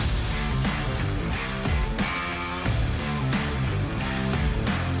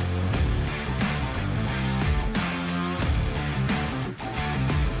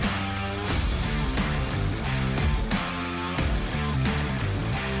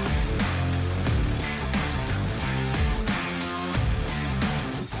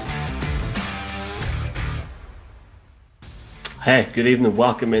Hey, good evening.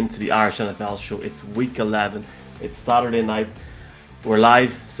 Welcome into the Irish NFL show. It's week 11. It's Saturday night. We're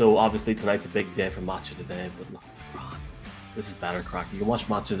live, so obviously tonight's a big day for Match of the Day, but look, it's grand. This is better crack. You can watch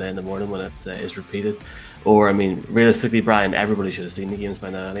Match of the Day in the morning when it is repeated. Or, I mean, realistically, Brian, everybody should have seen the games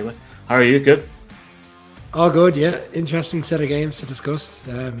by now anyway. How are you? Good? All good, yeah. Interesting set of games to discuss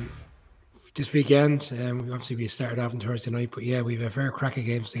this weekend. We started off on Thursday night, but yeah, we've a very cracker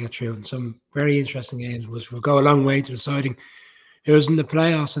games to get through and some very interesting games, which will go a long way to deciding who's in the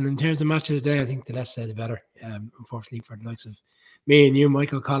playoffs. And in terms of Match of the Day, I think the less said the better. Unfortunately, for the likes of me and you,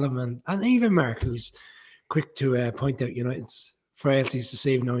 Michael, Colin, and even Mark, who's quick to point out United's frailties to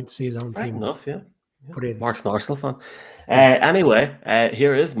see his own Right team. enough, yeah. Put in. Mark's an Arsenal fan. Anyway,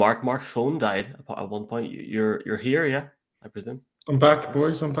 here is Mark. Mark's phone died at one point. You're here, yeah, I presume. I'm back,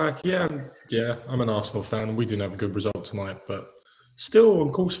 boys. I'm back. Yeah, I'm an Arsenal fan. We didn't have a good result tonight, but still on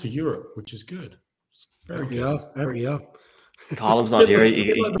course for Europe, which is good. Very good. There we go. Colin's not here.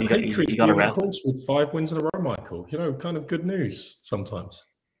 He got on arrested. course with 5 wins in a row, Michael. Kind of good news sometimes.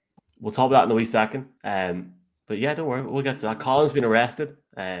 We'll talk about that in a wee second. But yeah, don't worry. We'll get to that. Colin's been arrested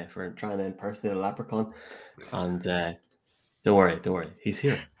for trying to impersonate a leprechaun. And don't worry. He's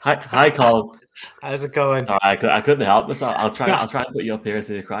here. Hi, Colin. How's it going? Sorry, I couldn't help myself. I'll try and put you up here,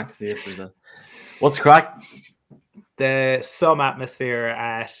 see the crack, see if there's a... What's crack? Some atmosphere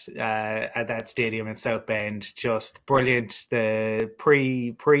at that stadium in South Bend, just brilliant. The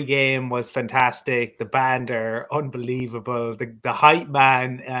pre-game was fantastic. The band are unbelievable. The hype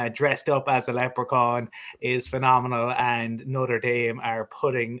man dressed up as a leprechaun is phenomenal, and Notre Dame are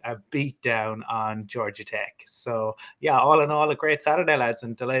putting a beat down on Georgia Tech. So yeah, all in all, a great Saturday, lads,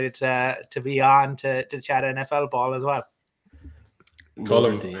 and delighted to be on to chat NFL ball as well.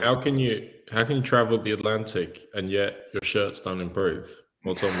 Colin, how can you travel the Atlantic and yet your shirts don't improve?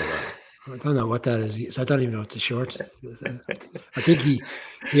 What's on with that? I don't know what that is. I don't even know it's a short. I think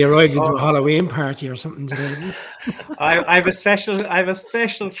he arrived into a Halloween party or something today. I have a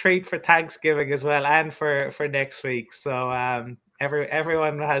special treat for Thanksgiving as well, and for next week. So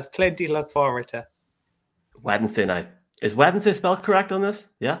everyone has plenty to look forward to. Wednesday night. Is Wednesday spelled correct on this?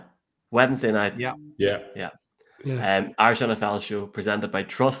 Yeah, Wednesday night. Yeah. Irish NFL show presented by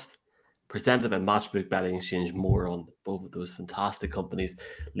Trust, presented by Matchbook Betting Exchange. More on both of those fantastic companies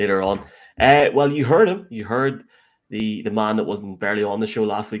later on. Well, you heard him. You heard the man that wasn't barely on the show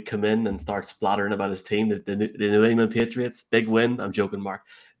last week come in and start splattering about his team, the New England Patriots. Big win. I'm joking, Mark.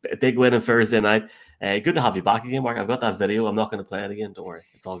 Big win on Thursday night. Good to have you back again, Mark. I've got that video. I'm not going to play it again. Don't worry.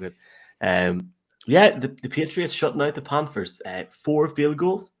 It's all good. The Patriots shutting out the Panthers. 4 field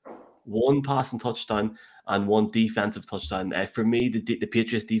goals, 1 passing touchdown, and 1 defensive touchdown. For me, the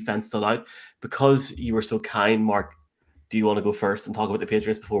Patriots defense stood out. Because you were so kind, Mark, do you want to go first and talk about the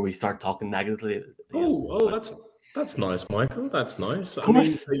Patriots before we start talking negatively? That's nice, Michael. That's nice. Of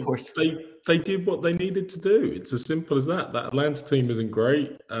course. They did what they needed to do. It's as simple as that. That Atlanta team isn't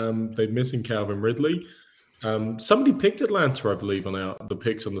great. They're missing Calvin Ridley. Somebody picked Atlanta, I believe, on the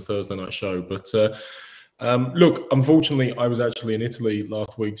picks on the Thursday night show. But look, unfortunately, I was actually in Italy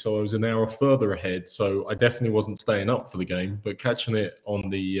last week, so I was an hour further ahead. So I definitely wasn't staying up for the game, but catching it on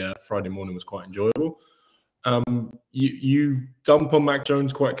the Friday morning was quite enjoyable. You dump on Mac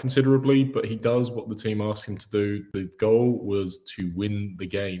Jones quite considerably, but he does what the team asked him to do. The goal was to win the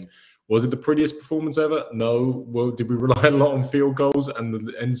game. Was it the prettiest performance ever? No. Well, did we rely a lot on field goals and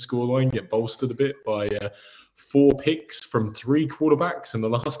the end scoreline get bolstered a bit by 4 picks from 3 quarterbacks in the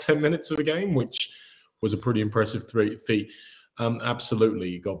last 10 minutes of the game, which was a pretty impressive feat. Absolutely,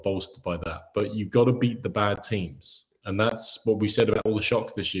 you got bolstered by that. But you've got to beat the bad teams. And that's what we said about all the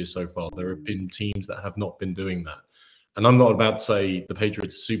shocks this year so far. There have been teams that have not been doing that. And I'm not about to say the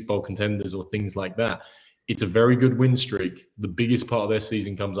Patriots are Super Bowl contenders or things like that. It's a very good win streak. The biggest part of their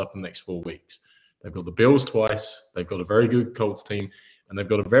season comes up in the next 4 weeks. They've got the Bills twice. They've got a very good Colts team. And they've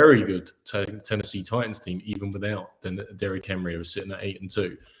got a very good Tennessee Titans team, even without Derrick Henry, who's sitting at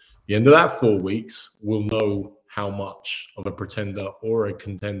 8-2. The end of that 4 weeks, we'll know how much of a pretender or a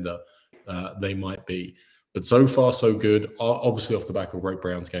contender they might be. But so far, so good. Obviously, off the back of a great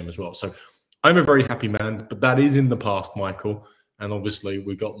Browns game as well. So I'm a very happy man, but that is in the past, Michael. And obviously,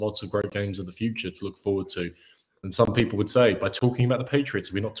 we've got lots of great games of the future to look forward to. And some people would say, by talking about the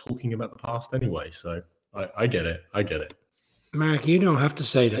Patriots, we're not talking about the past anyway. So I get it. I get it. Mark, you don't have to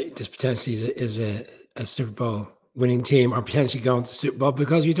say that this potentially is a Super Bowl winning team or potentially going to the Super Bowl,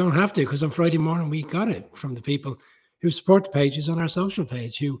 because you don't have to, because on Friday morning we got it from the people who support the pages on our social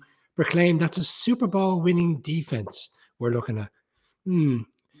page who proclaim that's a Super Bowl winning defense we're looking at.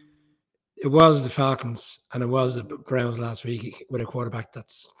 it was the Falcons and it was the Browns last week with a quarterback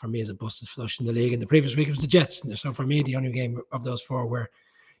that's, for me, is a busted flush in the league. And the previous week it was the Jets. So for me, the only game of those four where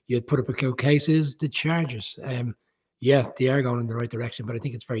you'd put up a good case is the Chargers. Yeah, they are going in the right direction, but I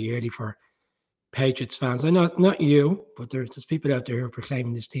think it's very early for Patriots fans. I know not you, but there's people out there who are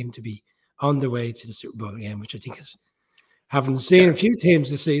proclaiming this team to be on the way to the Super Bowl again, which I think is, having seen a few teams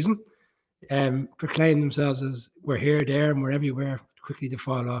this season proclaim themselves as we're here, there, and we're everywhere, quickly to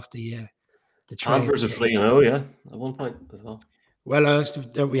fall off the train. Panthers are fleeing, at one point as well. Well,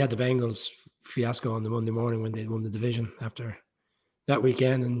 we had the Bengals fiasco on the Monday morning when they won the division after that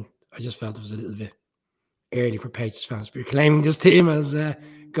weekend, and I just felt it was a little bit early for Patriots fans to be claiming this team as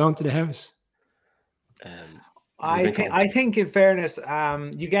gone to the house. I think in fairness,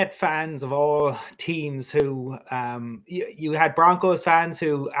 you get fans of all teams who you had Broncos fans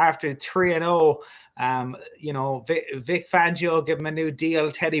who after 3-0, Vic Fangio give him a new deal,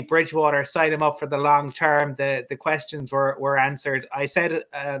 Teddy Bridgewater sign him up for the long term. The questions were answered. I said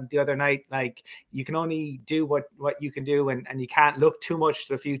the other night, like, you can only do what you can do, and you can't look too much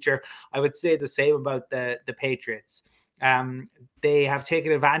to the future. I would say the same about the Patriots. They have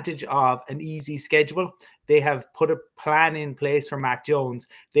taken advantage of an easy schedule. They have put a plan in place for Mac Jones.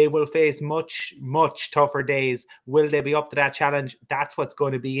 They will face much, much tougher days. Will they be up to that challenge? That's what's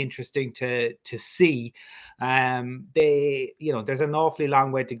going to be interesting to see. There's an awfully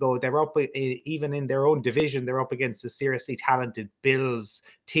long way to go. They're up, even in their own division, they're up against a seriously talented Bills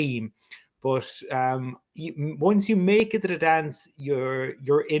team. But once you make it to the dance,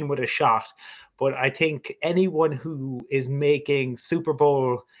 you're in with a shot. But I think anyone who is making Super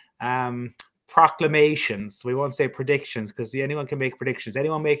Bowl proclamations, we won't say predictions because anyone can make predictions.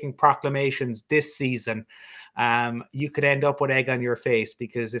 Anyone making proclamations this season, you could end up with egg on your face,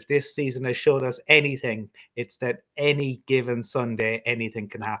 because if this season has showed us anything, it's that any given Sunday, anything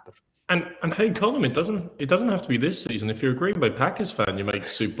can happen. And hey, Colin, it doesn't have to be this season. If you're a Green Bay Packers fan, you make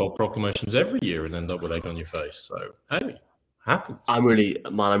Super Bowl proclamations every year and end up with egg on your face. So hey, happens. I'm really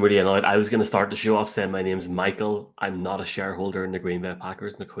annoyed. I was going to start the show off saying my name's Michael. I'm not a shareholder in the Green Bay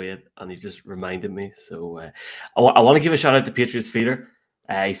Packers, McQuaid, and he just reminded me. So I want to give a shout out to Patriots Feeder.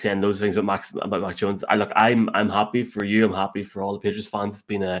 He's saying those things about Mac Jones. I'm happy for you. I'm happy for all the Patriots fans. It's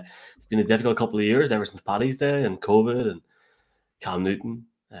been a difficult couple of years ever since Paddy's Day and COVID and Cam Newton.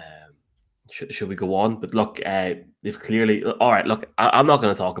 Should we go on? But look, they've clearly... All right, look, I'm not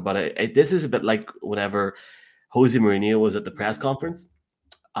going to talk about it. This is a bit like whenever Jose Mourinho was at the press conference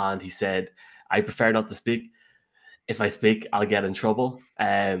and he said, I prefer not to speak. If I speak, I'll get in trouble.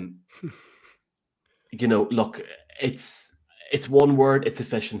 Look, it's one word, it's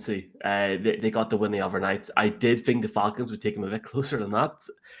efficiency. They got the win the other night. I did think the Falcons would take them a bit closer than that.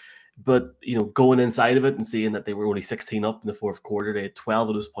 But, going inside of it and seeing that they were only 16 up in the fourth quarter, they had 12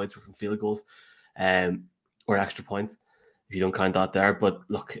 of those points were from field goals or extra points, if you don't count that there. But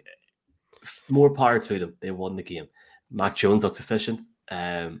look, more power to them. They won the game. Mac Jones looks efficient.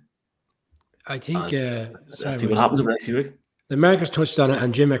 I think... let's see what happens over the next few weeks. The Americans touched on it,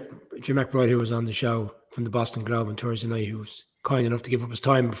 and Jim McBride, who was on the show from the Boston Globe on Thursday night, who was kind enough to give up his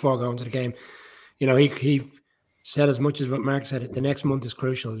time before going to the game, he said as much as what Mark said. The next month is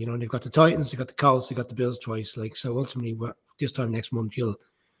crucial. They've got the Titans, they've got the Colts, they've got the Bills twice. So ultimately, this time next month,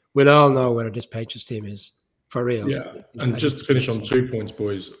 we'll all know whether this Patriots team is for real. Yeah, and just to finish on 2 points,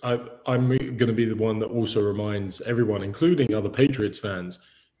 boys, I'm going to be the one that also reminds everyone, including other Patriots fans,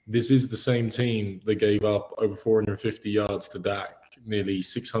 this is the same team that gave up over 450 yards to Dak, nearly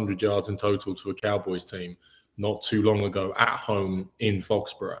 600 yards in total to a Cowboys team not too long ago at home in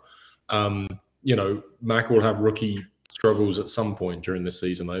Foxborough. Mac will have rookie struggles at some point during this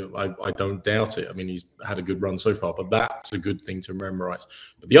season. I don't doubt it. I mean, he's had a good run so far, but that's a good thing to memorize.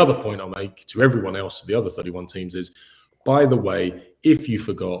 But the other point I'll make to everyone else, the other 31 teams, is, by the way, if you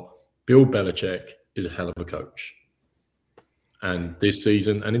forgot, Bill Belichick is a hell of a coach. And this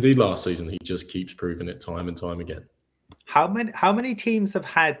season, and indeed last season, he just keeps proving it time and time again. How many teams have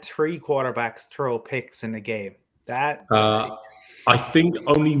had 3 quarterbacks throw picks in a game? I think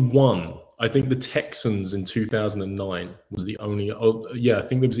only one. I think the Texans in 2009 was the only. I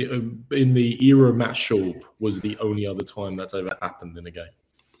think there was in the era of Matt Schaub was the only other time that's ever happened in a game.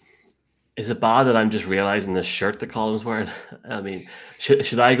 Is it bad that I'm just realizing this shirt that Colin's wearing? I mean,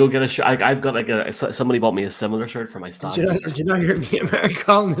 should I go get a shirt? I've got somebody bought me a similar shirt for my staff. Did you not hear me, American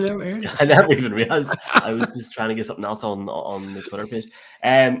Colin? I never even realized. I was just trying to get something else on the Twitter page.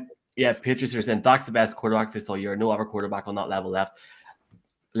 Patriots are saying Dak's the best quarterback this all year. No other quarterback on that level left.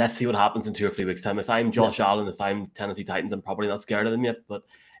 Let's see what happens in 2 or 3 weeks' time. If I'm Josh Allen, if I'm Tennessee Titans, I'm probably not scared of them yet. But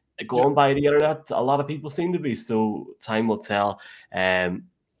going by the internet, a lot of people seem to be. So time will tell.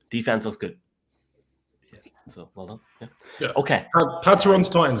 Defense looks good. So well done. Yeah. Okay. Pats are on to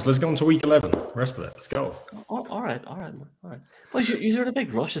Titans. Let's go on to week 11. Rest of it. Let's go. All right. Well, you're in a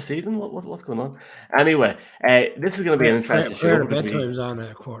big rush this evening. What's going on? Anyway, this is going to be an interesting show. Prayer to bedtime's on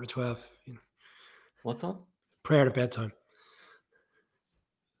at 11:15. What's on? Prayer to bedtime.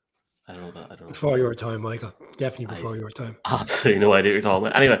 I don't know that. Before your time, Michael. Definitely before your time. Absolutely no idea what you're talking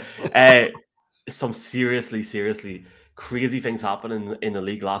about. Anyway, some seriously crazy things happened in the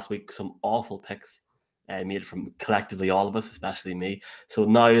league last week. Some awful picks made from collectively all of us, especially me. So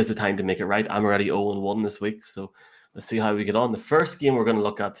now is the time to make it right. I'm already 0-1 this week, so let's see how we get on. The first game we're going to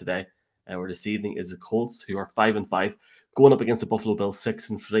look at today, or this evening, is the Colts, who are 5-5, going up against the Buffalo Bills,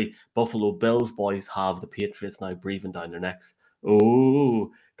 6-3. Buffalo Bills boys have the Patriots now breathing down their necks. Oh,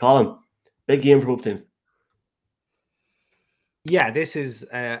 Colin, big game for both teams. Yeah, this is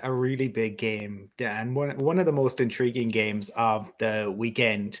a really big game, and one of the most intriguing games of the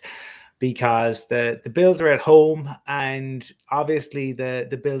weekend, because the Bills are at home, and obviously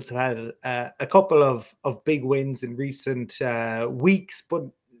the Bills have had a couple of big wins in recent weeks, but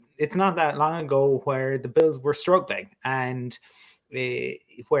it's not that long ago where the Bills were struggling, and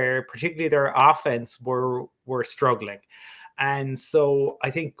where particularly their offense were struggling. And so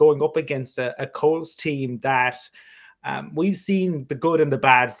I think going up against a Colts team that we've seen the good and the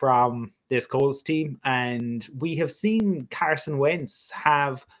bad from this Colts team, and we have seen Carson Wentz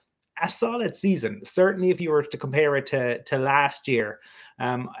have a solid season. Certainly, if you were to compare it to last year,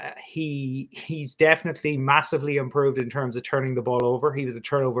 he's definitely massively improved in terms of turning the ball over. He was a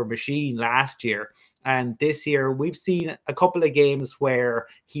turnover machine last year. And this year, we've seen a couple of games where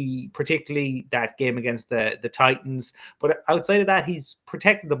particularly that game against the Titans, but outside of that, he's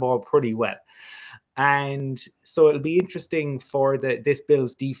protected the ball pretty well. And so it'll be interesting for this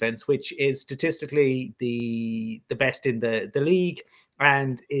Bills defense, which is statistically the best in the league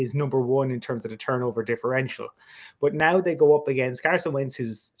and is number one in terms of the turnover differential. But now they go up against Carson Wentz,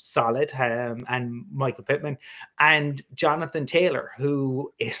 who's solid, and Michael Pittman, and Jonathan Taylor,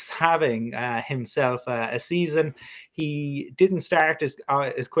 who is having himself a season. He didn't start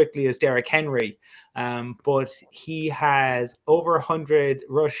as quickly as Derrick Henry, but he has over 100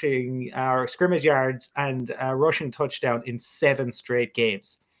 rushing scrimmage yards and a rushing touchdown in 7 straight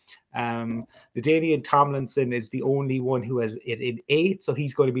games. LaDainian Tomlinson is the only one who has it in 8, so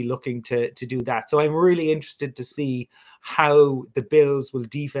he's going to be looking to do that. So I'm really interested to see how the Bills will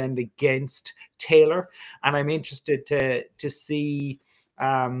defend against Taylor, and I'm interested to see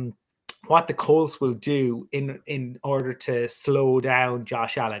what the Colts will do in order to slow down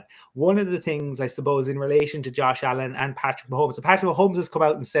Josh Allen. One of the things, I suppose, in relation to Josh Allen and Patrick Mahomes, so Patrick Mahomes has come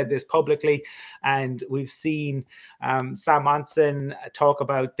out and said this publicly, and we've seen Sam Monson talk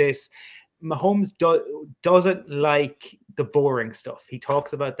about this. Mahomes doesn't like the boring stuff. He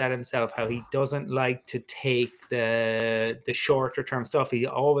talks about that himself, how he doesn't like to take the shorter term stuff. He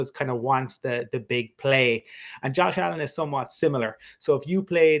always kind of wants the big play. And Josh Allen is somewhat similar. So if you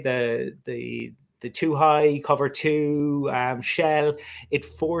play the too high cover 2 shell, it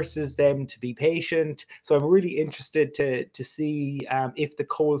forces them to be patient. So I'm really interested to see if the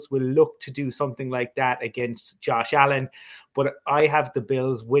Colts will look to do something like that against Josh Allen. But I have the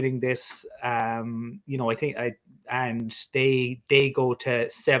Bills winning this. I think and they go to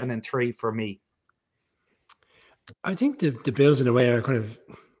 7-3 for me. I think the Bills in a way are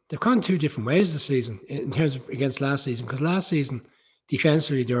they've gone 2 different ways this season in terms of against last season, because last season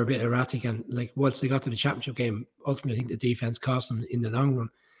defensively they were a bit erratic, and like once they got to the championship game, ultimately I think the defense cost them in the long run,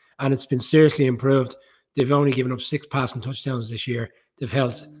 and it's been seriously improved. They've only given up 6 passing touchdowns this year. They've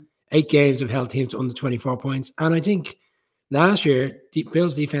held 8 games. They've held teams to under 24 points, and I think last year the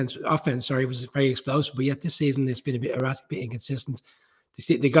Bills offense was very explosive, but yet this season it's been a bit erratic, a bit inconsistent.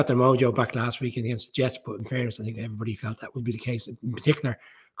 They got their mojo back last week against the Jets, but in fairness, I think everybody felt that would be the case, in particular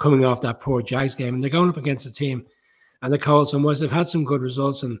coming off that poor Jags game. And they're going up against a team, and the Colts, and they've had some good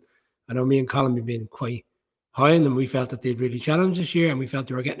results. And I know me and Colin have been quite high on them. We felt that they'd really challenged this year, and we felt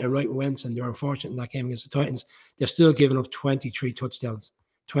they were getting it right with Wentz, and they were unfortunate in that game against the Titans. They're still giving up 23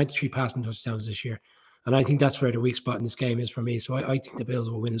 passing touchdowns this year. And I think that's where the weak spot in this game is for me. So I think the Bills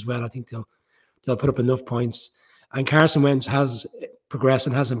will win as well. I think they'll put up enough points. And Carson Wentz has progressed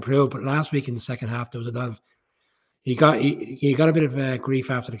and has improved, but last week in the second half there was a lot of he got a bit of grief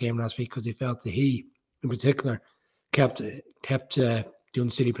after the game last week because he felt that he in particular kept doing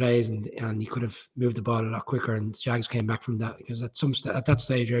silly plays and he could have moved the ball a lot quicker, and the Jags came back from that, because at that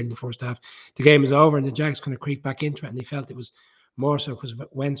stage during the first half the game was over and the Jags kind of creeped back into it, and they felt it was more so because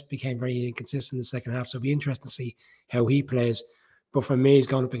Wentz became very inconsistent in the second half. So it'll be interesting to see how he plays. But for me, he's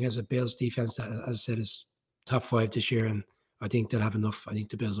going up against a Bills defense that, as I said, is top 5 this year, and I think they'll have enough. I think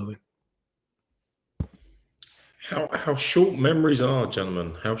the Bills will win. How short memories are,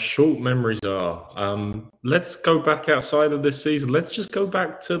 gentlemen. How short memories are. Let's go back outside of this season. Let's just go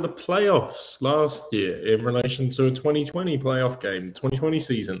back to the playoffs last year in relation to a 2020 playoff game, 2020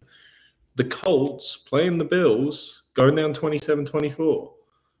 season. The Colts playing the Bills, going down 27-24.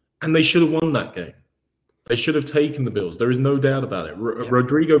 And they should have won that game. They should have taken the Bills. There is no doubt about it.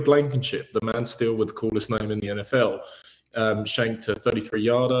 Rodrigo Blankenship, the man still with the coolest name in the NFL, shanked a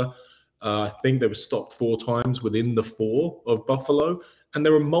 33-yarder. I think they were stopped 4 times within the 4 of Buffalo. And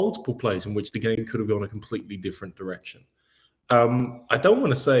there were multiple plays in which the game could have gone a completely different direction. I don't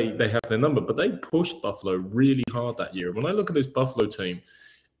want to say they have their number, but they pushed Buffalo really hard that year. When I look at this Buffalo team,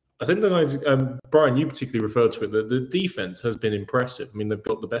 I think the guys, Brian, you particularly referred to it, the defense has been impressive. I mean, they've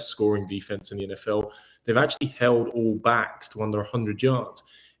got the best scoring defense in the NFL. They've actually held all backs to under 100 yards,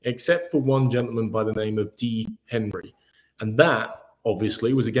 except for one gentleman by the name of D. Henry. And that,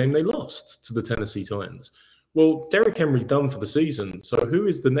 obviously, was a game they lost to the Tennessee Titans. Well, Derrick Henry's done for the season. So who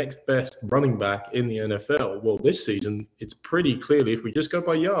is the next best running back in the NFL? Well, this season, it's pretty clearly, if we just go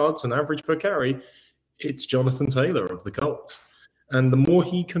by yards and average per carry, it's Jonathan Taylor of the Colts. And the more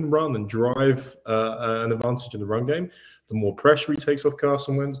he can run and drive an advantage in the run game, the more pressure he takes off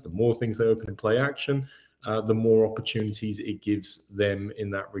Carson Wentz, the more things they open in play action, the more opportunities it gives them in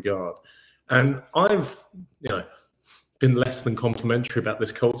that regard. And I've, been less than complimentary about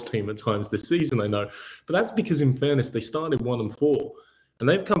this Colts team at times this season, I know. But that's because, in fairness, they started 1-4. And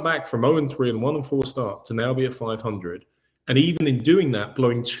they've come back from 0-3 and 1-4 start to now be at 500. And even in doing that,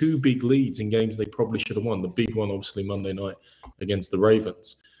 blowing 2 big leads in games they probably should have won. The big one, obviously, Monday night against the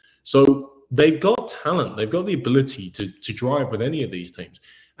Ravens. So they've got talent. They've got the ability to drive with any of these teams.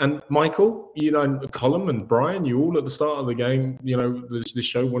 And Michael, Colin and Brian, you all at the start of the game, this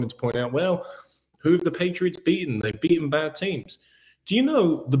show wanted to point out, well, who have the Patriots beaten? They've beaten bad teams. Do you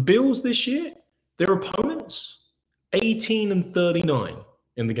know the Bills this year, their opponents, 18-39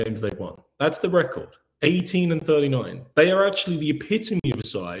 in the games they've won. That's the record. 18-39. They are actually the epitome of a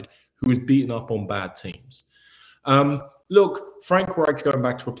side who is beaten up on bad teams. Look, Frank Reich's going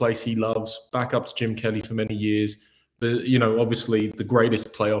back to a place he loves, back up to Jim Kelly for many years. Obviously the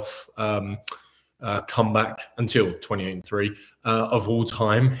greatest playoff comeback until 28-3 of all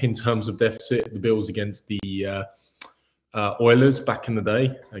time in terms of deficit. The Bills against the Oilers back in the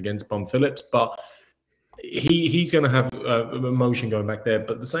day against Bum Phillips, but he's going to have emotion going back there.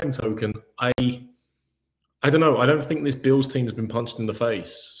 But at the same token, I don't know. I don't think this Bills team has been punched in the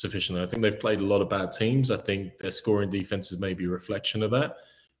face sufficiently. I think they've played a lot of bad teams. I think their scoring defense is maybe a reflection of that.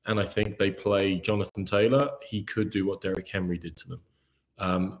 And I think they play Jonathan Taylor. He could do what Derrick Henry did to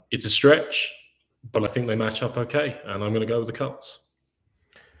them. It's a stretch, but I think they match up okay. And I'm going to go with the Colts.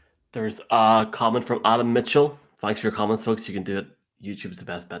 There's a comment from Adam Mitchell. Thanks for your comments, folks. You can do it. YouTube is the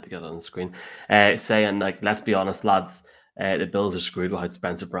best bet to get on the screen. Saying, let's be honest, lads, the Bills are screwed without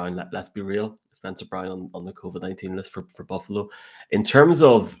Spencer Brown. Let's be real. Spencer Brown on the COVID-19 list for Buffalo. In terms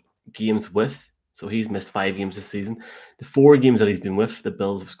of games with, so he's missed 5 games this season. The 4 games that he's been with, the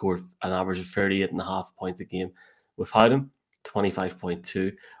Bills have scored an average of 38.5 points a game. Without him,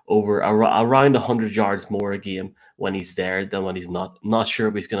 25.2, over around 100 yards more a game when he's there than when he's not. Not sure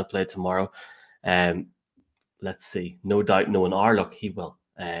if he's going to play tomorrow. Let's see. No doubt knowing our luck, he will.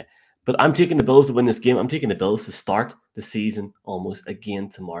 But I'm taking the Bills to win this game. I'm taking the Bills to start the season almost again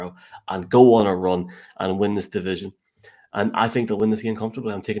tomorrow and go on a run and win this division. And I think they'll win this game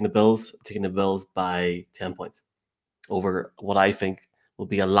comfortably. I'm taking the Bills. I'm taking the Bills by 10 points over what I think will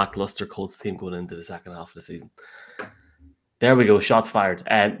be a lackluster Colts team going into the second half of the season. There we go. Shots fired.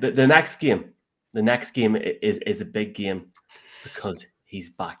 The next game is a big game because he's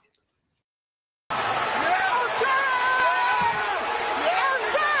back.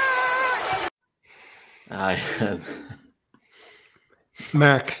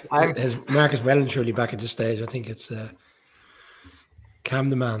 Mark is well and truly back at this stage. I think it's Cam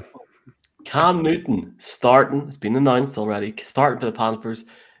the man. Cam Newton starting. It's been announced already. Starting for the Panthers,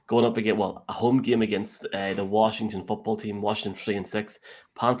 going up against a home game against the Washington football team. Washington 3-6,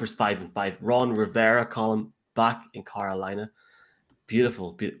 Panthers 5-5. Ron Rivera, Colin, back in Carolina.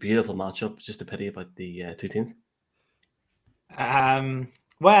 Beautiful matchup. Just a pity about the 2 teams.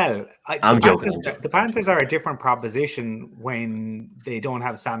 Well, I'm joking. The Panthers are a different proposition when they don't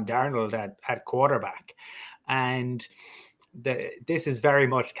have Sam Darnold at quarterback. And this is very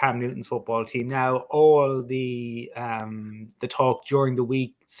much Cam Newton's football team. Now, all the talk during the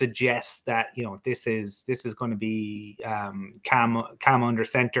week suggests that this is going to be Cam under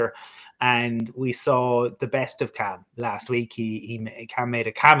center. And we saw the best of Cam last week. Cam made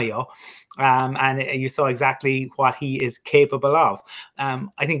a cameo, and you saw exactly what he is capable of.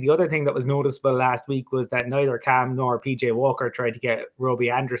 I think the other thing that was noticeable last week was that neither Cam nor PJ Walker tried to get Robbie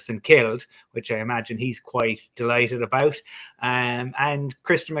Anderson killed, which I imagine he's quite delighted about. And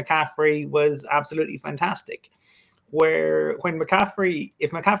Christian McCaffrey was absolutely fantastic. If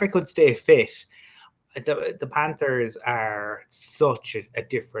McCaffrey could stay fit, the Panthers are such a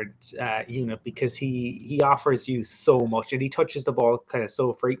different unit, because he offers you so much and he touches the ball kind of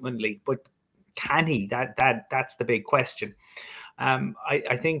so frequently. But can he? That's the big question.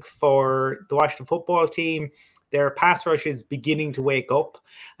 I think for the Washington football team, their pass rush is beginning to wake up,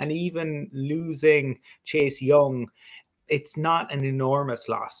 and even losing Chase Young, it's not an enormous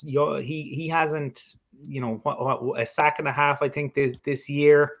loss. He hasn't, a sack and a half, I think, this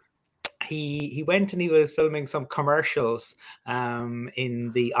year. He went and he was filming some commercials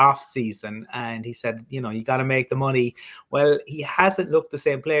in the off season, and he said, you got to make the money. Well, he hasn't looked the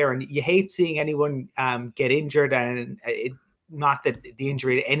same player, and you hate seeing anyone get injured, and not that the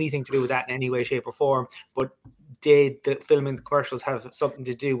injury had anything to do with that in any way, shape, or form, but did the filming the commercials have something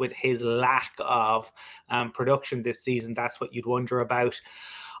to do with his lack of production this season? That's what you'd wonder about.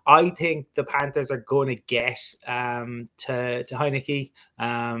 I think the Panthers are going to get to Heineke.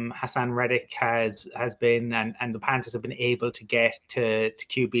 Hassan Reddick has been, and the Panthers have been able to get to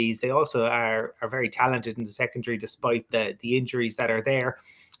QBs. They also are very talented in the secondary, despite the injuries that are there.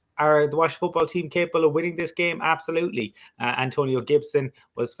 Are the Washington football team capable of winning this game? Absolutely. Antonio Gibson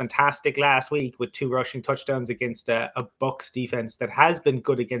was fantastic last week with 2 rushing touchdowns against a Bucs defense that has been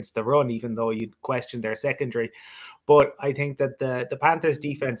good against the run, even though you'd question their secondary. But I think that the Panthers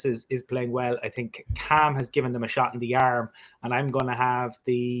defense is playing well. I think Cam has given them a shot in the arm, and I'm going to have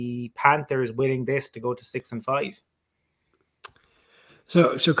the Panthers winning this to go to 6-5.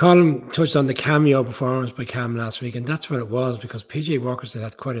 So Colin touched on the cameo performance by Cam last week, and that's what it was, because PJ Walker's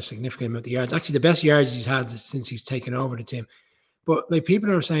had quite a significant amount of yards. Actually, the best yards he's had since he's taken over the team. But people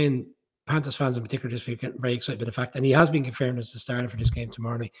are saying, Panthers fans in particular this week, getting very excited by the fact, and he has been confirmed as the starter for this game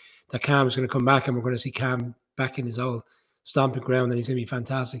tomorrow night, that Cam is going to come back, and we're going to see Cam back in his old stomping ground, and he's going to be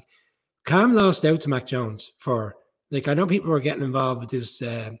fantastic. Cam lost out to Mac Jones for, I know people were getting involved with this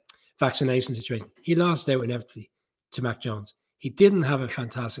vaccination situation. He lost out inevitably to Mac Jones. He didn't have a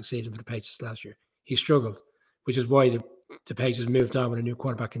fantastic season for the Patriots last year. He struggled, which is why the Patriots moved on with a new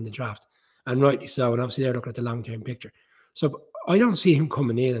quarterback in the draft. And rightly so, and obviously they're looking at the long-term picture. So I don't see him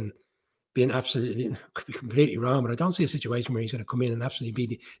coming in and being absolutely, could be completely wrong, but I don't see a situation where he's going to come in and absolutely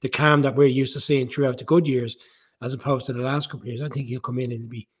be the Cam that we're used to seeing throughout the good years, as opposed to the last couple of years. I think he'll come in and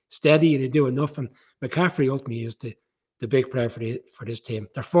be steady and he'll do enough. And McCaffrey ultimately is the big player for this team.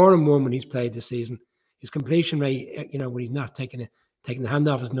 They're 4-1 when he's played this season. His completion rate, when he's not taking the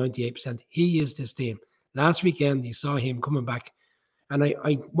handoff, is 98%. He is this team. Last weekend, you saw him coming back. And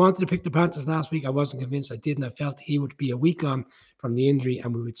I wanted to pick the Panthers last week. I wasn't convinced. I didn't. I felt he would be a week on from the injury,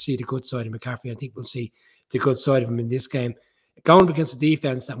 and we would see the good side of McCaffrey. I think we'll see the good side of him in this game. Going against the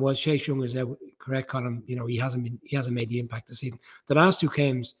defense that was Chase Young is correct, Colin. He hasn't made the impact this season. The last 2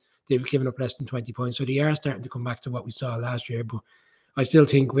 games, they've given up less than 20 points. So they are starting to come back to what we saw last year. But I still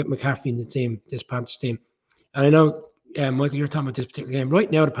think with McCaffrey in the team, this Panthers team, and I know, Michael, you're talking about this particular game. Right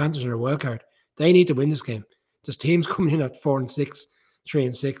now, the Panthers are a wild card. They need to win this game. There's teams coming in at 4-6,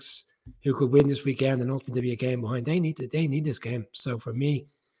 3-6, who could win this weekend and ultimately be a game behind. They need this game. So for me,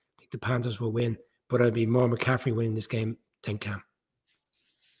 I think the Panthers will win, but I'd be more McCaffrey winning this game than Cam.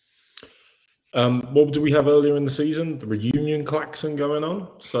 What do we have earlier in the season? The reunion klaxon going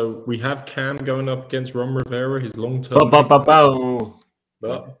on. So we have Cam going up against Ron Rivera, his long-term.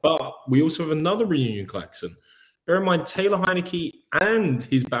 But we also have another reunion klaxon. Bear in mind, Taylor Heineke and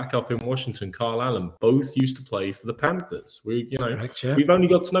his backup in Washington, Carl Allen, both used to play for the Panthers. We've only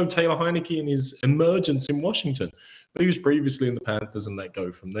got to know Taylor Heineke and his emergence in Washington, but he was previously in the Panthers and let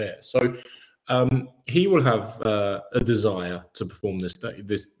go from there. So he will have a desire to perform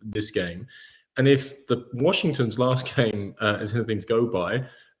this game. And if the Washington's last game is anything to go by,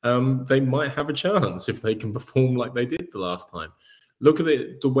 they might have a chance if they can perform like they did the last time. Look at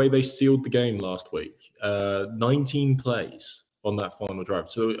the way they sealed the game last week. 19 plays on that final drive.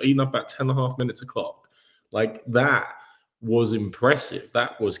 So eating up about 10.5 minutes a clock. Like, that was impressive.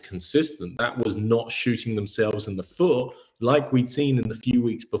 That was consistent. That was not shooting themselves in the foot like we'd seen in the few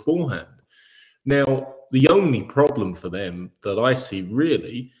weeks beforehand. Now, the only problem for them that I see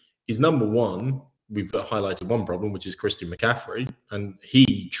really is, number one, we've highlighted one problem, which is Christian McCaffrey. And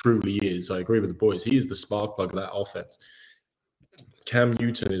he truly is, I agree with the boys, he is the spark plug of that offense. Cam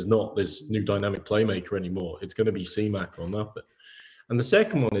Newton is not this new dynamic playmaker anymore. It's going to be C-Mac or nothing. And the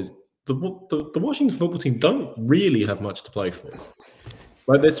second one is the Washington football team don't really have much to play for.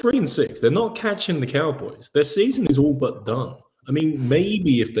 Like, they're 3-6. They're not catching the Cowboys. Their season is all but done. I mean,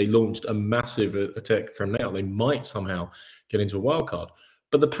 maybe if they launched a massive attack from now, they might somehow get into a wild card.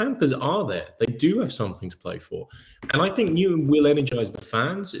 But the Panthers are there. They do have something to play for. And I think Newton will energize the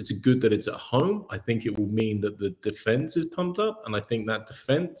fans. It's good that it's at home. I think it will mean that the defense is pumped up. And I think that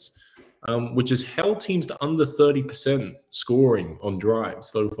defense, which has held teams to under 30% scoring on drives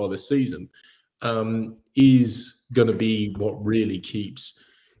so far this season, is going to be what really keeps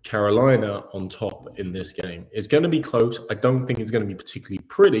Carolina on top in this game. It's going to be close. I don't think it's going to be particularly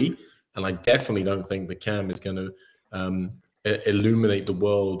pretty. And I definitely don't think that Cam is going to illuminate the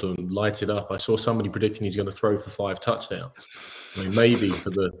world and light it up. I saw somebody predicting he's going to throw for 5 touchdowns. I mean, maybe for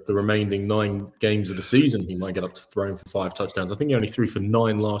the remaining 9 games of the season, he might get up to throwing for 5 touchdowns. I think he only threw for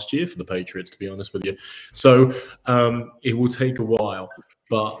 9 last year for the Patriots, to be honest with you. So it will take a while.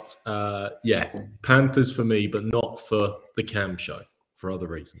 But yeah, Panthers for me, but not for the Cam show, for other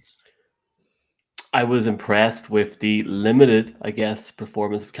reasons. I was impressed with the limited, I guess,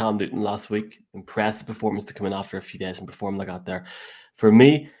 performance of Cam Newton last week. Impressive performance to come in after a few days and perform like that there. For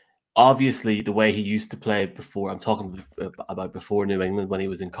me, obviously, the way he used to play before, I'm talking about before New England when he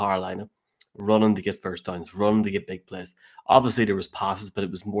was in Carolina, running to get first downs, running to get big plays. Obviously, there was passes, but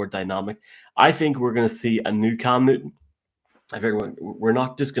it was more dynamic. I think we're going to see a new Cam Newton. I think we're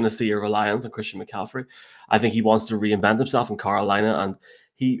not just going to see a reliance on Christian McCaffrey. I think he wants to reinvent himself in Carolina, and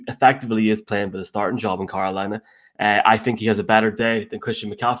he effectively is playing for the starting job in Carolina. I think he has a better day than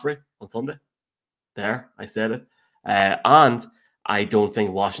Christian McCaffrey on Sunday. There, I said it. And I don't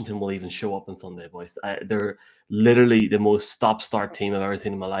think Washington will even show up on Sunday, boys. They're literally the most stop-start team I've ever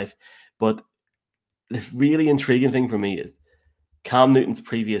seen in my life. But the really intriguing thing for me is Cam Newton's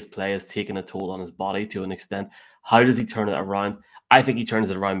previous play has taken a toll on his body to an extent. How does he turn it around? I think he turns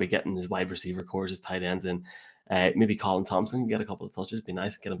it around by getting his wide receiver cores, his tight ends in. Maybe Colin Thompson can get a couple of touches. It'd be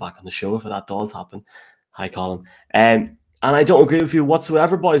nice to get him back on the show if that does happen. Hi, Colin. And I don't agree with you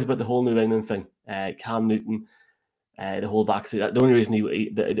whatsoever, boys, about the whole New England thing. Cam Newton, the whole vaccine. The only reason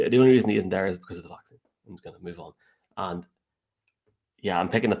he isn't there is because of the vaccine. I'm just going to move on. And yeah, I'm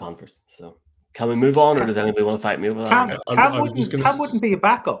picking the Panthers. So can we move on, or does anybody want to fight me over that? Cam wouldn't be a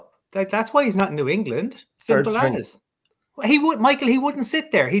backup. That's why he's not in New England. Simple as. He wouldn't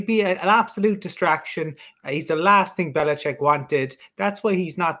sit there. He'd be an absolute distraction. He's the last thing Belichick wanted. That's why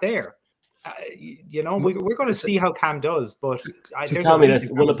he's not there. We're going to see how Cam does. But tell me this: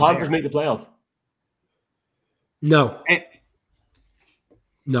 will the Panthers make the playoffs? No,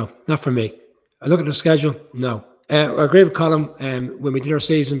 not for me. I look at the schedule. No, I agree with Colin. When we did our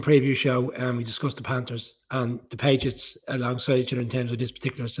season preview show, we discussed the Panthers and the Patriots alongside each other in terms of this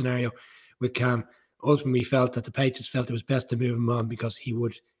particular scenario with Cam. Ultimately, we felt that the Patriots felt it was best to move him on because he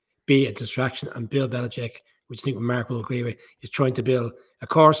would be a distraction. And Bill Belichick, which I think Mark will agree with, is trying to build a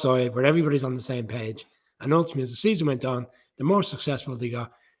core side where everybody's on the same page. And ultimately, as the season went on, the more successful they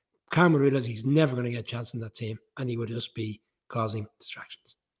got, Cam would realize he's never going to get a chance in that team, and he would just be causing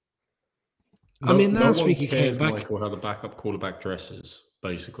distractions. Last week he came back. Michael, how the backup quarterback dresses,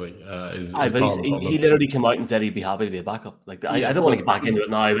 basically. He literally came out and said he'd be happy to be a backup. Like, I don't want to get back into it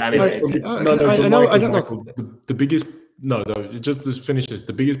now. Anyway, the biggest just to finish this,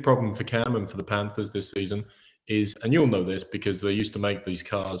 the biggest problem for Cam and for the Panthers this season is, and you'll know this because they used to make these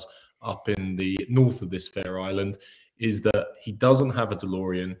cars up in the north of this fair island, is that he doesn't have a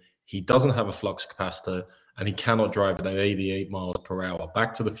DeLorean, he doesn't have a flux capacitor, and he cannot drive it at 88 miles per hour.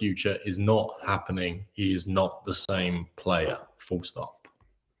 Back to the Future is not happening. He is not the same player. Full stop.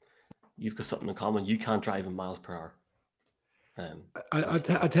 You've got something in common. You can't drive in miles per hour. I'll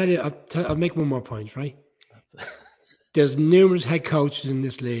tell you, I'll make one more point, right? There's numerous head coaches in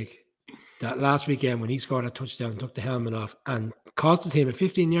this league that last weekend when he scored a touchdown, took the helmet off and cost the team at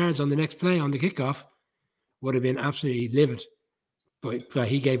 15 yards on the next play on the kickoff, would have been absolutely livid. But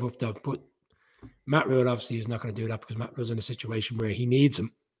he gave up that. But Matt Rule obviously is not going to do that because Matt Rule's in a situation where he needs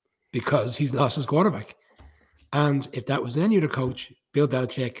him because he's lost his quarterback. And if that was any other coach, Bill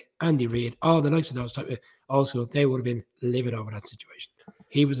Belichick, Andy Reid, all the likes of those type of, also they would have been livid over that situation.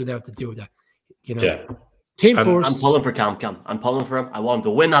 He was allowed to do that. Yeah. Team force. I'm pulling for Cam. I'm pulling for him. I want him to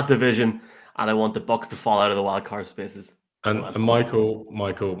win that division, and I want the Bucs to fall out of the wild card spaces. And Michael,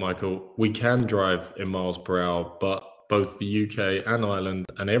 we can drive in miles per hour, but both the UK and Ireland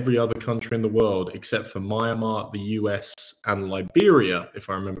and every other country in the world, except for Myanmar, the US, and Liberia, if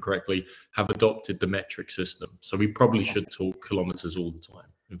I remember correctly, have adopted the metric system. So we probably should talk kilometers all the time,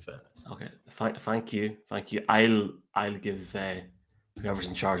 in fairness. Okay, thank you. I'll give Whoever's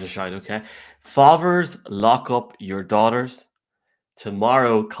in charge of shite, okay? Fathers, lock up your daughters.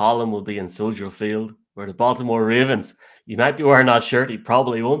 Tomorrow, Colin will be in Soldier Field, where the Baltimore Ravens. You might be wearing that shirt. He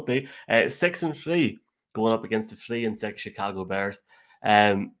probably won't be. 6-3, going up against the 3-6 Chicago Bears.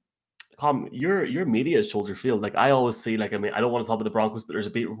 Colin, your media is Soldier Field. Like, I always see, like, I mean, I don't want to talk about the Broncos, but there's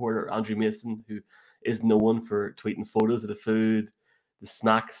a beat reporter, Andrew Mason, who is known for tweeting photos of the food, the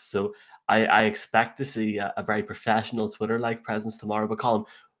snacks. So I expect to see a very professional Twitter-like presence tomorrow. But Colin,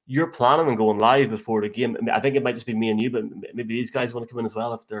 you're planning on going live before the game. I think it might just be me and you, but maybe these guys want to come in as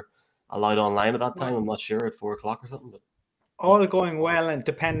well if they're allowed online at that time. I'm not sure, at 4:00 or something. But all going well, and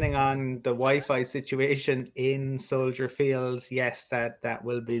depending on the Wi-Fi situation in Soldier Field, yes, that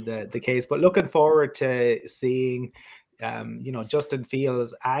will be the case. But looking forward to seeing, Justin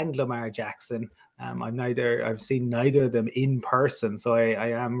Fields and Lamar Jackson. I've seen neither of them in person, so I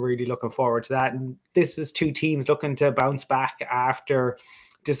am really looking forward to that. And this is two teams looking to bounce back after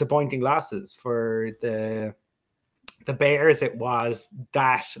disappointing losses. For the Bears, it was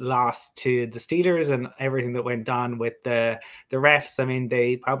that loss to the Steelers and everything that went on with the refs. I mean,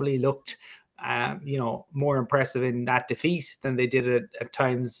 they probably looked more impressive in that defeat than they did at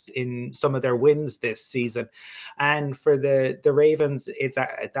times in some of their wins this season. And for the Ravens, it's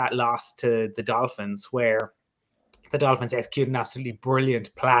that loss to the Dolphins, where the Dolphins executed an absolutely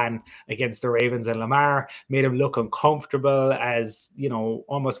brilliant plan against the Ravens, and Lamar made him look uncomfortable as,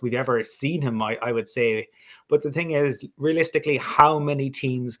 almost we've ever seen him, I would say. But the thing is, realistically, how many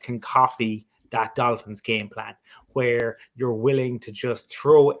teams can copy that Dolphins game plan, where you're willing to just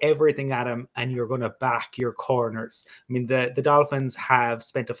throw everything at him and you're going to back your corners? I mean, the Dolphins have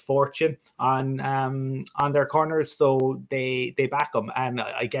spent a fortune on their corners, so they back them, and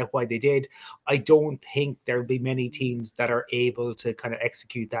I get why they did. I don't think there'll be many teams that are able to kind of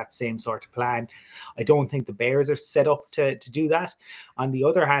execute that same sort of plan. I don't think the Bears are set up to do that. On the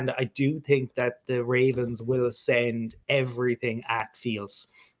other hand, I do think that the Ravens will send everything at Fields.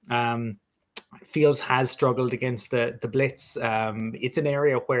 Fields has struggled against the blitz. It's an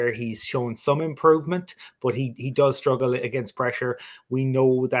area where he's shown some improvement, but he does struggle against pressure. We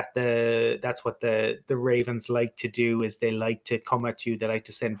know that that's what the Ravens like to do, is they like to come at you. They like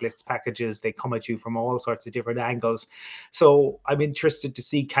to send blitz packages. They come at you from all sorts of different angles. So I'm interested to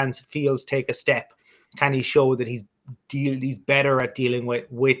see, can Fields take a step? Can he show that he's better at dealing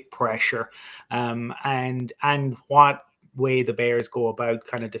with pressure? And what way the Bears go about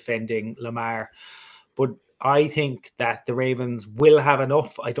kind of defending Lamar. But I think that the Ravens will have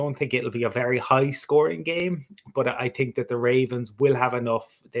enough. I don't think it'll be a very high scoring game, but I think that the Ravens will have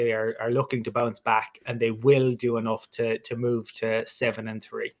enough. They are looking to bounce back, and they will do enough to move to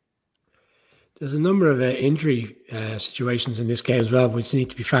 7-3. There's a number of injury situations in this game as well, which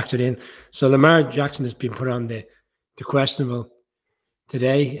need to be factored in. So Lamar Jackson has been put on the questionable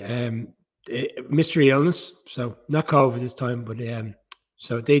today. Mystery illness, so not COVID this time, but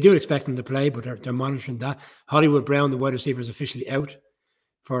so they do expect him to play, but they're monitoring that. Hollywood Brown, the wide receiver, is officially out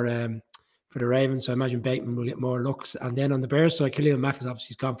for the Ravens, so I imagine Bateman will get more looks. And then on the Bears side, Khalil Mack is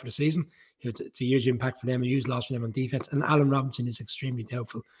obviously gone for the season. It's a huge impact for them, a huge loss for them on defense, and Allen Robinson is extremely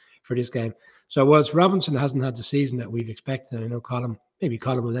doubtful for this game. So whilst Robinson hasn't had the season that we've expected, and I know Colin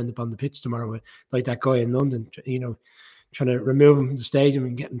will end up on the pitch tomorrow, like that guy in London, trying to remove him from the stadium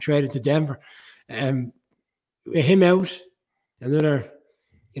and get him traded to Denver. With him out,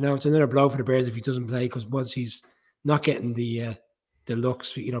 it's another blow for the Bears if he doesn't play, because once he's not getting the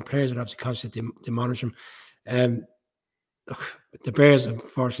looks, players are obviously conscious that they monitor him. The Bears,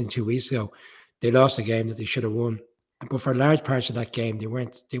 unfortunately, 2 weeks ago, they lost a game that they should have won. But for large parts of that game, they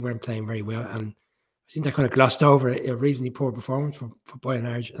weren't playing very well, and I think they kind of glossed over a reasonably poor performance for by and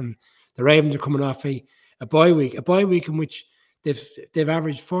large. And the Ravens are coming off a bye week in which they've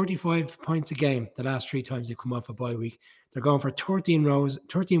averaged 45 points a game the last 3 times they've come off a bye week. They're going for 13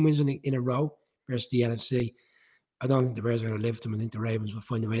 wins in a row versus the NFC. I don't think the Bears are going to lift them. I think the Ravens will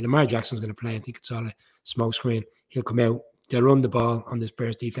find a way. Lamar Jackson's going to play. I think it's all a smoke screen. He'll come out. They'll run the ball on this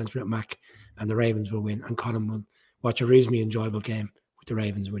Bears defense with Mac, and the Ravens will win. And Colin will watch a reasonably enjoyable game with the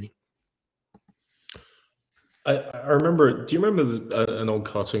Ravens winning. I remember. Do you remember an old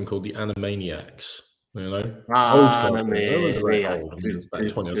cartoon called the Animaniacs? Old cartoon. It's about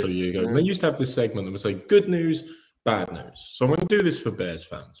 20 or so years ago. And they used to have this segment that would say, good news, bad news. So I'm going to do this for Bears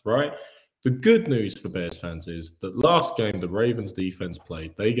fans, right? The good news for Bears fans is that last game the Ravens defense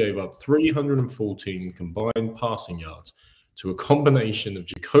played, they gave up 314 combined passing yards to a combination of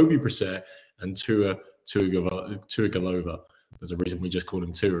Jacoby Brissett and Tua Tagovailoa. There's a reason we just called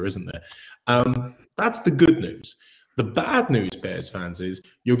him Tua, isn't there? That's the good news. The bad news, Bears fans, is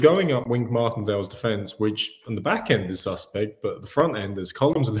you're going up Wink Martindale's defense, which on the back end is suspect, but the front end, as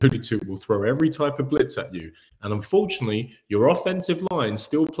Collins alluded to, will throw every type of blitz at you. And unfortunately, your offensive line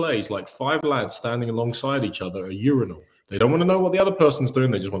still plays like 5 lads standing alongside each other at a urinal. They don't want to know what the other person's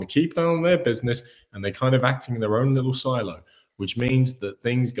doing. They just want to keep down on their business, and they're kind of acting in their own little silo, which means that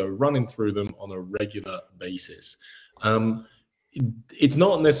things go running through them on a regular basis. It's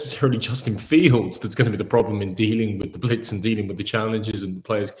not necessarily Justin Fields that's going to be the problem in dealing with the blitz and dealing with the challenges and the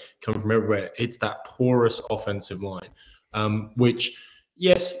players coming from everywhere. It's that porous offensive line, which,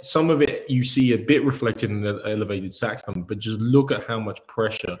 yes, some of it you see a bit reflected in the elevated sacks number, but just look at how much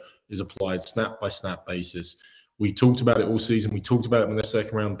pressure is applied snap by snap basis. We talked about it all season. We talked about it when their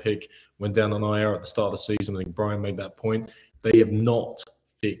second round pick went down on IR at the start of the season. I think Brian made that point. They have not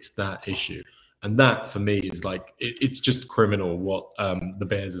fixed that issue. And that, for me, is like, it's just criminal what the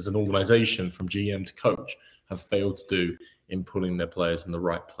Bears as an organization, from GM to coach, have failed to do in putting their players in the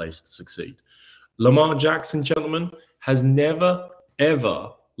right place to succeed. Lamar Jackson, gentlemen, has never,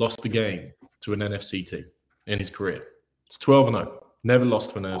 ever lost a game to an NFC team in his career. It's 12-0, never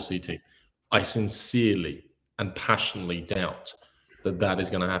lost to an NFC team. I sincerely and passionately doubt that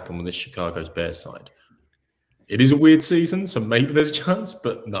is going to happen with this Chicago's Bears side. It is a weird season, so maybe there's a chance,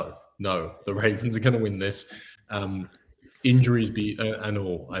 but no, the Ravens are going to win this. Injuries and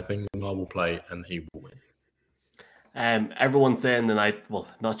all, I think Lamar will play and he will win. Everyone's saying tonight, well,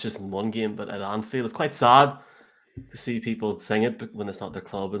 not just in one game, but at Anfield, it's quite sad to see people sing it when it's not their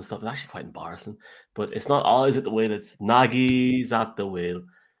club and stuff. It's actually quite embarrassing, but it's not always at the wheel. It's Nagy's at the wheel.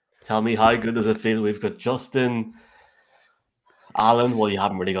 Tell me, how good does it feel? We've got Justin Allen. Well, you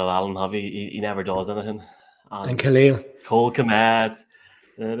haven't really got Allen, have you? He never does anything. And Khalil. Cole Kmet.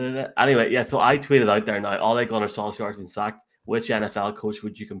 Anyway, yeah, so I tweeted out there now, Ole Gunnar Solskjaer's been sacked. Which NFL coach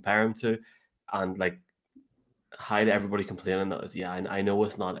would you compare him to? And like, hi to everybody complaining that, yeah, I know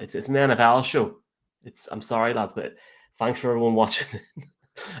it's not. It's an NFL show. I'm sorry, lads, but thanks for everyone watching.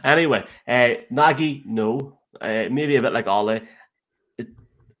 Anyway, Nagy, no. Maybe a bit like Ole.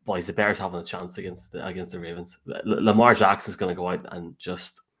 Boys, the Bears having a chance against the Ravens. Lamar Jackson's going to go out and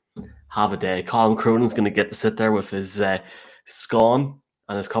just have a day. Colin Cronin's going to get to sit there with his scone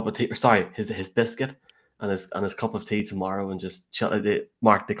and his cup of tea. Sorry, his biscuit and his cup of tea tomorrow, and just chill.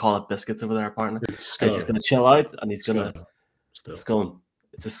 Mark, they call it biscuits over there, apparently. He's just going to chill out, and he's going to scone.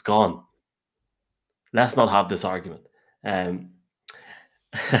 It's a scone. Let's not have this argument. Darren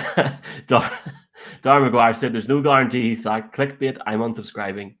McGuire said, "There's no guarantee he's sacked. Clickbait. I'm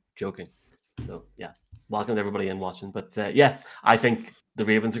unsubscribing." Joking. So yeah, welcome to everybody in watching. But yes, I think the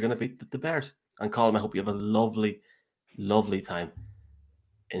Ravens are going to beat the Bears. And Colin, I hope you have a lovely, lovely time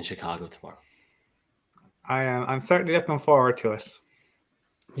in Chicago tomorrow. I'm certainly looking forward to it.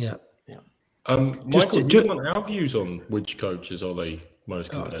 Yeah. Michael, do you want our views on which coaches are they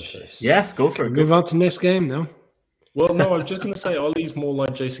most compared to? Yes, go for it. Move on to next game now. Well, no, I was just going to say Ollie's more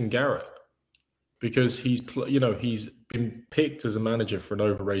like Jason Garrett, because he's been picked as a manager for an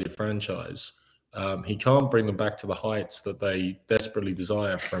overrated franchise. He can't bring them back to the heights that they desperately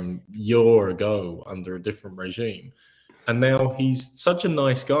desire from year ago under a different regime. And now he's such a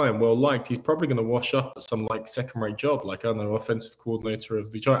nice guy and well liked. He's probably going to wash up at some like second-rate job, like I don't know, offensive coordinator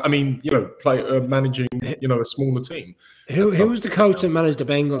of the Giants. I mean, managing a smaller team. Who was the coach that managed the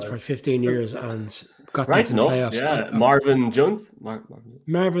Bengals for 15 years and got them to the playoffs? Yeah, Marvin Jones.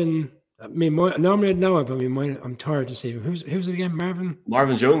 Marvin. I mean, normally I'd know it, but I'm tired to see him. Who's it again?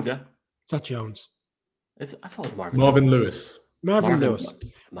 Marvin Jones. Yeah, it's not Jones. I thought it was Marvin Lewis. Marvin Lewis.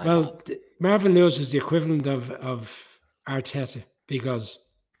 Well, Marvin Lewis is the equivalent of Arteta, because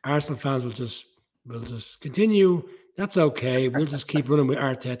Arsenal fans will just continue. That's okay. We'll just keep running with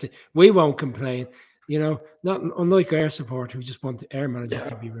Arteta. We won't complain. Not unlike our support who just want their manager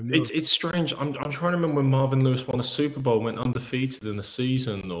to be removed. It's strange. I'm trying to remember when Marvin Lewis won a Super Bowl, went undefeated in the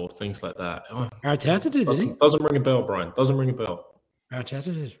season, or things like that. Arteta did, didn't he? Doesn't ring a bell, Brian. Doesn't ring a bell.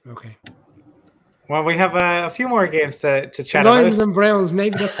 Arteta did. Okay. Well, we have a few more games to chat Lions about. and Browns.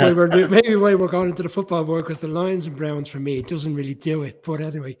 Maybe that's why we're going into the football world, because the Lions and Browns for me, it doesn't really do it. But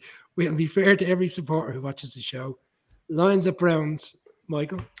anyway, we'll be fair to every supporter who watches the show. Lions and Browns,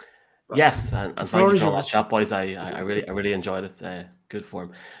 Michael. Yes, and thank you for all that chat, boys. I really enjoyed it. Good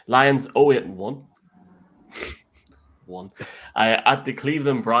form. Lions 0-8-1. At the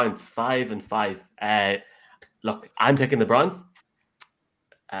Cleveland Browns 5-5. Look, I'm picking the Browns.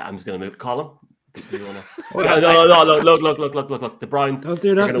 I'm just going to move Colin. Do you want to? No, look. The Browns. Don't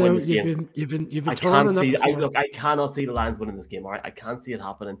do that. Are going to win this game. You've been I cannot see the Lions winning this game. All right, I can't see it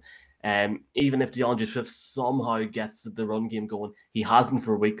happening. Even if DeAndre Swift somehow gets the run game going, he hasn't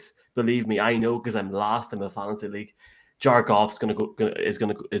for weeks. Believe me, I know because I'm last in a fantasy league. Jared Goff's is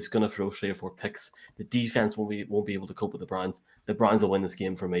gonna throw 3 or 4 picks. The defense won't be able to cope with the Browns. The Browns will win this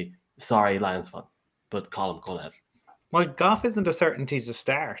game for me. Sorry, Lions fans, but Colin, go ahead. Well, Goff isn't a certainty to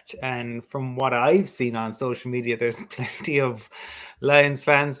start. And from what I've seen on social media, there's plenty of Lions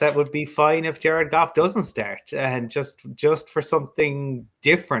fans that would be fine if Jared Goff doesn't start, and just for something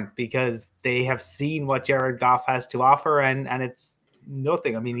different, because they have seen what Jared Goff has to offer, and it's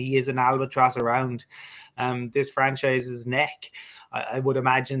nothing. I mean, he is an albatross around this franchise's neck. I would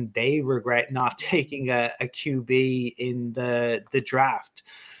imagine they regret not taking a QB in the draft.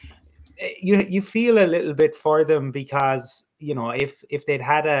 You feel a little bit for them, because if they'd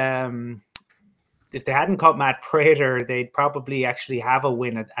had if they hadn't cut Matt Prater, they'd probably actually have a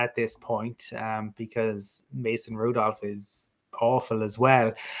win at this point, because Mason Rudolph is awful as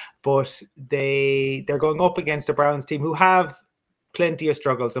well. But they're going up against a Browns team who have plenty of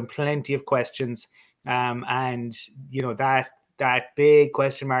struggles and plenty of questions, and that big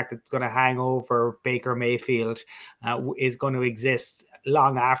question mark that's going to hang over Baker Mayfield is going to exist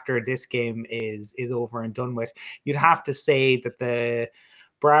long after this game is over and done with. You'd have to say that the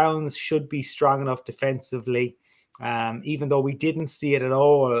Browns should be strong enough defensively, even though we didn't see it at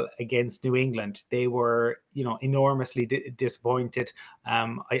all against New England. They were, enormously disappointed.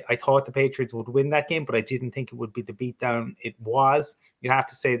 I thought the Patriots would win that game, but I didn't think it would be the beatdown it was. You'd have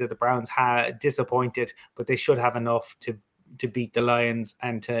to say that the Browns had disappointed, but they should have enough to beat the Lions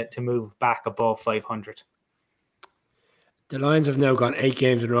and to move back above 500. The Lions have now gone 8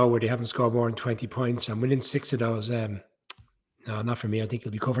 games in a row where they haven't scored more than 20 points, and within 6 of those, no, not for me, I think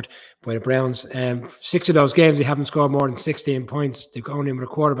it'll be covered by the Browns. 6 of those games, they haven't scored more than 16 points. They're going in with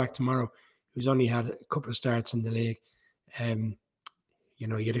a quarterback tomorrow who's only had a couple of starts in the league.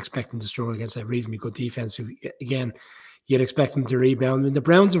 You'd expect them to struggle against a reasonably good defense who, again, you'd expect them to rebound. And the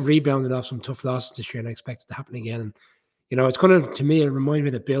Browns have rebounded off some tough losses this year, and I expect it to happen again. And it's going to, me, it reminds me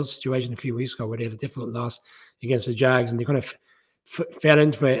of the Bills situation a few weeks ago where they had a difficult loss against the Jags, and they kind of fell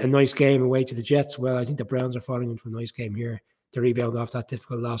into a nice game away to the Jets. Well, I think the Browns are falling into a nice game here to rebound off that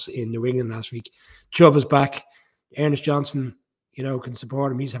difficult loss in New England last week. Chubb is back. Ernest Johnson, can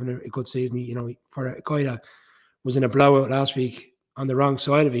support him. He's having a good season. For a guy that was in a blowout last week on the wrong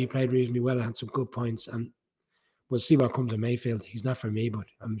side of it, he played reasonably well and had some good points. And we'll see what comes of Mayfield. He's not for me, but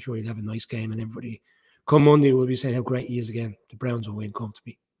I'm sure he'll have a nice game, and everybody come Monday will be saying how great he is again. The Browns will win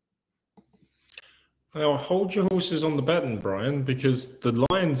comfortably. Now, hold your horses on the betting, Brian, because the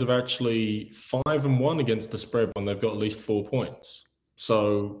Lions have actually 5-1 against the spread when they've got at least 4 points.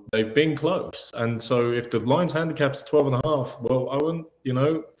 So they've been close. And so if the Lions handicap's 12.5, well, I wouldn't,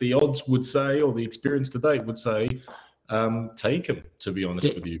 the odds would say, or the experience today would say, take them, to be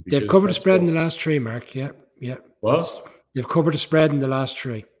honest with you. They've covered the spread in the last 3, Mark. Yeah. What? They've covered the spread in the last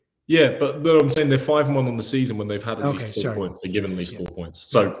 3. Yeah, but I'm saying they're 5-1 on the season when they've had at least 4 points. They're given at least 4 points.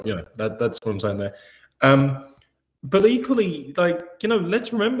 So, that's what I'm saying there. But equally,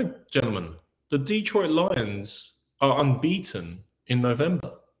 let's remember, gentlemen, the Detroit Lions are unbeaten in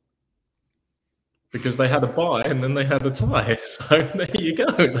November because they had a bye and then they had a tie. So there you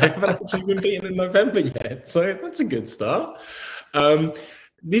go. They haven't actually been beaten in November yet. So that's a good start.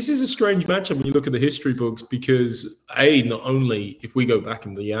 This is a strange matchup when you look at the history books because, not only if we go back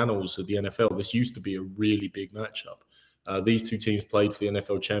in the annals of the NFL, this used to be a really big matchup. These two teams played for the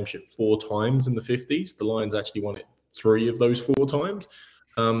NFL Championship 4 times in the 50s. The Lions actually won it 3 of those 4 times.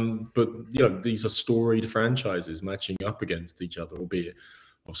 But these are storied franchises matching up against each other, albeit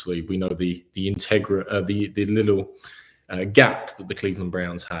obviously we know the little gap that the Cleveland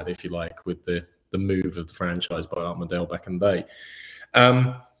Browns had, if you like, with the move of the franchise by Art Modell back in the day.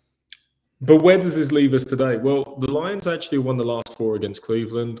 But where does this leave us today? Well, the Lions actually won the last 4 against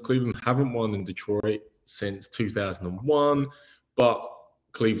Cleveland. Cleveland haven't won in Detroit since 2001, but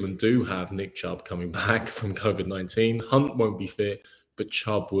Cleveland do have Nick Chubb coming back from COVID-19. Hunt won't be fit, but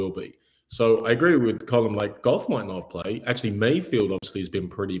Chubb will be. So I agree with Colin, Goff might not play. Actually, Mayfield obviously has been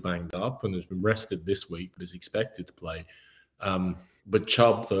pretty banged up and has been rested this week, but is expected to play. But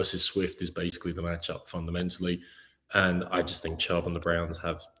Chubb versus Swift is basically the matchup fundamentally. And I just think Chubb and the Browns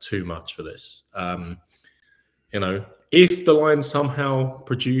have too much for this. If the Lions somehow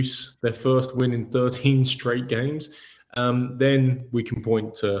produce their first win in 13 straight games, then we can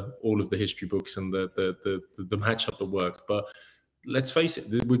point to all of the history books and the matchup that worked. But let's face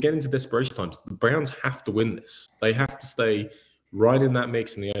it, we're getting to desperation times. The Browns have to win this. They have to stay right in that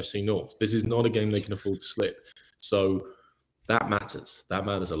mix in the AFC North. This is not a game they can afford to slip. So that matters. That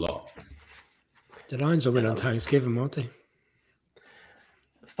matters a lot. The Lions will win on Thanksgiving, won't they?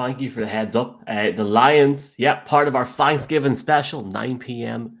 thank you for the heads up. The Lions, part of our Thanksgiving special, 9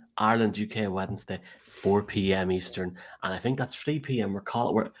 p.m. Ireland, UK Wednesday, 4 p.m. Eastern. And I think that's 3 p.m.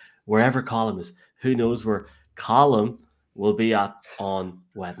 Wherever Colin is. Who knows where Colin will be at on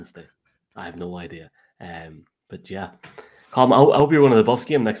Wednesday. I have no idea. But yeah. Colin, I hope you're one of the Buffs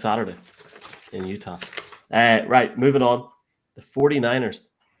game next Saturday in Utah. Right, moving on. The 49ers,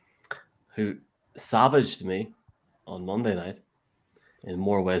 who savaged me on Monday night in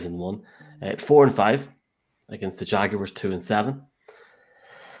more ways than one. 4-5 against the Jaguars, 2-7.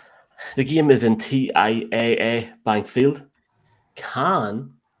 The game is in TIAA Bank Field.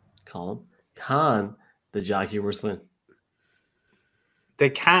 Can the Jaguars win? They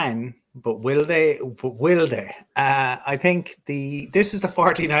can, but will they? I think this is the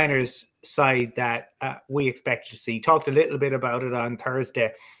 49ers side that we expect to see. Talked a little bit about it on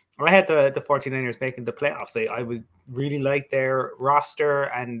Thursday. I had the 49ers making the playoffs. I would really like their roster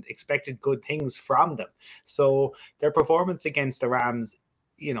and expected good things from them. So their performance against the Rams,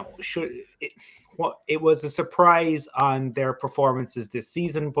 it was a surprise on their performances this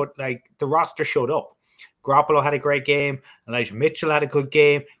season, but like the roster showed up. Garoppolo had a great game. Elijah Mitchell had a good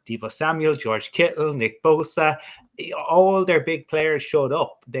game. Deebo Samuel, George Kittle, Nick Bosa, all their big players showed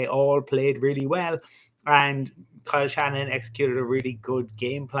up. They all played really well. And Kyle Shanahan executed a really good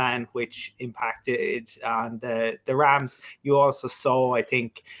game plan, which impacted on the Rams. You also saw, I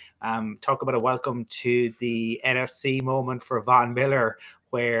think, talk about a welcome to the NFC moment for Von Miller,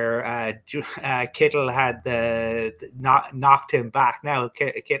 where Kittle had knocked him back. Now,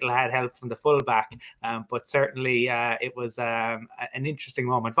 Kittle had help from the fullback, but certainly it was an interesting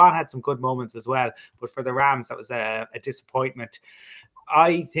moment. Von had some good moments as well, but for the Rams, that was a disappointment.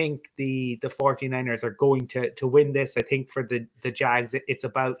 I think the 49ers are going to win this. I think for the Jags, it's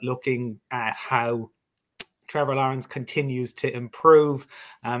about looking at how Trevor Lawrence continues to improve.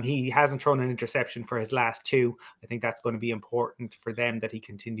 He hasn't thrown an interception for his last two. I think that's going to be important for them, that he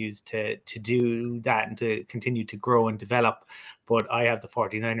continues to do that and to continue to grow and develop. But I have the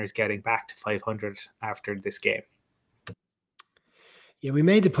 49ers getting back to 500 after this game. Yeah, we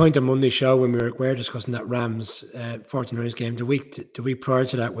made the point on Monday's show when we were discussing that Rams 49ers game. The week prior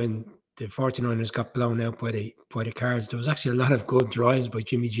to that, when the 49ers got blown out by the Cards, there was actually a lot of good drives by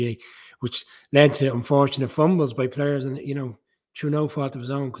Jimmy G, which led to unfortunate fumbles by players, and through no fault of his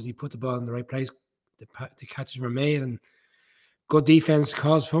own, because he put the ball in the right place. The catches were made, and good defense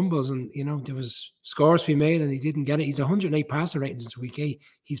caused fumbles, and there was scores to be made, and he didn't get it. He's 108 passer rating since week 8.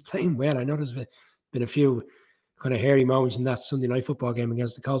 He's playing well. I know there's been a few kind of hairy moments in that Sunday night football game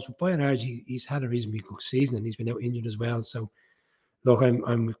against the Colts, but by and large, he's had a reasonably good season, and he's been out injured as well. So, look,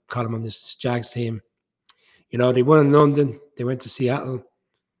 I'm calling him on this Jags team. They won in London. They went to Seattle.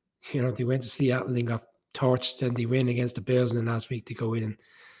 They went to Seattle and got torched, and they win against the Bills in the last week to go in. And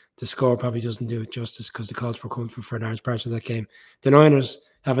the score probably doesn't do it justice, because the Colts were coming for a large part of that game. The Niners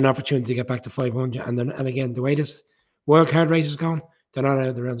have an opportunity to get back to 500, and again, the way this wild card race is going, they're not out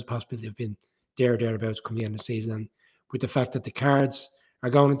of the realms of possibility. They've been thereabouts come the end of the season, and with the fact that the Cards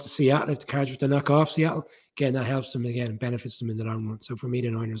are going into Seattle, if the Cards were to knock off Seattle, again, that helps them again and benefits them in the long run. So for me, the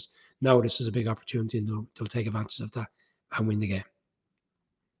Niners know this is a big opportunity, and they'll take advantage of that and win the game.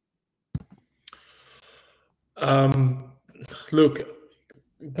 Look,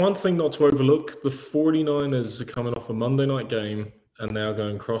 one thing not to overlook, the 49ers are coming off a Monday night game and now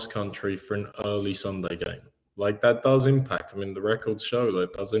going cross-country for an early Sunday game. Like, that does impact. I mean, the records show that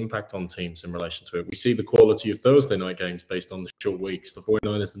it does impact on teams in relation to it. We see the quality of Thursday night games based on the short weeks. The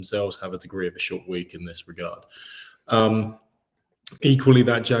 49ers themselves have a degree of a short week in this regard. Equally,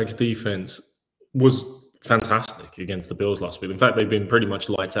 that Jags defense was fantastic against the Bills last week. In fact, they've been pretty much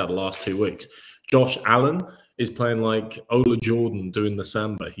lights out the last 2 weeks. Josh Allen is playing like Ola Jordan doing the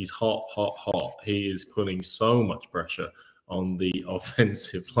Samba. He's hot. He is putting so much pressure on the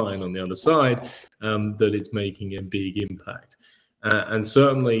offensive line on the other side that it's making a big impact. And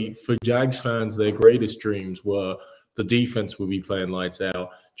certainly for Jags fans, their greatest dreams were the defense would be playing lights out.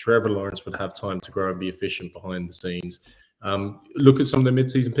 Trevor Lawrence would have time to grow and be efficient behind the scenes. Look at some of the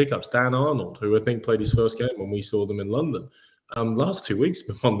midseason pickups. Dan Arnold, who I think played his first game when we saw them in London. Last 2 weeks,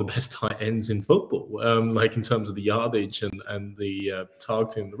 been one of the best tight ends in football, like in terms of the yardage and the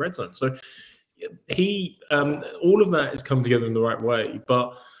targeting in the red zone. So he, all of that has come together in the right way.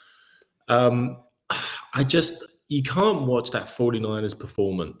 But you can't watch that 49ers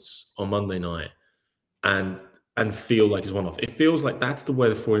performance on Monday night and feel like it's one-off. It feels like that's the way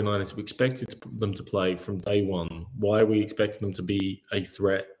the 49ers, we expected them to play from day one. Why are we expecting them to be a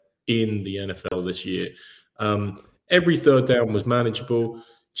threat in the NFL this year? Every third down was manageable.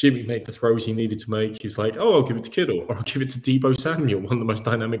 Jimmy made the throws he needed to make. He's like, oh, I'll give it to Kittle, or I'll give it to Deebo Samuel, one of the most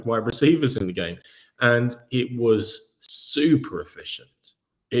dynamic wide receivers in the game. And it was super efficient.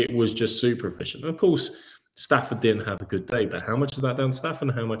 It was just super efficient. And of course, Stafford didn't have a good day, but how much is that down to Stafford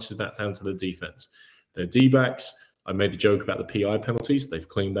and how much is that down to the defense? Their D-backs, I made the joke about the PI penalties. They've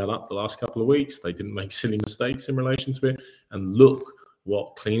cleaned that up the last couple of weeks. They didn't make silly mistakes in relation to it. And look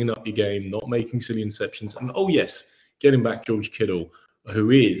what cleaning up your game, not making silly interceptions. And oh, yes, getting back George Kittle,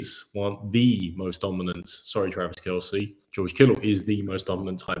 who is the most dominant, Travis Kelce. George Kittle is the most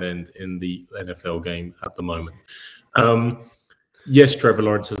dominant tight end in the NFL game at the moment. Yes, Trevor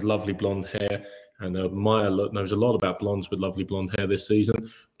Lawrence has lovely blonde hair, and Maya knows a lot about blondes with lovely blonde hair this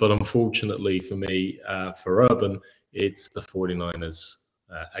season. But unfortunately for me, for Urban, it's the 49ers,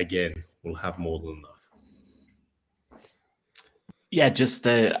 again, will have more than enough. Yeah, just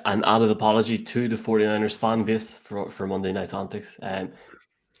an added apology to the 49ers fan base for Monday Night's antics.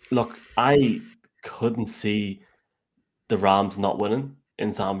 Look, I couldn't see the Rams not winning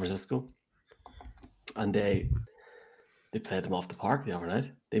in San Francisco. And they played them off the park the other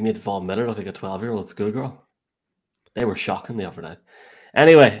night. They made Von Miller look like a 12-year-old schoolgirl. They were shocking the other night.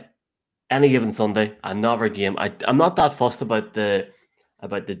 Anyway, any given Sunday, another game. I'm not that fussed about the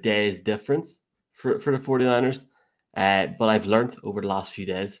day's difference for the 49ers. But I've learned over the last few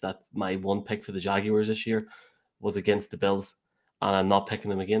days that my one pick for the Jaguars this year was against the Bills, and I'm not picking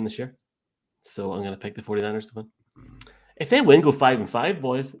them again this year. So I'm going to pick the 49ers to win. If they win, go 5-5,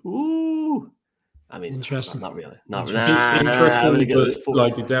 boys. Ooh. I mean, interesting. Not really. Interesting, but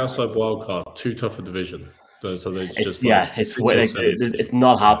like the downside wild card, too tough a division. So they just it's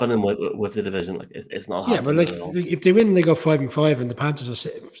not happening with the division. Like it's not happening. Yeah, but if they win, they go 5-5, and the Panthers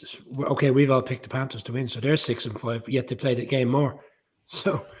are okay. We've all picked the Panthers to win, so they're 6-5. But yet they play the game more.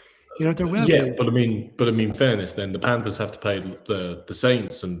 So they're well. Yeah, but I mean, fairness. Then the Panthers have to play the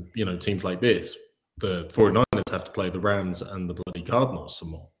Saints, and teams like this. The 49ers have to play the Rams and the bloody Cardinals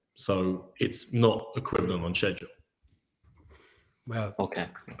some more. So it's not equivalent on schedule. Well, okay,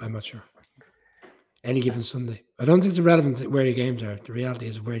 I'm not sure. Any given Sunday, I don't think it's irrelevant where the games are. The reality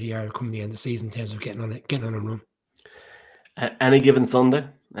is where they are coming the end of the season in terms of getting on a run. Any given Sunday,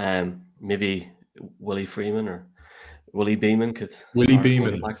 maybe Willie Freeman or Willie Beeman could. Willie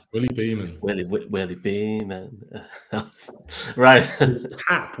Beeman. Right. It's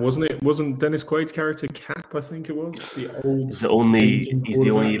Cap, wasn't it? Wasn't Dennis Quaid's character Cap? I think it was the old. He's the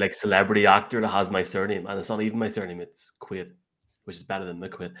only like celebrity actor that has my surname, and it's not even my surname. It's Quaid, which is better than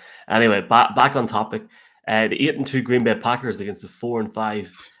McQuaid. Anyway, back on topic. The 8-2 Green Bay Packers against the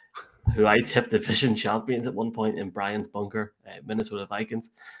 4-5, who I tipped division champions at one point in Brian's bunker, Minnesota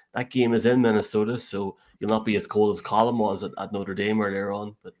Vikings. That game is in Minnesota, so you'll not be as cold as Colin was at Notre Dame earlier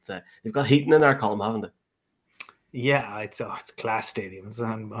on. But they've got heating in there, Colin, haven't they? Yeah, it's a class stadium. It's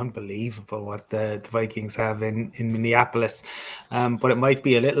unbelievable what the Vikings have in Minneapolis. But it might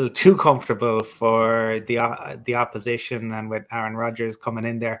be a little too comfortable for the opposition, and with Aaron Rodgers coming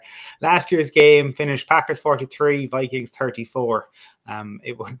in there. Last year's game finished Packers 43, Vikings 34.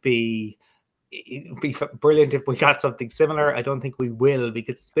 It would be brilliant if we got something similar. I don't think we will,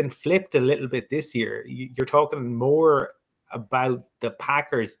 because it's been flipped a little bit this year. You're talking more about the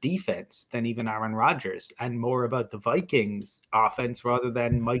Packers defense than even Aaron Rodgers, and more about the Vikings offense rather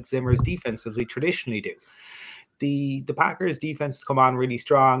than Mike Zimmer's defense, as we traditionally do. The Packers defense come on really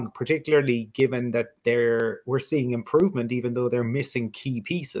strong, particularly given that we're seeing improvement, even though they're missing key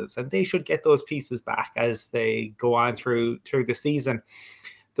pieces, and they should get those pieces back as they go on through the season.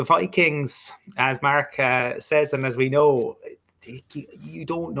 The Vikings, as Mark says, and as we know, you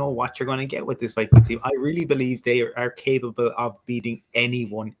don't know what you're going to get with this Vikings team. I really believe they are capable of beating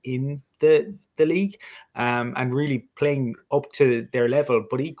anyone in the league, and really playing up to their level.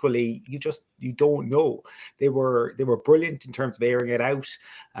 But equally, you don't know. They were brilliant in terms of airing it out.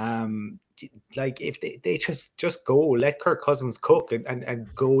 Like if they just go, let Kirk Cousins cook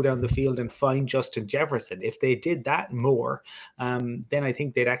and go down the field and find Justin Jefferson. If they did that more, then I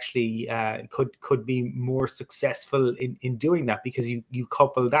think they'd actually could be more successful in doing that, because you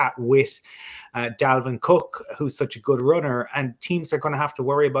couple that with Dalvin Cook, who's such a good runner, and teams are going to have to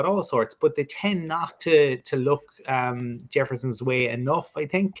worry about all sorts, but they tend not to look Jefferson's way enough, I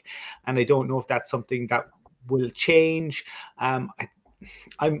think, and I don't know if that's something that will change. I'm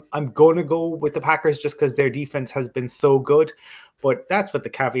going to go with the Packers just because their defense has been so good, but that's with the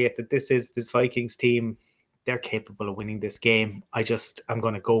caveat that this Vikings team, they're capable of winning this game. I'm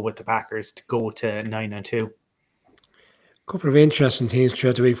going to go with the Packers to go to 9-2. A couple of interesting things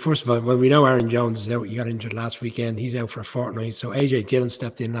throughout the week. First of all, well, we know Aaron Jones is out. He got injured last weekend. He's out for a fortnight. So AJ Dillon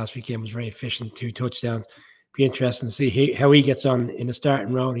stepped in last weekend, was very efficient, 2 touchdowns. be interesting to see how he gets on in the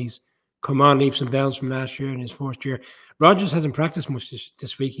starting role. He's come on leaps and bounds from last year in his first year. Rodgers hasn't practiced much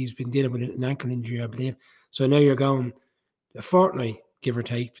this week. He's been dealing with an ankle injury, I believe. So now you're going a fortnight, give or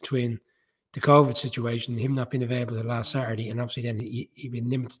take, between the COVID situation, him not being available the last Saturday, and obviously then he'd been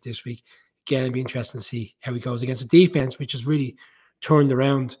limited this week. Again, it'd be interesting to see how he goes against a defense, which has really turned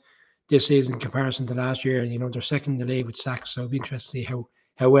around this season in comparison to last year. You know, they're second in the league with sacks, so it'll be interesting to see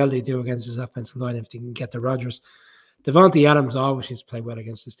how well they do against his offensive line if they can get to Rodgers. Devontae Adams always seems to play well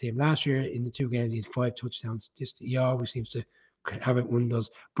against this team. Last year, in the 2 games, he had 5 touchdowns. He always seems to have it one of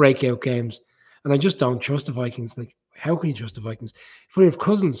those breakout games. And I just don't trust the Vikings. Like, how can you trust the Vikings? If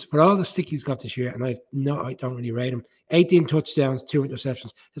Cousins, for all the stick he's got this year, and I don't really rate him, 18 touchdowns, 2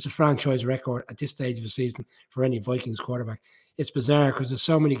 interceptions. It's a franchise record at this stage of the season for any Vikings quarterback. It's bizarre because there's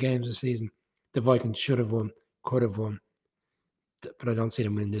so many games this season the Vikings should have won, could have won. But I don't see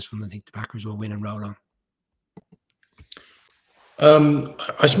them winning this one. I think the Packers will win and roll on.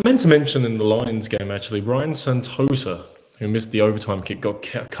 I meant to mention in the Lions game, actually, Ryan Santosa, who missed the overtime kick, got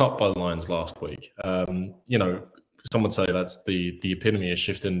cut by the Lions last week. You know, some would say that's the epitome of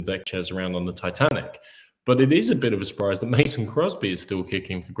shifting the deck chairs around on the Titanic. But it is a bit of a surprise that Mason Crosby is still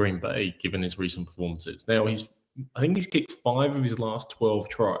kicking for Green Bay, given his recent performances. Now, I think he's kicked 5 of his last 12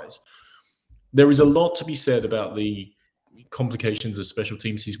 tries. There is a lot to be said about the complications of special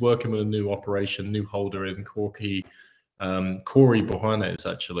teams. He's working with a new operation, new holder in Corey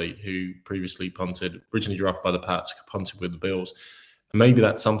Bohanes, actually, who previously punted, originally drafted by the Pats, punted with the Bills. And maybe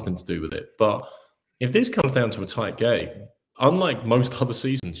that's something to do with it. But if this comes down to a tight game, unlike most other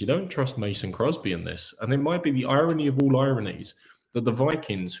seasons, you don't trust Mason Crosby in this. And it might be the irony of all ironies that the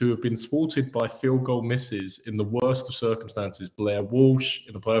Vikings, who have been thwarted by field goal misses in the worst of circumstances, Blair Walsh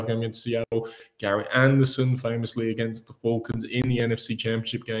in the playoff game against Seattle, Gary Anderson famously against the Falcons in the NFC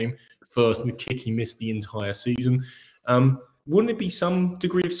Championship game, first kick he missed the entire season. Wouldn't it be some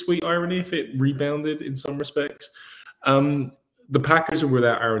degree of sweet irony if it rebounded in some respects? The Packers are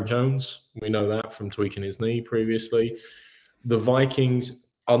without Aaron Jones. We know that from tweaking his knee previously. The Vikings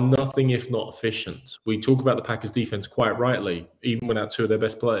are nothing if not efficient. We talk about the Packers defense quite rightly. Even without 2 of their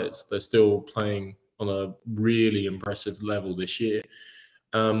best players, they're still playing on a really impressive level this year.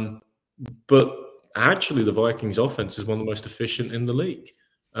 But actually, the Vikings offense is one of the most efficient in the league.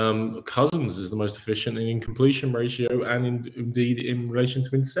 Cousins is the most efficient in completion ratio and indeed in relation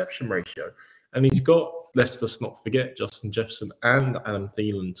to interception ratio. And he's got, let's not forget, Justin Jefferson and Adam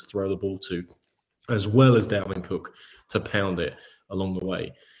Thielen to throw the ball to, as well as Dalvin Cook to pound it along the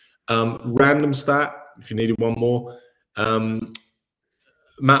way. Random stat, if you needed one more,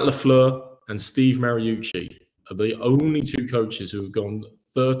 Matt LaFleur and Steve Mariucci are the only 2 coaches who have gone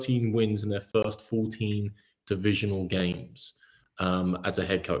 13 wins in their first 14 divisional games. As a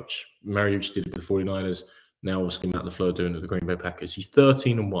head coach. Mariucci did it with the 49ers. Now, obviously, Matt LaFleur doing it with the Green Bay Packers. He's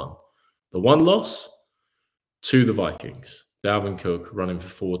 13-1. The one loss to the Vikings. Dalvin Cook running for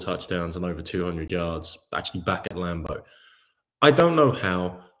 4 touchdowns and over 200 yards, actually back at Lambeau. I don't know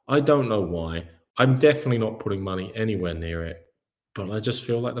how. I don't know why. I'm definitely not putting money anywhere near it, but I just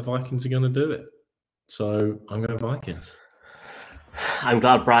feel like the Vikings are going to do it. So I'm going Vikings. I'm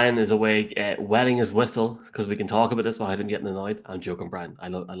glad Brian is away wetting his whistle because we can talk about this without him getting annoyed. I'm joking, Brian. I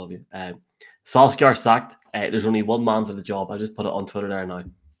love you. Solskjaer sacked. There's only one man for the job. I just put it on Twitter there now.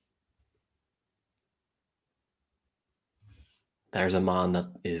 There's a man that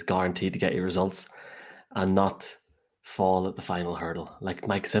is guaranteed to get you results and not fall at the final hurdle, like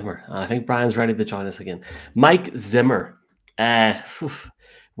Mike Zimmer. And I think Brian's ready to join us again. Mike Zimmer.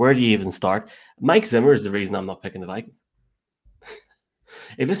 Where do you even start? Mike Zimmer is the reason I'm not picking the Vikings.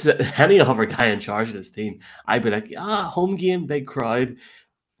 If this is any other guy in charge of this team, I'd be like, home game, big crowd.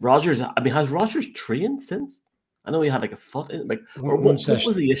 Rodgers, I mean, has Rodgers trained since? I know he had like a foot in. Like, what was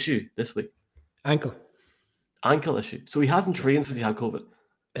the issue this week? Ankle issue. So he hasn't trained since he had COVID.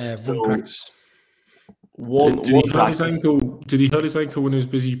 One practice. Did he hurt his ankle when he was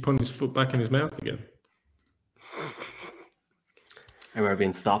busy putting his foot back in his mouth again? I remember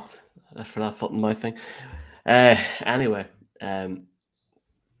being stopped for that foot in my thing. Anyway,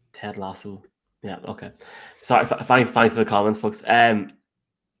 Ted Lasso. Yeah, okay. Sorry, thanks for the comments, folks.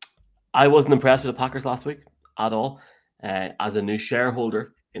 I wasn't impressed with the Packers last week at all. As a new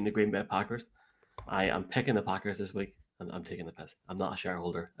shareholder in the Green Bay Packers, I am picking the Packers this week, and I'm taking the piss. I'm not a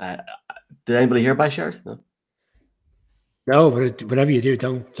shareholder. Did anybody here buy shares? No, but whatever you do,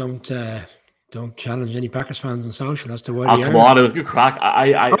 don't challenge any Packers fans on social as to why they come on, it was good crack.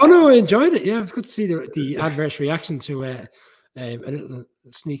 I enjoyed it. Yeah, it was good to see the adverse reaction to a little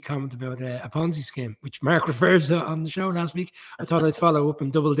sneak comment about a Ponzi scheme, which Mark refers to on the show last week. I thought I'd follow up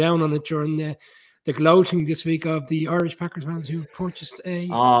and double down on it during the gloating this week of the Irish Packers fans who purchased the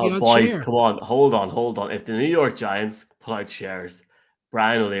Oh, odd boys, share. come on. Hold on. If the New York Giants put out shares,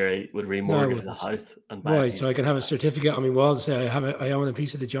 Brian O'Leary would remortgage the wouldn't. house and buy a Why? few So I can have a certificate on my wall to say I own a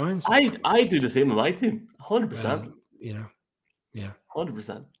piece of the Giants. I do the same with my team. 100%. Well, you know, yeah.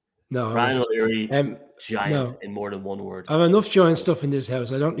 100%. No, I Brian wouldn't. O'Leary, Giant no. in more than one word. I have enough Giant stuff in this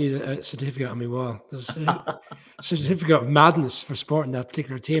house. I don't need a certificate on my wall. There's a certificate of madness for supporting that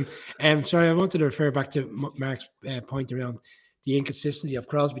particular team. Sorry, I wanted to refer back to Mark's point around the inconsistency of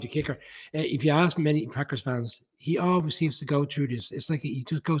Crosby, the kicker. If you ask many Packers fans, he always seems to go through this. It's like he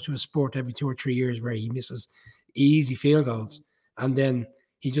just goes through a sport every 2 or 3 years where he misses easy field goals. And then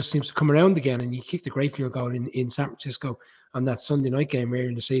he just seems to come around again. And he kicked a great field goal in San Francisco on that Sunday night game earlier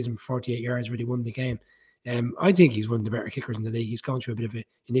in the season, 48 yards, where he won the game. I think he's one of the better kickers in the league. He's gone through a bit of an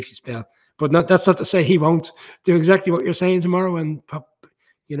iffy spell. But that's not to say he won't do exactly what you're saying tomorrow and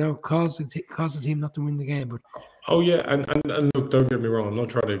cause the team not to win the game. But oh yeah, and look, don't get me wrong. I'm not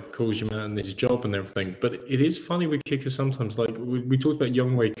trying to cause your man his job and everything, but it is funny with kickers sometimes. Like we talked about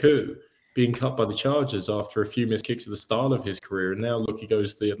Younghoe Koo being cut by the Chargers after a few missed kicks at the start of his career, and now look, he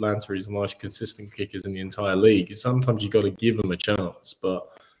goes to Atlanta. He's one of the most consistent kickers in the entire league. Sometimes you got to give him a chance, but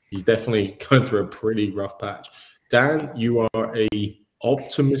he's definitely going through a pretty rough patch. Dan, you are a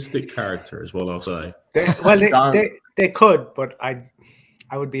optimistic character, is what I'll say. They could, but I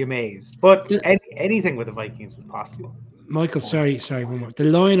would be amazed. But anything with the Vikings is possible. Michael, sorry, one more. The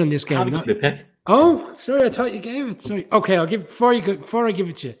line on this game. Pick. Oh, sorry, I thought you gave it. Sorry. Okay, I'll give before I give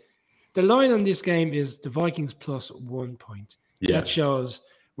it to you. The line on this game is the Vikings plus 1 point. Yeah. That shows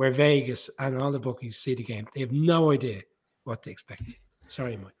where Vegas and all the bookies see the game. They have no idea what to expect.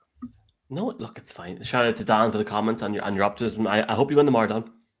 Sorry, Michael. No, look, it's fine. Shout out to Dan for the comments and your optimism. I hope you win tomorrow, Dan.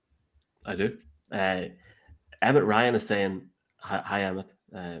 I do. Emmett Ryan is saying, hi Emmett,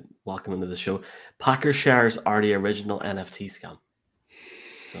 welcome into the show. Packers shares are the original NFT scam.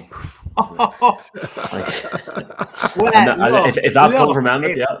 So, if that's coming from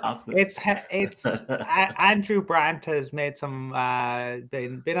Emmett, yeah, absolutely. It's Andrew Brandt has made some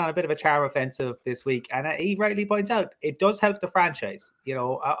been on a bit of a charm offensive this week, and he rightly points out it does help the franchise. It's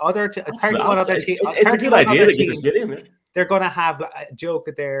a good idea to get the stadium. Yeah. They're going to have a joke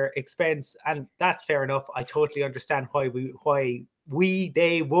at their expense, and that's fair enough. I totally understand why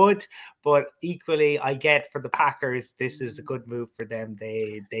they would, but equally, I get for the Packers, this is a good move for them.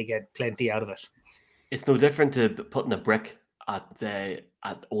 They get plenty out of it. It's no different to putting a brick at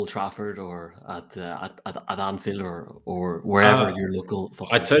Old Trafford or at Anfield or wherever your local.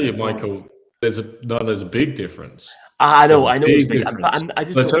 I tell you, Michael, there's a big difference. I know. It's big.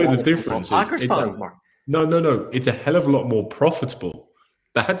 I tell you the difference. Packers fans, Mark. No. It's a hell of a lot more profitable.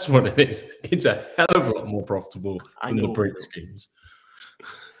 That's what it is. It's a hell of a lot more profitable than the brick schemes.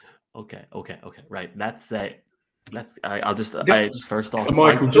 Okay. Right. I'll just first off.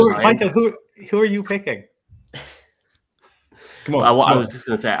 Michael, who are you picking? Come on. I was just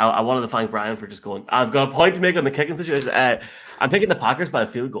going to say, I wanted to thank Brian for just going. I've got a point to make on the kicking situation. I'm picking the Packers by a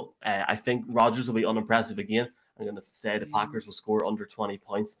field goal. I think Rodgers will be unimpressive again. I'm going to say the Packers will score under 20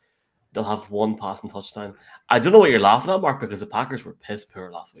 points. They'll have one passing touchdown. I don't know what you're laughing at, Mark, because the Packers were piss poor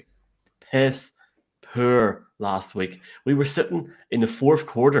last week. We were sitting in the fourth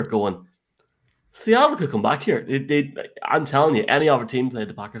quarter going, Seattle could come back here. I'm telling you, any other team played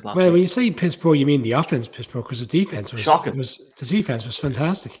the Packers last week. Well, when you say piss poor, you mean the offense piss poor, because the defense was shocking. The defense was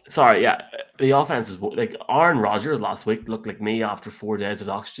fantastic. Sorry, yeah. The offense was like Aaron Rodgers last week looked like me after 4 days of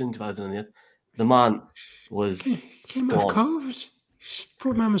oxygen, 2008. The man was came off COVID.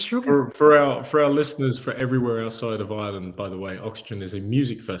 Poor man was struggling. For our listeners for everywhere outside of Ireland, by the way, Oxygen is a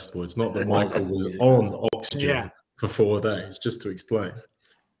music festival. It's not that Michael was on Oxygen for 4 days, just to explain.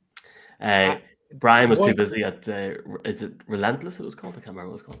 Brian was too busy at is it Relentless? It was called. I can't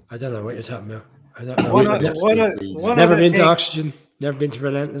remember what it was called. I don't know what you're talking about. I don't know. Never been to Oxygen. Never been to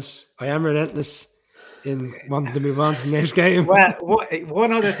Relentless. I am relentless in wanting to move on to the next game. Well,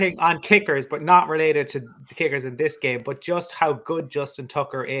 one other thing on kickers, but not related to the kickers in this game, but just how good Justin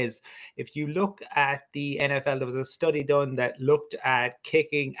Tucker is. If you look at the NFL, there was a study done that looked at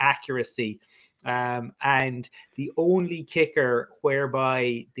kicking accuracy. And the only kicker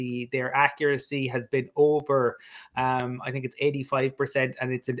whereby their accuracy has been over, I think it's 85%,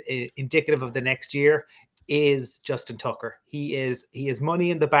 and it's indicative of the next year, is Justin Tucker. He is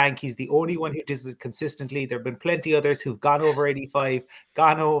money in the bank. He's the only one who does it consistently. There have been plenty others who've gone over 85,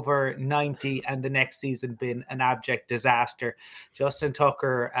 gone over 90, and the next season been an abject disaster. Justin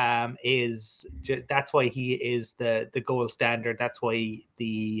Tucker that's why he is the gold standard. That's why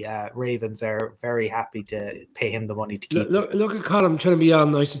the Ravens are very happy to pay him the money to keep. Look at Colin trying to be all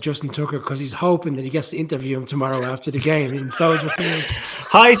nice to Justin Tucker because he's hoping that he gets to interview him tomorrow after the game in Soldier Field.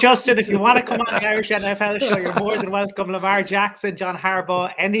 Hi, Justin. If you want to come on the Irish NFL show, you're more than welcome. Lamar Jackson, John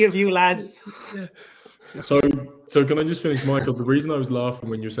Harbaugh, any of you lads. So can I just finish, Michael? The reason I was laughing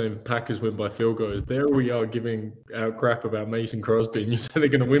when you were saying Packers win by field goal is there we are giving out crap about Mason Crosby, and you said they're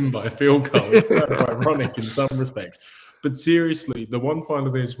going to win by a field goal. It's kind of ironic in some respects. But seriously, the one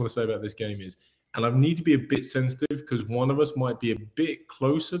final thing I just want to say about this game is, and I need to be a bit sensitive because one of us might be a bit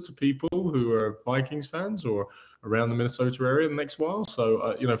closer to people who are Vikings fans or around the Minnesota area the next while.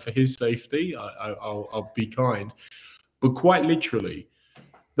 So, for his safety, I'll be kind. But quite literally,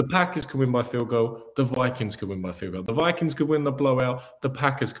 the Packers can win by field goal. The Vikings can win by field goal. The Vikings could win the blowout. The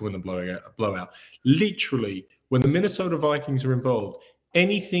Packers can win the blowout. Literally, when the Minnesota Vikings are involved,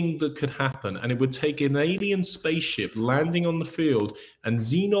 anything that could happen, and it would take an alien spaceship landing on the field and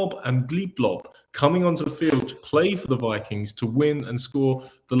Zenob and Gleeplop coming onto the field to play for the Vikings to win and score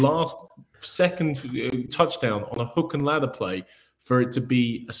the last second touchdown on a hook and ladder play for it to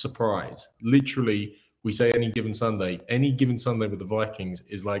be a surprise. Literally, we say any given Sunday with the Vikings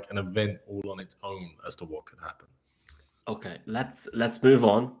is like an event all on its own as to what could happen. Okay, let's move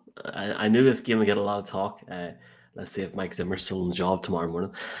on. I knew this game would get a lot of talk. Let's see if Mike Zimmer's still on the job tomorrow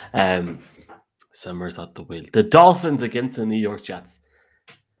morning. Zimmer's at the wheel. The Dolphins against the New York Jets.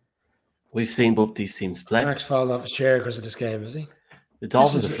 We've seen both these teams play. Mark's falling off his chair because of this game, is he? The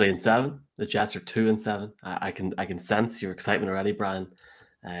Dolphins are 3-7. The Jets are 2-7. I can sense your excitement already, Brian.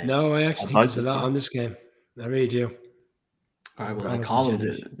 No, I actually think there's a lot on this game. I really do. All right, well, Colin,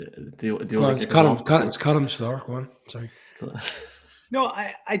 do you want to get it's Colin's floor. Go on. Sorry. No,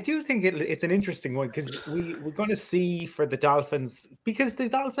 I do think it's an interesting one because we're going to see for the Dolphins, because the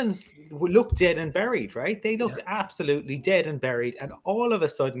Dolphins look dead and buried, right? They looked absolutely dead and buried. And all of a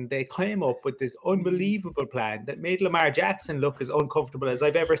sudden, they came up with this unbelievable plan that made Lamar Jackson look as uncomfortable as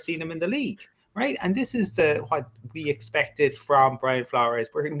I've ever seen him in the league. Right, and this is what we expected from Brian Flores.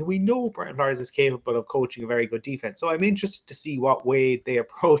 We know Brian Flores is capable of coaching a very good defense, so I'm interested to see what way they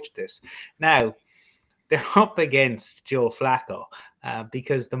approach this. Now, they're up against Joe Flacco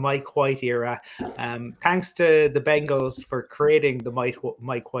because the Mike White era, thanks to the Bengals for creating the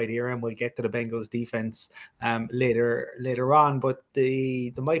Mike White era, and we'll get to the Bengals defense later on, but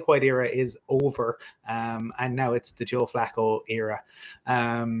the Mike White era is over, and now it's the Joe Flacco era.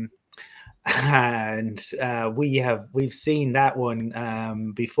 And we've seen that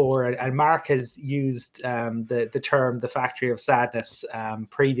one before, and Mark has used the term the factory of sadness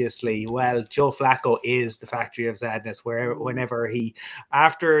previously. Well, Joe Flacco is the factory of sadness, whenever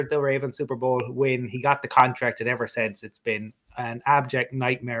after the Ravens Super Bowl win, he got the contract, and ever since it's been an abject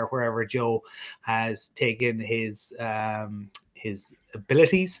nightmare wherever Joe has taken his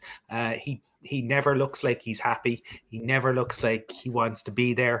abilities. He never looks like he's happy. He never looks like he wants to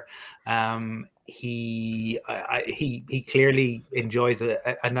be there. He clearly enjoys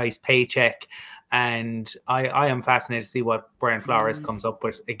a nice paycheck, and I am fascinated to see what Brian Flores comes up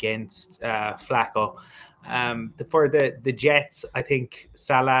with against Flacco. For the Jets, I think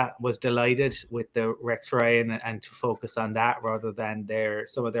Salah was delighted with the Rex Ryan and to focus on that rather than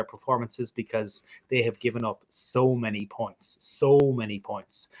some of their performances, because they have given up so many points.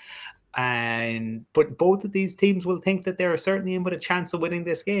 But both of these teams will think that they're certainly in with a chance of winning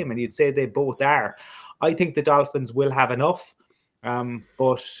this game, and you'd say they both are. I think the Dolphins will have enough,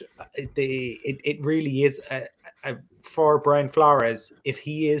 but it really is for Brian Flores. If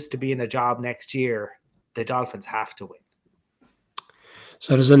he is to be in a job next year, the Dolphins have to win.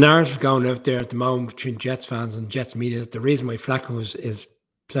 So there's a narrative going out there at the moment between Jets fans and Jets media that the reason why Flacco is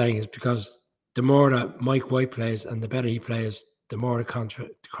playing is because the more that Mike White plays and the better he plays, the more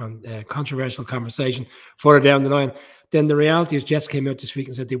controversial conversation further down the line. Then the reality is Jets came out this week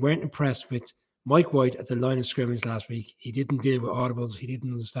and said they weren't impressed with Mike White at the line of scrimmage last week. He didn't deal with audibles. He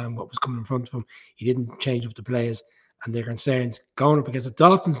didn't understand what was coming in front of him. He didn't change up the plays. And they're concerned going up against the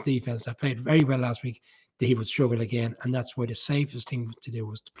Dolphins defense that played very well last week that he would struggle again. And that's why the safest thing to do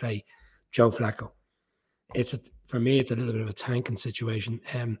was to play Joe Flacco. For me, it's a little bit of a tanking situation.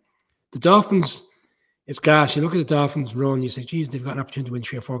 The Dolphins... It's gas. You look at the Dolphins run, you say, geez, they've got an opportunity to win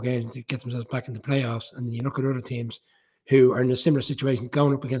 3 or 4 games to get themselves back in the playoffs. And then you look at other teams who are in a similar situation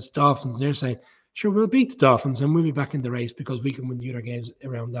going up against the Dolphins. And they're saying, sure, we'll beat the Dolphins and we'll be back in the race because we can win the other games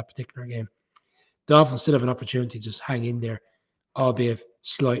around that particular game. Dolphins still have an opportunity to just hang in there, albeit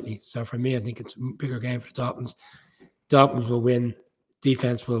slightly. So for me, I think it's a bigger game for the Dolphins. Dolphins will win.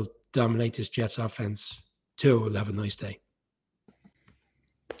 Defense will dominate this Jets offense. Tua will have a nice day.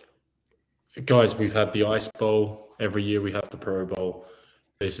 Guys, we've had the Ice Bowl. Every year we have the Pro Bowl.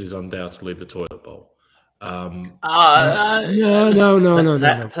 This is undoubtedly the Toilet Bowl. No.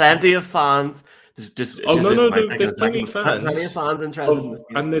 Plenty of fans. There's plenty of fans. Plenty of fans interested in this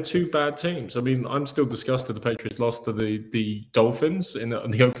game. And they're two bad teams. I mean, I'm still disgusted the Patriots lost to the Dolphins in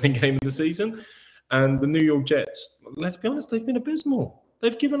the opening game of the season. And the New York Jets, let's be honest, they've been abysmal.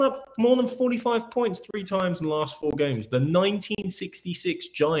 They've given up more than 45 points 3 times in the last 4 games. The 1966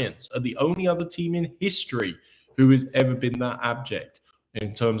 Giants are the only other team in history who has ever been that abject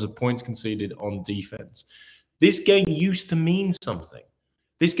in terms of points conceded on defense. This game used to mean something.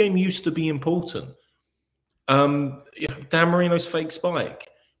 This game used to be important. Dan Marino's fake spike,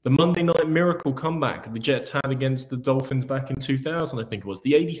 the Monday Night Miracle comeback the Jets had against the Dolphins back in 2000, I think it was,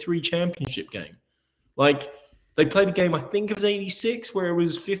 the 83 championship game. Like, they played a game, I think it was 86, where it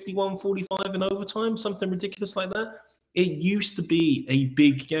was 51-45 in overtime, something ridiculous like that. It used to be a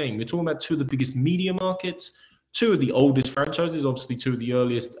big game. We're talking about 2 of the biggest media markets, 2 of the oldest franchises, obviously 2 of the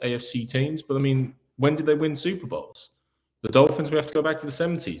earliest AFC teams. But, I mean, when did they win Super Bowls? The Dolphins, we have to go back to the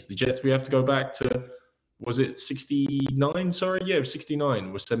 70s. The Jets, we have to go back to, was it 69? Sorry, yeah, it was 69.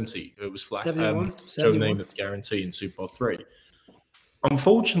 It was 70. It was flat. 71. Joe Namath's guarantee in Super Bowl 3.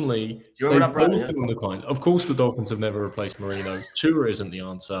 Unfortunately, they've both been on the decline. Of course, the Dolphins have never replaced Marino. Tua isn't the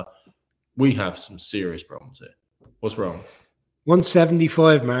answer. We have some serious problems here. What's wrong?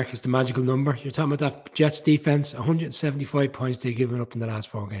 175, Mark, is the magical number. You're talking about that Jets defense, 175 points they've given up in the last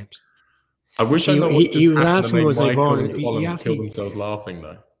 4 games. I wish I know what just happened. Was I born? He killed themselves laughing,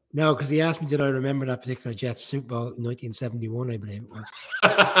 though. No, because he asked me, did I remember that particular Jets Super Bowl in 1971, I believe it was.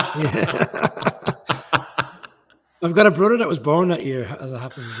 I've got a brother that was born that year, as it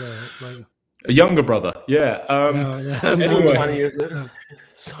happens. A younger brother, yeah. Anyway, 20 years later.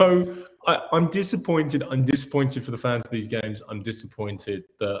 So I'm disappointed. I'm disappointed for the fans of these games. I'm disappointed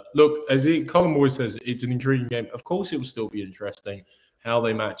that, look, Colin always says, it's an intriguing game. Of course, it will still be interesting. How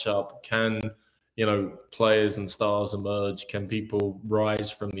they match up, can players and stars emerge? Can people rise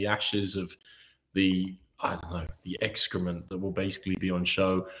from the ashes of the excrement that will basically be on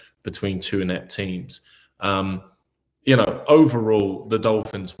show between 2 inept teams? Overall, the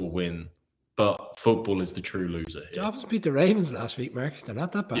Dolphins will win, but football is the true loser here. Dolphins beat the Ravens last week, Mark. They're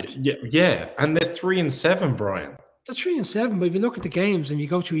not that bad. Yeah, and they're 3-7, Brian. They're 3-7, but if you look at the games and you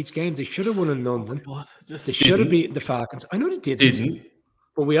go through each game, they should have won in London. They should have beaten the Falcons. I know they didn't.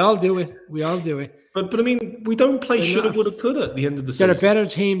 But we all do it. But I mean, we don't play shoulda, woulda, coulda at the end of the season. They're a better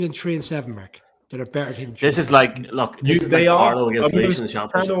team than 3-7, Mark. They're a better team. This is like, look, they are.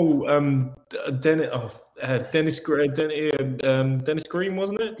 Dennis Green,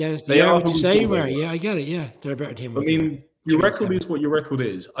 wasn't it? Yes, they are. What you say, yeah, I get it. Yeah, they're a better team. I mean, your record is what your record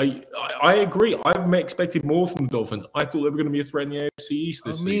is. I agree. I've expected more from the Dolphins. I thought they were going to be a threat in the AFC East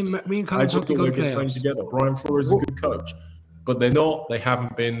this season. Me and I just thought they'd get something together. Brian Flores is a good coach, but they're not. They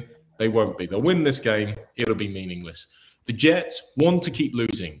haven't been. They won't be. They'll win this game. It'll be meaningless. The Jets want to keep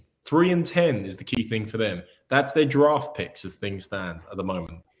losing. 3-10 is the key thing for them. That's their draft picks as things stand at the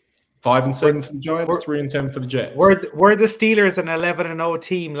moment. 5-7 for the Giants, 3-10 for the Jets. Were the Steelers an 11-0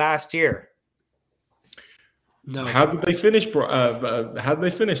 team last year? No. How did they finish? How did they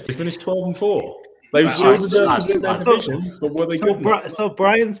finish? They finished 12-4. They still deserve to win that division, but were they good? So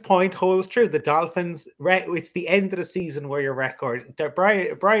Brian's point holds true. The Dolphins, it's the end of the season where your record.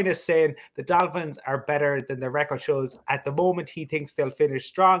 Brian is saying the Dolphins are better than their record shows. At the moment, he thinks they'll finish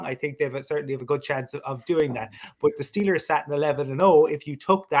strong. I think certainly have a good chance of doing that. But the Steelers sat in 11-0. If you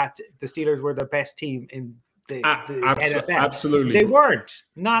took that, the Steelers were the best team in the NFL. Absolutely. They weren't.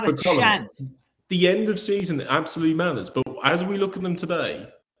 Not a chance. The end of season absolutely matters. But as we look at them today,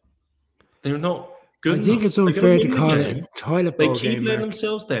 they're not good enough. I think it's unfair to call it a toilet bowl game. They keep letting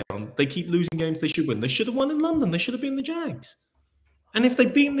themselves down. They keep losing games they should win. They should have won in London. They should have beaten the Jags. And if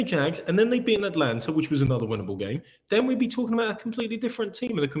they'd beaten the Jags and then they'd beaten Atlanta, which was another winnable game, then we'd be talking about a completely different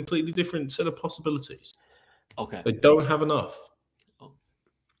team and a completely different set of possibilities. Okay. They don't have enough.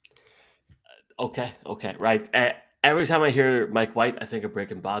 Okay, right. Every time I hear Mike White, I think of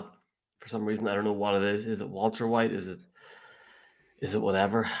Breaking Bad. For some reason, I don't know what it is. Is it Walter White? Is it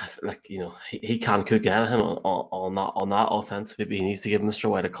whatever? Like, he can't cook anything on that offense. Maybe he needs to give Mr.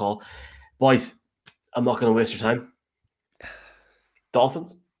 White a call. Boys, I'm not going to waste your time.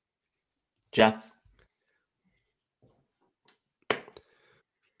 Dolphins? Jets?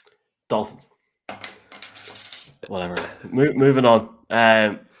 Dolphins. Whatever. Moving on.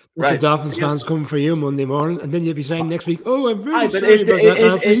 The Dolphins fans coming for you Monday morning, and then you'll be saying next week, "Oh, I'm very but sorry about that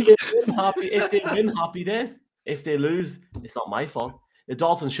last week." If they win, happy days. If they lose, it's not my fault. The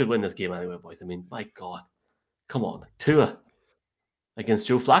Dolphins should win this game anyway, boys. I mean, my God, come on, Tua against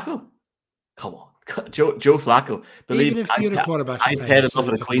Joe Flacco. Come on, Joe Flacco. Believe even if the other quarterbacks, I've paid enough of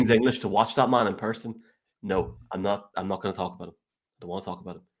the Queen's English to watch that man in person. No, I'm not going to talk about him. I don't want to talk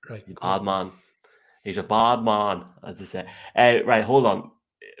about him. Right, he's a bad man. He's a bad man, as I say. Right, hold on.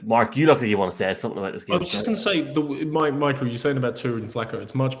 Mark, you look like you want to say something about this game. I was just going to say, Michael, you're saying about Tua and Flacco.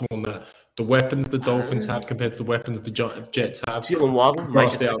 It's much more than that. The weapons the Dolphins have compared to the weapons the Jets have,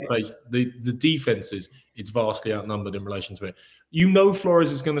 vastly outpaced. The defenses, it's vastly outnumbered in relation to it. You know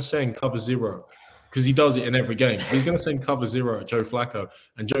Flores is going to send cover 0 because he does it in every game. He's going to send cover 0 at Joe Flacco,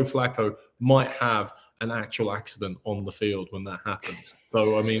 and Joe Flacco might have an actual accident on the field when that happens.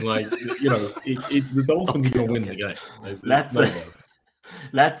 So, I mean, like, it's the Dolphins are going to win the game.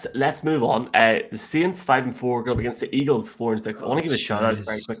 Let's move on. The Saints 5-4 go up against the Eagles 4-6. I want to give a shout out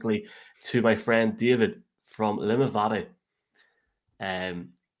very quickly to my friend David from Limavady,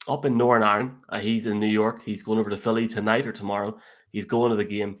 up in Northern Ireland. He's in New York. He's going over to Philly tonight or tomorrow. He's going to the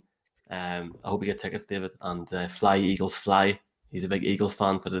game. I hope you get tickets, David, and fly Eagles fly. He's a big Eagles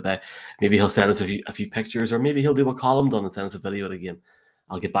fan for the day. Maybe he'll send us a few pictures, or maybe he'll do what Colin done and send us a video of the game.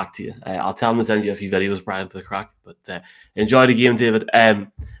 I'll get back to you. I'll tell him to send you a few videos, Brian, for the crack. But enjoy the game, David.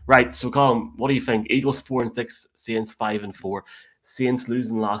 Right, so Colin, what do you think? Eagles 4-6, Saints 5-4. Saints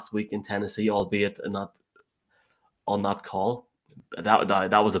losing last week in Tennessee, albeit not on that call.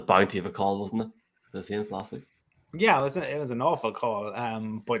 That was a bounty of a call, wasn't it? The Saints last week. Yeah, it was an awful call.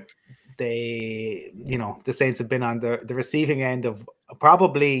 But the Saints have been on the receiving end of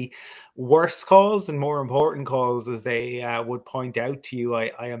probably worse calls and more important calls, as they would point out to you,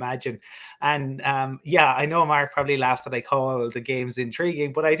 I imagine. And I know Mark probably laughs that I call the games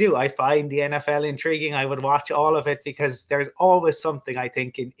intriguing, but I do. I find the NFL intriguing. I would watch all of it because there's always something, I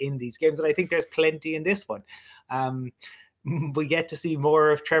think, in these games, and I think there's plenty in this one. We get to see more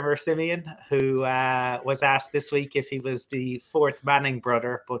of Trevor Siemian, who was asked this week if he was the fourth Manning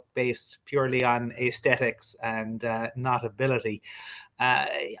brother, but based purely on aesthetics and not ability.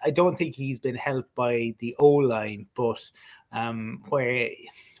 I don't think he's been helped by the O-line, but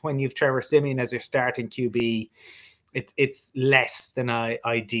when you've Trevor Siemian as your starting QB, it's less than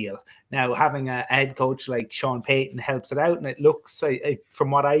ideal. Now, having a head coach like Sean Payton helps it out, and it looks,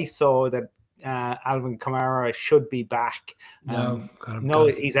 from what I saw, that Alvin Kamara should be back. No,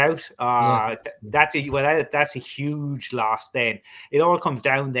 he's out. That's a huge loss. Then it all comes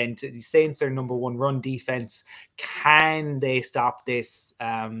down then to the Saints are number one run defense. Can they stop this?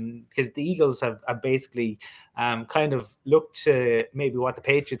 Because the Eagles have basically kind of looked to maybe what the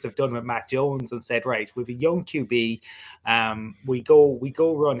Patriots have done with Mac Jones and said, right, with a young QB, we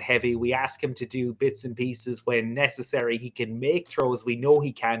go run heavy. We ask him to do bits and pieces when necessary. He can make throws. We know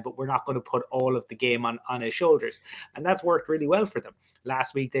he can, but we're not going to put all of the game on his shoulders. And that's worked really well for them.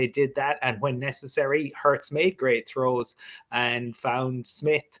 Last week they did that, and when necessary, Hurts made great throws and found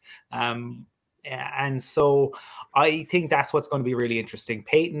Smith. And so I think that's what's going to be really interesting.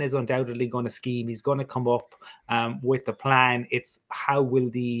 Peyton is undoubtedly going to scheme. He's going to come up with the plan. It's how will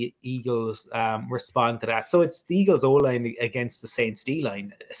the Eagles respond to that? So it's the Eagles O-line against the Saints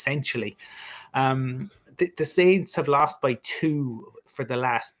D-line, essentially. The Saints have lost by 2 for the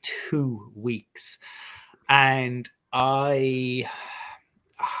last 2 weeks. And I'm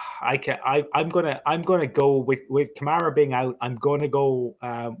gonna go with Kamara being out. I'm gonna go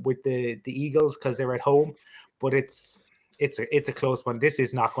with the Eagles because they're at home, but it's a close one. This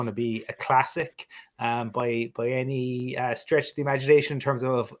is not going to be a classic by any stretch of the imagination in terms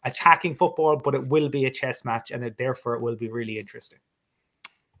of attacking football, but it will be a chess match, and therefore it will be really interesting.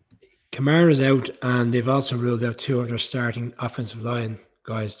 Kamara's out, and they've also ruled out 2 other starting offensive line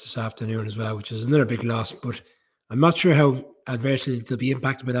guys this afternoon as well, which is another big loss. But I'm not sure how adversely they'll be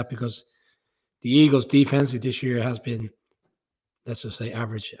impacted by that, because the Eagles' defense this year has been, let's just say,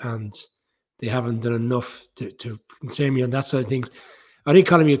 average, and they haven't done enough to concern me on that side of things. I think,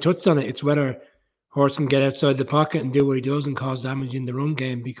 Colin, you touched on it. It's whether Hurts can get outside the pocket and do what he does and cause damage in the run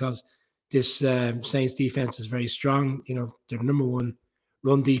game, because this Saints defense is very strong. You know, they're the number one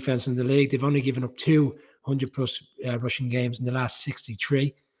run defense in the league. They've only given up 200-plus rushing games in the last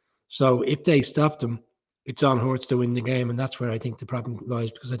 63. So if they stop them, it's on Hurts to win the game, and that's where I think the problem lies,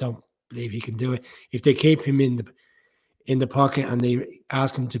 because I don't believe he can do it. If they keep him in the pocket and they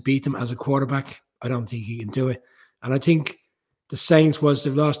ask him to beat them as a quarterback, I don't think he can do it. And I think the Saints,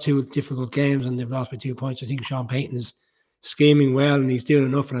 they've lost 2 difficult games and they've lost by 2 points. I think Sean Payton is scheming well and he's doing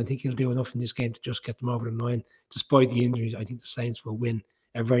enough, and I think he'll do enough in this game to just get them over the line. Despite the injuries, I think the Saints will win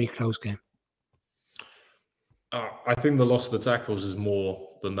a very close game. I think the loss of the tackles is more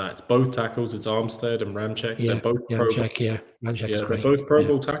than that. It's both tackles. It's Armstead and Ramczyk. Yeah, They're both Ramczyk, Yeah, is they're great. both Pro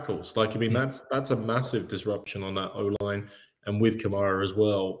Bowl tackles. Like, I mean, Yeah. that's a massive disruption on that O line, and with Kamara as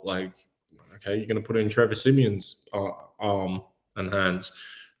well. Like, okay, you're going to put in Trevor Simeon's arm and hands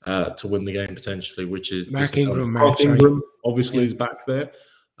to win the game potentially, which is Mark just Ingram. Mark Ingram obviously Yeah. is back there.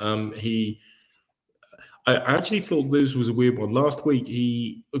 I actually thought this was a weird one. Last week,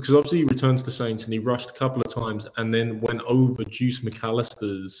 because obviously he returned to the Saints and he rushed a couple of times and then went over Juice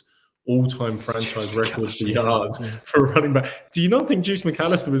McAllister's all-time franchise record for yards for a running back. Do you not think Juice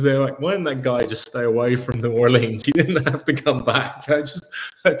McAllister was there like, why didn't that guy just stay away from New Orleans? He didn't have to come back. I just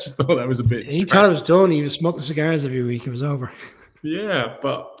thought that was a bit He thought it was done. He was smoking cigars every week. It was over. Yeah,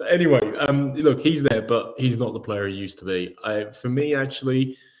 but anyway, look, he's there, but he's not the player he used to be. For me,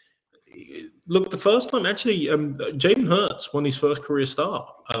 actually, look, the first time, actually, Jalen Hurts won his first career start,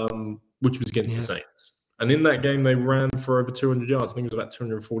 which was against the Saints. And in that game, they ran for over 200 yards. I think it was about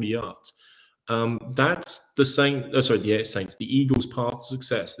 240 yards. That's the Saints, the Eagles' path to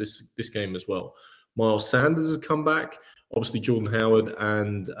success this game as well. Miles Sanders has come back. Obviously, Jordan Howard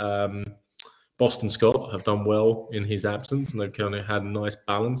and Boston Scott have done well in his absence, and they've kind of had a nice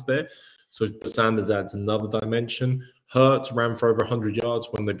balance there. So Sanders adds another dimension. Hurts ran for over 100 yards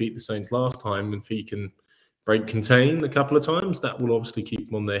when they beat the Saints last time, and if he can break contain a couple of times, that will obviously keep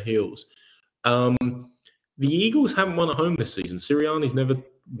them on their heels. The Eagles haven't won at home this season. Sirianni's never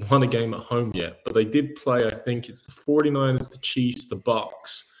won a game at home yet, but they did play, I think it's the 49ers, the Chiefs, the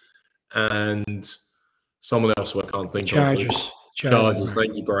Bucks, and someone else who I can't think of. Chargers,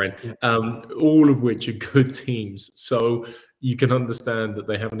 thank you, Brian. Yeah. All of which are good teams. So you can understand that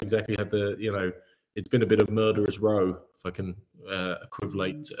they haven't exactly had it's been a bit of murderer's row, if I can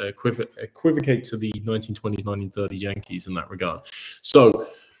equivocate to the 1920s, 1930s Yankees in that regard. So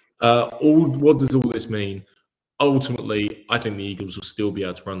what does all this mean? Ultimately, I think the Eagles will still be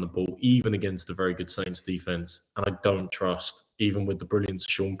able to run the ball, even against a very good Saints defense. And I don't trust, even with the brilliance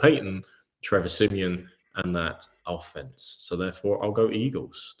of Sean Payton, Trevor Simeon, and that offense. So therefore, I'll go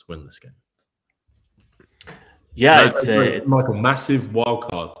Eagles to win this game. Yeah, it's Michael, massive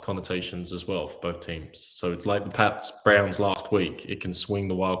wildcard connotations as well for both teams. So it's like the Pats Browns last week. It can swing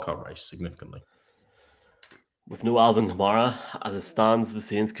the wildcard race significantly. With no Alvin Kamara, as it stands, the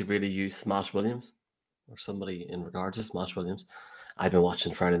Saints could really use Smash Williams or somebody in regards to Smash Williams. I've been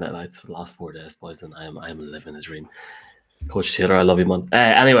watching Friday Night Lights for the last 4 days, boys, and I am living the dream. Coach Taylor, I love you, man.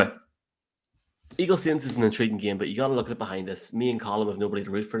 Anyway, Eagles Saints is an intriguing game, but you got to look at it behind this. Me and Colin have nobody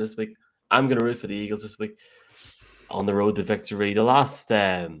to root for this week. I'm going to root for the Eagles this week on the road to victory. The last,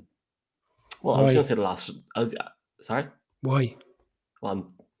 I was going to say the last. Sorry. Why? Well,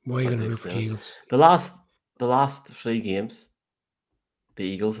 why are you going to root for the Eagles? The last 3 games, the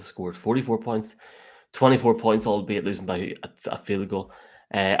Eagles have scored 44 points, 24 points, albeit losing by a field goal,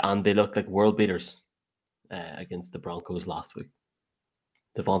 and they looked like world beaters against the Broncos last week.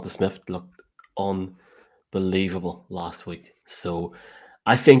 Devonta Smith looked unbelievable last week. So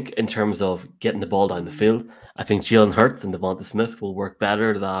I think in terms of getting the ball down the field, I think Jalen Hurts and Devonta Smith will work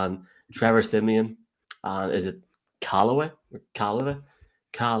better than Trevor Simeon. And is it Callaway?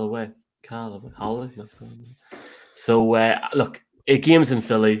 So look, 8 games in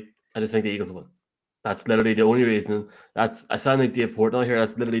Philly. I just think the Eagles win. That's literally the only reason. I sound like Dave Portnoy here.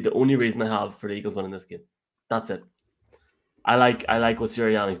 That's literally the only reason I have for the Eagles winning this game. That's it. I like what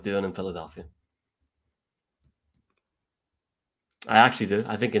Sirianni's doing in Philadelphia. I actually do.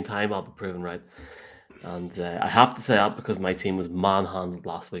 I think in time I'll be proven right. And I have to say that because my team was manhandled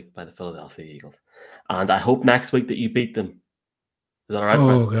last week by the Philadelphia Eagles. And I hope next week that you beat them. Is that all right?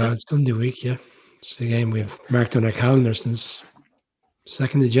 Oh, God. Sunday week, yeah. It's the game we've marked on our calendar since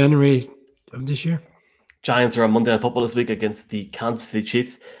 2nd of January of this year. Giants are on Monday Night Football this week against the Kansas City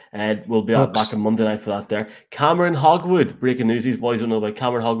Chiefs. We'll be back on Monday night for that there. Cameron Hogwood, breaking news. These boys don't know about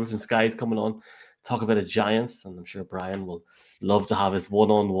Cameron Hogwood from Sky is coming on. Talk about the Giants, and I'm sure Brian will love to have his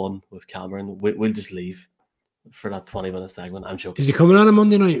one-on-one with Cameron. We'll just leave for that 20-minute segment. I'm joking. Is he coming on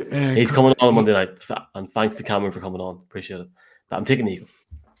Monday night? He's coming on Monday night, and thanks to Cameron for coming on. Appreciate it. But I'm taking the Eagles.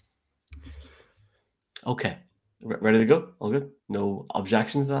 Okay. Ready to go? All good? No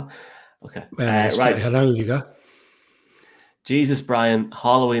objections to that? Okay. Right. How long have you got? Jesus, Brian,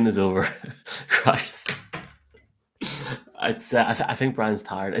 Halloween is over. Christ. I think Brian's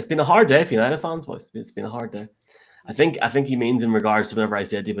tired. It's been a hard day for United fans, boys. It's been a hard day. I think he means in regards to whenever I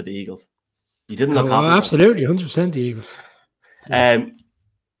said to you about the Eagles. You didn't look happy. Absolutely, 100% the Eagles. And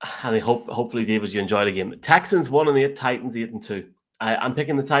I hopefully, David, you enjoyed the game. Texans 1-8, Titans 8-2. I'm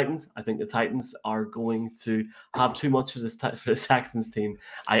picking the Titans. I think the Titans are going to have too much for this for the Texans team.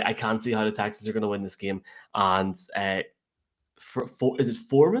 I can't see how the Texans are going to win this game. And is it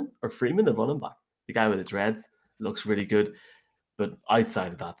Foreman or Freeman, the running back, the guy with the dreads, looks really good. But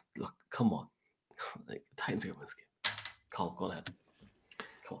outside of that, look, come on, like, the Titans are going to win this game. Colin, go ahead.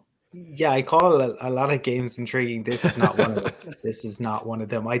 Yeah, I call a lot of games intriguing. This is not one of them. This is not one of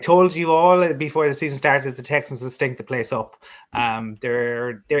them. I told you all before the season started, the Texans will stink the place up.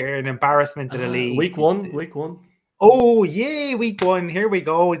 They're an embarrassment to the league. Week one. Oh, yay, week one. Here we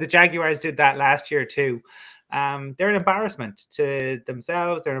go. The Jaguars did that last year too. They're an embarrassment to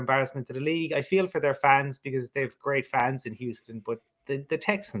themselves. They're an embarrassment to the league. I feel for their fans because they have great fans in Houston, but the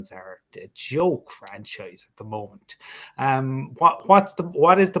Texans are a joke franchise at the moment.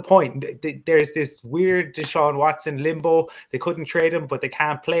 What is the point? There's this weird Deshaun Watson limbo. They couldn't trade him, but they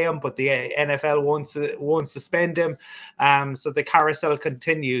can't play him. But the NFL won't suspend him. So the carousel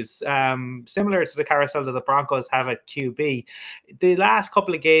continues, similar to the carousel that the Broncos have at QB. The last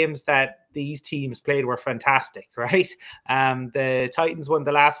couple of games that these teams played were fantastic, right? The Titans won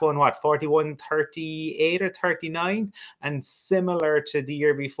the last one, 41-38 or 39? And similar to the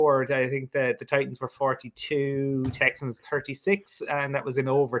year before, I think the Titans were 42, Texans 36, and that was in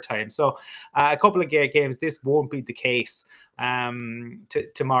overtime. So a couple of games, this won't be the case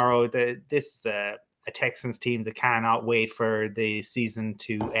tomorrow. This a Texans team that cannot wait for the season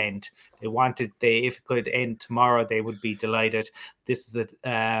to end. If it could end tomorrow, they would be delighted. This is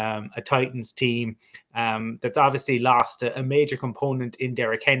a Titans team that's obviously lost a major component in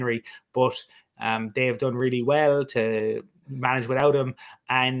Derrick Henry, but they have done really well to manage without him.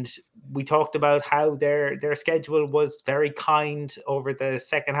 And we talked about how their schedule was very kind over the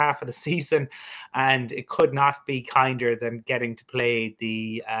second half of the season, and it could not be kinder than getting to play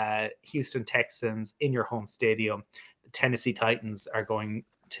the Houston Texans in your home stadium. The Tennessee Titans are going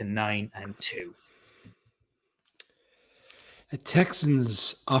to 9-2. A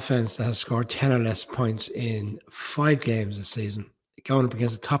Texans offense that has scored 10 or less points in 5 games this season, going up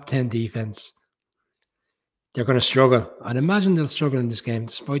against a top 10 defense. They're going to struggle. I'd imagine they'll struggle in this game,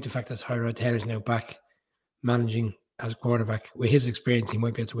 despite the fact that Tyrod Taylor's now back managing as quarterback. With his experience, he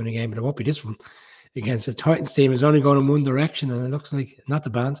might be able to win a game, but it won't be this one against the Titans team. Is only going in one direction, and it looks like, not the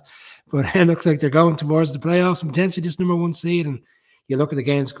band, but it looks like they're going towards the playoffs and potentially this number 1 seed. And you look at the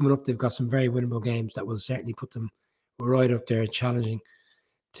games coming up, they've got some very winnable games that will certainly put them right up there, challenging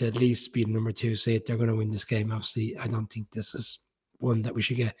to at least be the number 2 seed. They're going to win this game. Obviously, I don't think this is one that we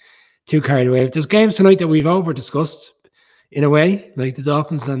should get too carried away. There's games tonight that we've over discussed in a way, like the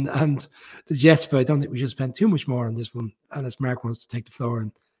Dolphins and the Jets, but I don't think we should spend too much more on this one. Unless Mark wants to take the floor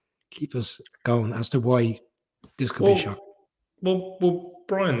and keep us going as to why this could be a shock. Well,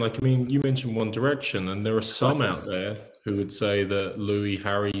 Brian, you mentioned one direction, and there are some out there who would say that Louis,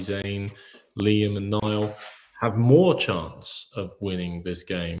 Harry, Zane, Liam, and Niall have more chance of winning this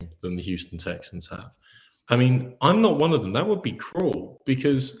game than the Houston Texans have. I'm not one of them. That would be cruel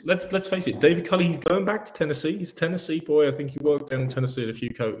because let's face it, David Culley, he's going back to Tennessee. He's a Tennessee boy. I think he worked down in Tennessee at a few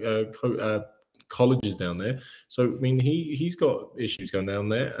colleges down there. So, he's got issues going down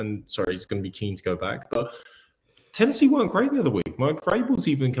there. And sorry, he's going to be keen to go back. But Tennessee weren't great the other week. Mike Vrabel's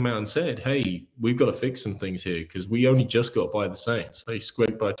even come out and said, hey, we've got to fix some things here because we only just got by the Saints. They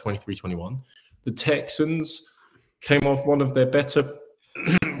scraped by 23-21. The Texans came off one of their better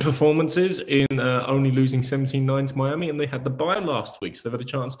performances in only losing 17-9 to Miami, and they had the bye last week, so they've had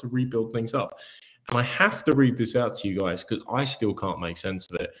a chance to rebuild things up. And I have to read this out to you guys because I still can't make sense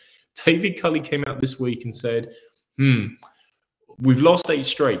of it. David Culley came out this week and said, we've lost 8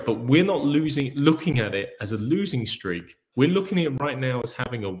 straight, but we're not looking at it as a losing streak. We're looking at it right now as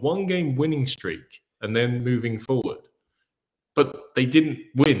having a 1-game winning streak and then moving forward. But they didn't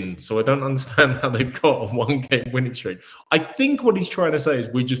win, so I don't understand how they've got a 1-game winning streak. I think what he's trying to say is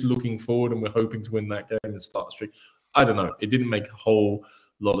we're just looking forward and we're hoping to win that game and start the streak. I don't know. It didn't make a whole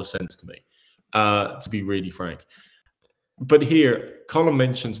lot of sense to me, to be really frank. But here, Colin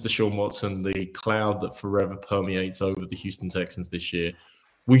mentions Deshaun Watson, the cloud that forever permeates over the Houston Texans this year.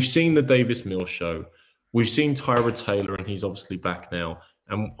 We've seen the Davis Mills show. We've seen Tyrod Taylor, and he's obviously back now.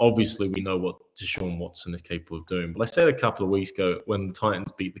 And obviously, we know what Deshaun Watson is capable of doing. But I said a couple of weeks ago when the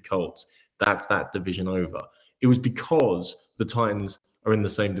Titans beat the Colts, that's that division over. It was because the Titans are in the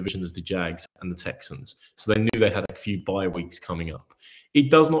same division as the Jags and the Texans. So they knew they had a few bye weeks coming up. It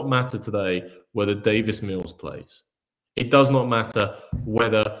does not matter today whether Davis Mills plays. It does not matter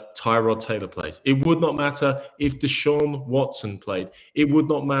whether Tyrod Taylor plays. It would not matter if Deshaun Watson played. It would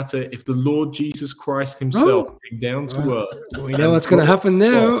not matter if the Lord Jesus Christ himself came down to earth. We know what's going to happen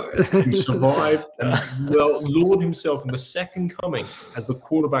now. Who survived and Lord himself in the second coming as the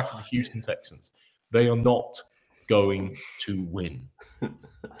quarterback of the Houston Texans. They are not going to win.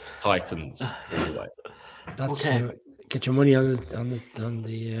 Titans all the way. That's Okay. Get your money on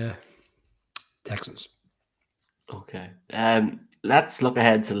the Texans. Okay. Let's look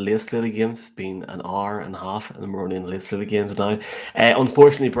ahead to the late slate of games. It's been an hour and a half, and we're only in the late slate of games now.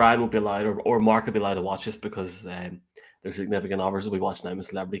 Unfortunately, Brian won't be allowed, or Mark will be allowed to watch this because there's significant others will be watching. I'm a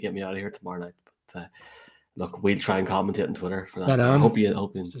Celebrity. Get me out of here tomorrow night. But look, we'll try and commentate on Twitter for that. I hope you.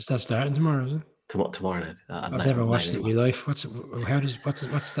 Is that starting tomorrow? Is it? Tomorrow night. I've never watched it in my life. What's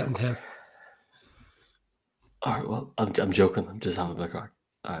that entail? All right. Well, I'm joking. I'm just having a crack.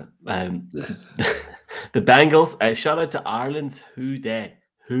 All right. The Bengals. Shout out to Ireland's Who Dey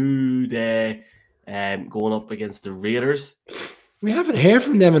going up against the Raiders. We haven't heard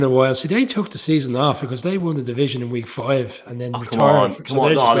from them in a while. See, they took the season off because they won the division in week 5 and then retired. Come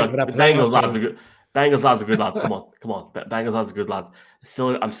on. No, look, the Bengals lads are good. Bengals lads are good lads. Come on. Bengals lads are good lads.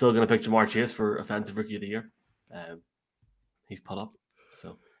 I'm still going to pick Jamar Chase for Offensive Rookie of the Year. He's put up.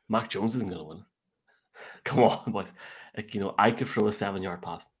 So Mac Jones isn't going to win. Come on, boys. Like, I could throw a 7-yard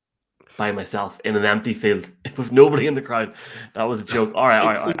pass by myself in an empty field with nobody in the crowd. That was a joke. All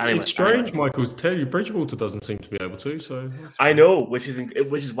right. Anyway, it's strange, Michael. To tell you, Bridgewater doesn't seem to be able to. So I know, which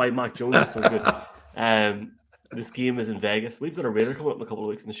is why Mac Jones is so good. This game is in Vegas. We've got a Raider coming up in a couple of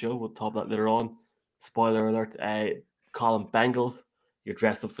weeks in the show. We'll top that later on. Spoiler alert. Colin, Bengals. You're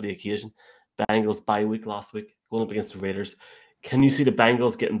dressed up for the occasion. Bengals bye week last week, going up against the Raiders. Can you see the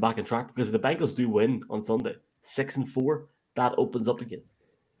Bengals getting back on track? Because if the Bengals do win on Sunday, 6-4, that opens up again.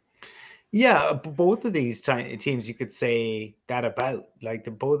 Yeah, both of these teams you could say that about. Like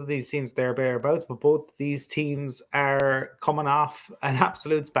both of these teams, they're thereabouts, but both of these teams are coming off an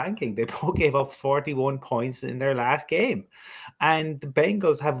absolute spanking. They both gave up 41 points in their last game. And the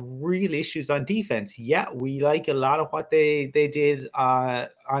Bengals have real issues on defense. Yeah, we like a lot of what they did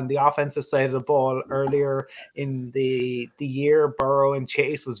on the offensive side of the ball earlier in the year. Burrow and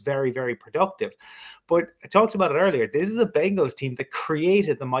Chase was very, very productive. But I talked about it earlier. This is a Bengals team that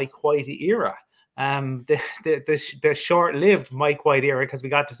created the Mike White era. The short-lived Mike White era, because we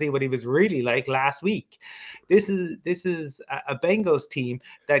got to see what he was really like last week. This is a Bengals team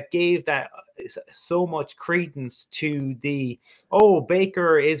that gave that so much credence to the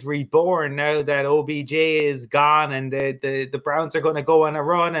Baker is reborn now that OBJ is gone and the Browns are going to go on a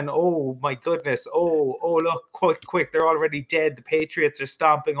run and my goodness, look, quick, they're already dead. The Patriots are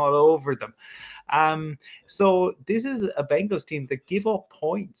stomping all over them. So this is a Bengals team that give up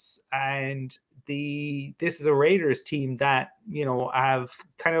points, and this is a Raiders team that have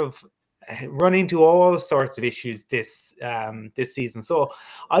kind of run into all sorts of issues this season. So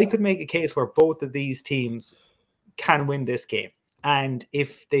I could make a case where both of these teams can win this game. And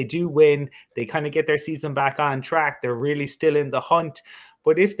if they do win, they kind of get their season back on track. They're really still in the hunt.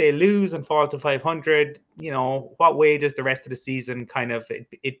 But if they lose and fall to 500, what way does the rest of the season kind of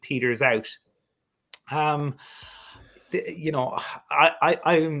it peters out? I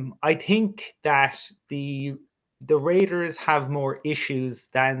think that the Raiders have more issues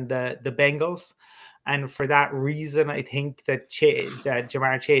than the Bengals, and for that reason, I think that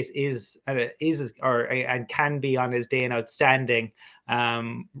Jamar Chase is and can be on his day an outstanding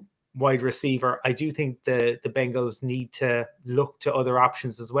wide receiver. I do think the Bengals need to look to other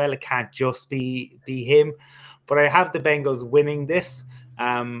options as well. It can't just be him, but I have the Bengals winning this.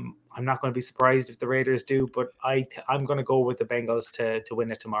 I'm not going to be surprised if the Raiders do, but I'm going to go with the Bengals to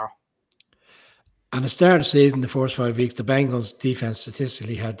win it tomorrow. At the start of the season, the first 5 weeks, the Bengals defense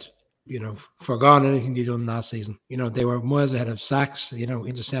statistically had, forgone anything they'd done last season. They were miles ahead of sacks,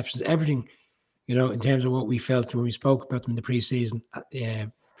 interceptions, everything, in terms of what we felt when we spoke about them in the preseason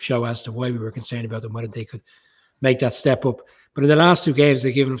show as to why we were concerned about them, whether they could make that step up. But in the last 2 games,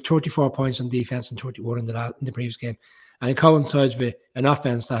 they've given up 34 points on defense and 31 in the previous game. And it coincides with an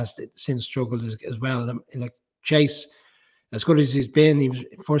offense that has since struggled as well. Like Chase, as good as he's been, he was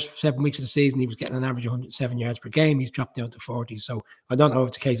first 7 weeks of the season, he was getting an average of 107 yards per game. He's dropped down to 40. So I don't know if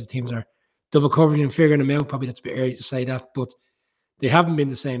it's a case of teams are double covering and figuring them out. Probably that's a bit early to say that, but they haven't been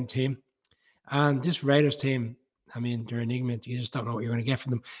the same team. And this Raiders team, I mean, they're an enigma. You just don't know what you're going to get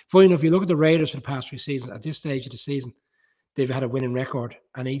from them. Funny enough, you look at the Raiders for the past 3 seasons, at this stage of the season, they've had a winning record,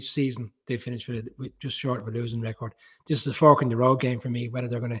 and each season they finished with just short of a losing record. This is a fork in the road game for me, whether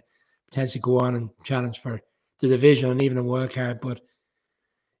they're going to potentially go on and challenge for the division and even a wild card. But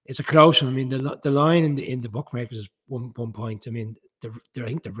it's a close one. I mean, the line in the bookmakers one point. I mean, I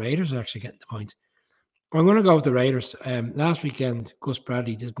think the Raiders are actually getting the point. I'm going to go with the Raiders. Last weekend, Gus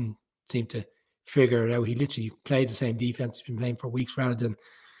Bradley didn't seem to figure it out. He literally played the same defense he's been playing for weeks rather than,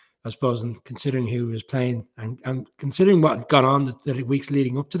 I suppose, and considering who was playing and considering what had gone on the weeks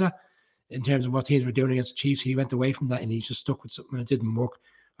leading up to that, in terms of what teams were doing against the Chiefs, he went away from that and he just stuck with something that didn't work.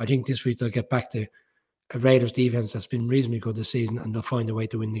 I think this week they'll get back to a Raiders defense that's been reasonably good this season and they'll find a way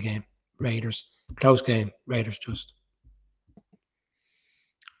to win the game. Raiders. Close game. Raiders just.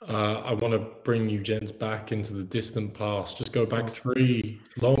 I want to bring you gents back into the distant past. Just go back 3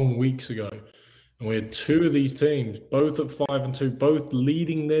 long weeks ago. And we had 2 of these teams, both at 5-2, both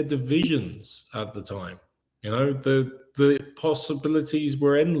leading their divisions at the time. You know, the possibilities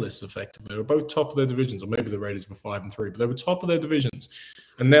were endless, effectively. They were both top of their divisions, or maybe the Raiders were 5-3, but they were top of their divisions.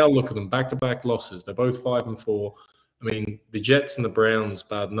 And now look at them, back-to-back losses. They're both 5-4. I mean, the Jets and the Browns,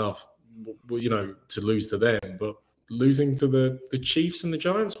 bad enough, you know, to lose to them, but losing to the Chiefs and the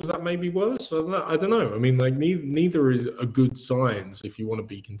Giants, was that maybe worse? I don't know. I mean, like neither is a good signs if you want to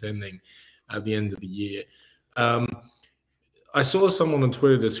be contending at the end of the year. I saw someone on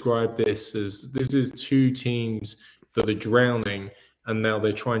Twitter describe this as this is 2 teams that are drowning and now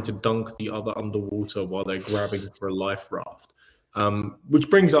they're trying to dunk the other underwater while they're grabbing for a life raft. Which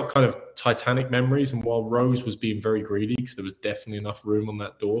brings up kind of Titanic memories. And while Rose was being very greedy, because there was definitely enough room on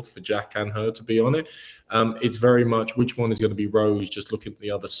that door for Jack and her to be on it, it's very much which one is going to be Rose, just looking at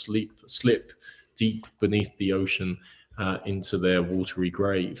the other slip deep beneath the ocean into their watery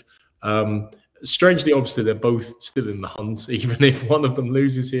grave. Strangely, obviously, they're both still in the hunt, even if one of them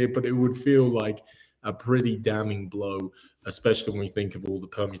loses here, but it would feel like a pretty damning blow, especially when we think of all the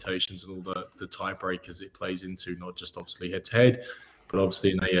permutations and all the tiebreakers it plays into, not just obviously head-to-head, but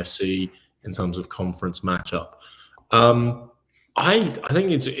obviously in AFC in terms of conference matchup. I think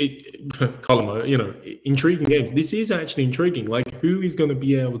it's Colin, you know, intriguing games. This is actually intriguing. Like, who is going to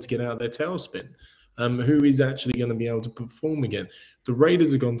be able to get out of their tailspin? Who is actually going to be able to perform again? The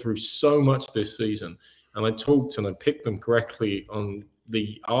Raiders have gone through so much this season, and I talked and I picked them correctly on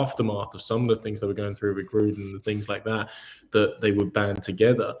the aftermath of some of the things they were going through with Gruden and things like that they would band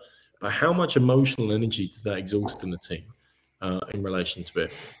together. But how much emotional energy does that exhaust in the team in relation to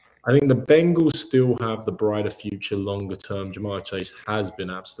it? I think the Bengals still have the brighter future longer term. Jamar Chase has been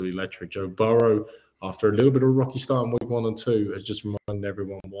absolutely electric. Joe Burrow, after a little bit of a rocky start in week 1 and 2, has just reminded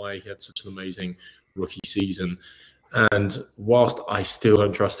everyone why he had such an amazing rookie season. And whilst I still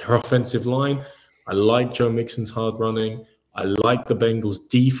don't trust their offensive line, I like Joe Mixon's hard running. I like the Bengals'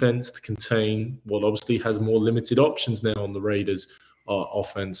 defense to contain what obviously has more limited options now on the Raiders'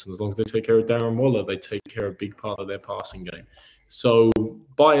 offense. And as long as they take care of Darren Waller, they take care of a big part of their passing game. So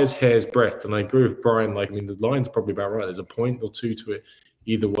by his hair's breadth, and I agree with Brian, like, I mean, the line's probably about right. There's a point or 2 to it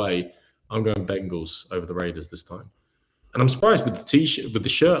either way. I'm going Bengals over the Raiders this time. And I'm surprised with the T-shirt, with the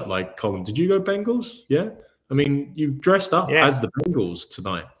shirt, like, Colin, did you go Bengals? Yeah? I mean, you dressed up as the Bengals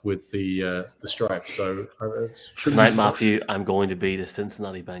tonight with the stripes. So tonight, Matthew, I'm going to be the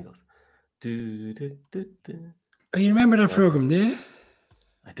Cincinnati Bengals. Oh, you remember that program, do you?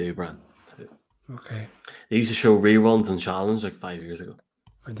 I do, Bran. I do. Okay. They used to show reruns and challenge like 5 years ago.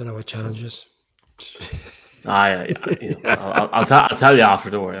 I don't know what challenges. I'll tell you after.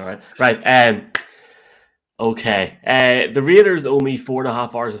 Don't worry. All right. Right. Okay. The Raiders owe me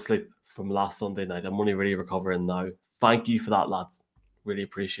 4.5 hours of sleep from last Sunday night. I'm only really recovering now. Thank you for that, lads. Really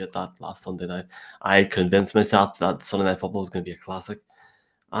appreciate that last Sunday night. I convinced myself that Sunday Night Football was going to be a classic,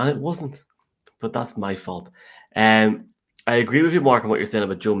 and it wasn't. But that's my fault. I agree with you, Mark, on what you're saying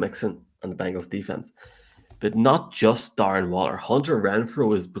about Joe Mixon and the Bengals defense, but not just Darren Waller. Hunter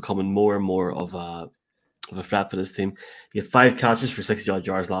Renfrow is becoming more and more of a threat for this team. He had 5 catches for 60-odd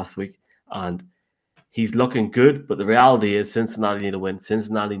yards last week, and he's looking good, but the reality is Cincinnati need to win.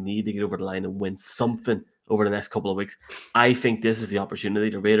 Cincinnati need to get over the line and win something over the next couple of weeks. I think this is the opportunity.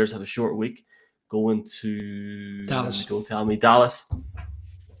 The Raiders have a short week going to Dallas. Don't tell me, Dallas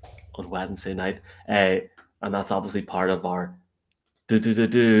on Wednesday night. And that's obviously part of our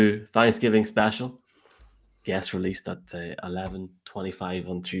Thanksgiving special. Guest released at 11:25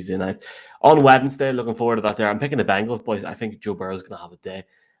 on Tuesday night. On Wednesday, looking forward to that there. I'm picking the Bengals, boys. I think Joe Burrow's going to have a day.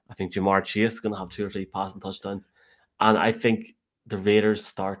 I think Jamar Chase is going to have 2 or 3 passing touchdowns. And I think the Raiders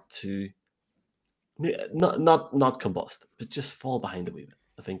start to not combust, but just fall behind a wee bit.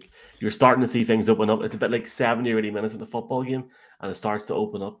 I think you're starting to see things open up. It's a bit like 70 or 80 minutes of a football game, and it starts to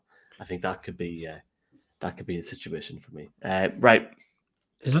open up. I think that could be a situation for me. Right.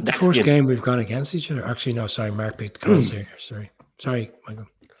 Is that the first game we've gone against each other? Actually, no, sorry, Mark picked the calls here. Sorry, Michael.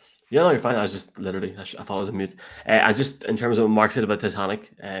 Yeah, no, you're fine. I was just literally, I thought I was on mute. And just in terms of what Mark said about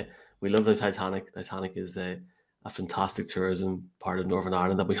Titanic, we love the Titanic. Titanic is a fantastic tourism part of Northern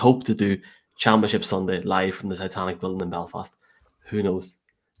Ireland that we hope to do Championship Sunday live from the Titanic building in Belfast. Who knows?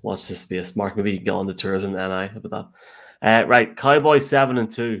 Watch this space. Mark, maybe you can get on the tourism NI about that. Right, Cowboys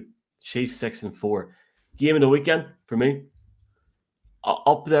 7-2, Chiefs 6-4. Game of the weekend for me,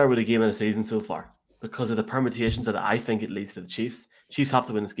 up there with the game of the season so far because of the permutations that I think it leads for the Chiefs. Chiefs have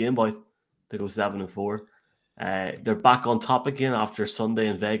to win this game, boys, to go 7-4. They're back on top again after Sunday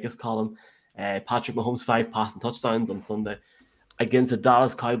in Vegas, Colin. Patrick Mahomes 5 passing touchdowns on Sunday against the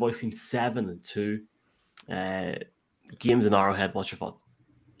Dallas Cowboys team 7-2. Games in Arrowhead. What's your thoughts?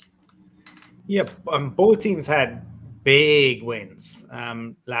 Yeah, both teams had big wins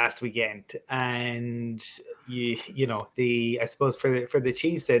last weekend, and I suppose for the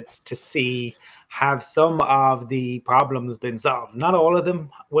Chiefs, it's to see have some of the problems been solved. Not all of them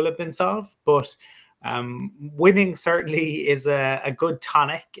will have been solved, but winning certainly is a good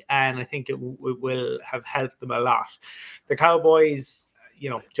tonic, and I think it will have helped them a lot. The Cowboys,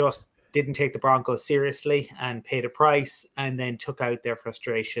 just didn't take the Broncos seriously and paid a price, and then took out their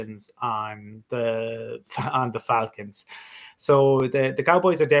frustrations on the Falcons. So the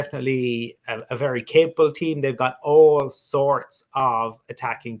Cowboys are definitely a very capable team. They've got all sorts of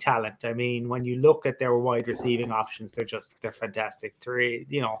attacking talent. I mean, when you look at their wide receiving options, they're fantastic.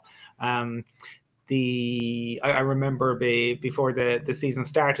 I remember before the season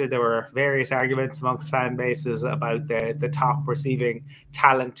started, there were various arguments amongst fan bases about the top receiving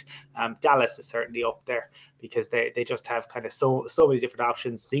talent. Dallas is certainly up there because they just have kind of so many different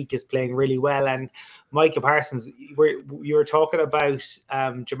options. Zeke is playing really well, and Micah Parsons. You were talking about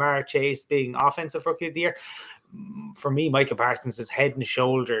Jamar Chase being offensive rookie of the year. For me, Micah Parsons is head and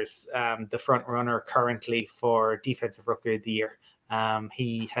shoulders the front runner currently for defensive rookie of the year.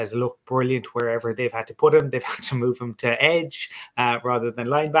 He has looked brilliant wherever they've had to put him. They've had to move him to edge rather than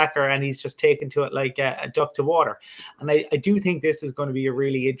linebacker, and he's just taken to it like a duck to water. And I do think this is going to be a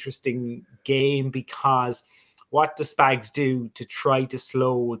really interesting game because what do Spags do to try to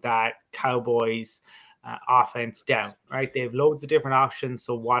slow that Cowboys offense down, right? They have loads of different options,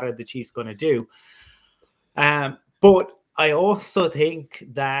 so what are the Chiefs going to do? But I also think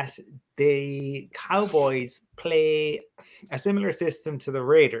that the Cowboys play a similar system to the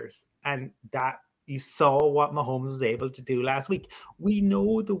Raiders, and that you saw what Mahomes was able to do last week. We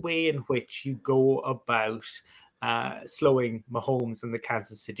know the way in which you go about slowing Mahomes and the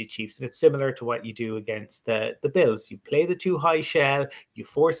Kansas City Chiefs, and it's similar to what you do against the Bills. You play the too high shell, you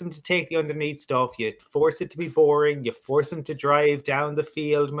force them to take the underneath stuff, you force it to be boring, you force them to drive down the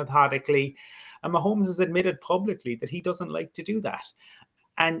field methodically. And Mahomes has admitted publicly that he doesn't like to do that.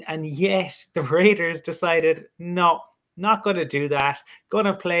 And yet the Raiders decided, no, not going to do that. Going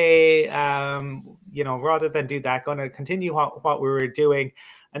to play, rather than do that, going to continue what we were doing.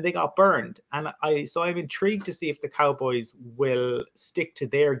 And they got burned. And I'm intrigued to see if the Cowboys will stick to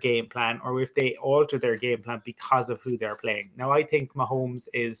their game plan or if they alter their game plan because of who they're playing. Now, I think Mahomes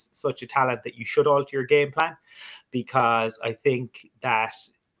is such a talent that you should alter your game plan because I think that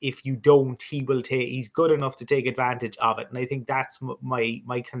if you don't, he's good enough to take advantage of it. And I think that's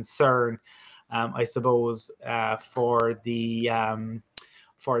my concern, I suppose, for the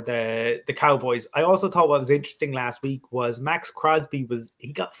Cowboys. I also thought what was interesting last week was Max Crosby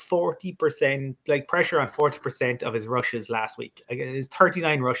he got 40%, like pressure on 40% of his rushes last week. His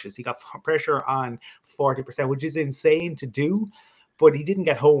 39 rushes, he got pressure on 40%, which is insane to do, but he didn't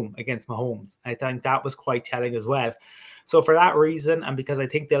get home against Mahomes. I think that was quite telling as well. So for that reason, and because I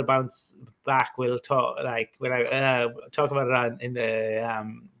think they'll bounce back, we'll talk talk about it in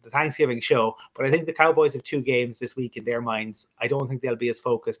the Thanksgiving show. But I think the Cowboys have 2 games this week in their minds. I don't think they'll be as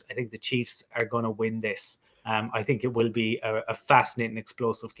focused. I think the Chiefs are going to win this. I think it will be a fascinating,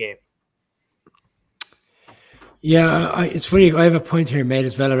 explosive game. Yeah, it's funny. I have a point here made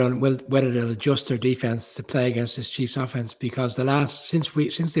as well around whether they'll adjust their defense to play against this Chiefs offense, because since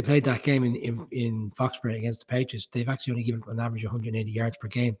they played that game in Foxborough against the Patriots, they've actually only given an average of 180 yards per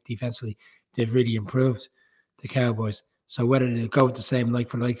game defensively. They've really improved, the Cowboys. So whether they'll go with the same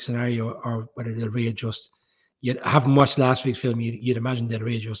like-for-like scenario or whether they'll readjust, I haven't watched last week's film. You'd imagine they'll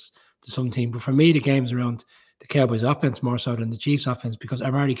readjust to some team. But for me, the game's around the Cowboys offense more so than the Chiefs offense, because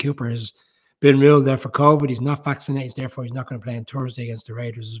Amari Cooper has been ruled there for COVID. He's not vaccinated, therefore he's not going to play on Thursday against the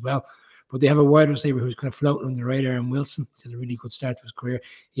Raiders as well. But they have a wide receiver who's kind of floating under the radar, and Wilson did a really good start to his career.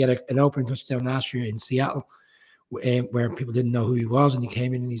 He had an opening touchdown last year in Seattle where people didn't know who he was, and he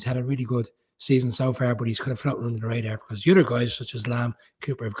came in and he's had a really good season so far, but he's kind of floating under the radar because the other guys such as Lamb,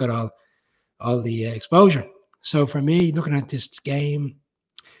 Cooper have got all the exposure. So for me, looking at this game,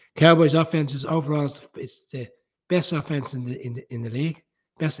 Cowboys offense is overall it's the best offense in the league,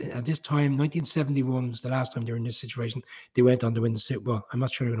 best at this time. 1971 was the last time they were in this situation. They went on to win the Super Bowl. I'm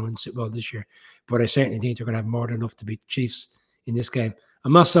not sure they're going to win the Super Bowl this year, but I certainly think they're going to have more than enough to beat the Chiefs in this game.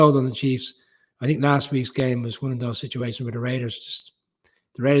 I'm not sold on the Chiefs. I think last week's game was one of those situations where the Raiders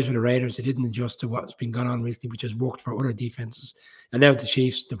were the Raiders. They didn't adjust to what's been going on recently, which has worked for other defenses. And now the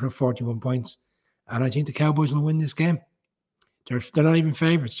Chiefs, they put 41 points. And I think the Cowboys will win this game. They're not even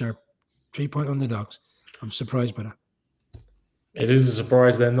favorites. They're 3-point underdogs. I'm surprised by that. It is a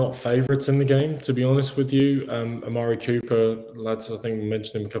surprise they're not favourites in the game, to be honest with you. Amari Cooper, lads, I think we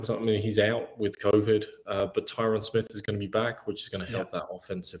mentioned him a couple of times. I mean, he's out with COVID, but Tyron Smith is going to be back, which is going to help that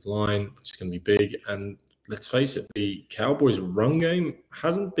offensive line, which is going to be big. And let's face it, the Cowboys' run game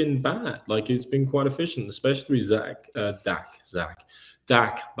hasn't been bad. Like, it's been quite efficient, especially with Dak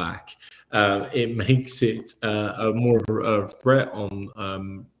back. It makes it more of a threat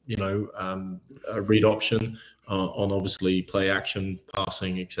on, a read option. On obviously play action,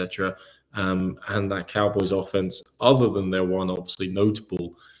 passing, etc. And that Cowboys offense, other than their one obviously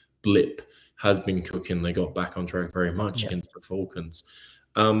notable blip, has been cooking. They got back on track very much against the Falcons.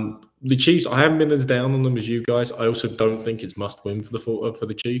 The Chiefs, I haven't been as down on them as you guys. I also don't think it's must win for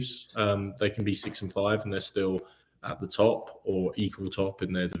the Chiefs. They can be 6-5 and they're still at the top or equal top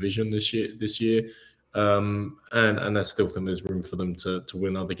in their division this year. And I still think there's room for them to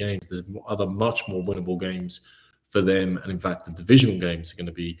win other games. There's other much more winnable games for them, and in fact, the divisional games are going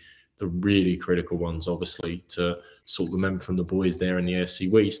to be the really critical ones, obviously, to sort them out from the boys there in the AFC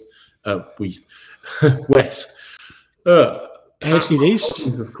West. AFC East,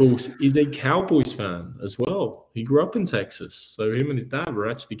 of course, is a Cowboys fan as well. He grew up in Texas, so him and his dad were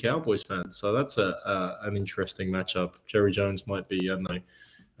actually Cowboys fans. So that's an interesting matchup. Jerry Jones might be,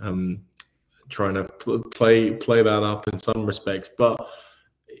 trying to play that up in some respects, but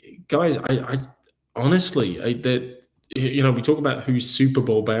guys, I honestly, we talk about who's Super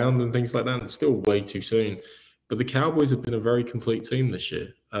Bowl bound and things like that. And it's still way too soon, but the Cowboys have been a very complete team this year.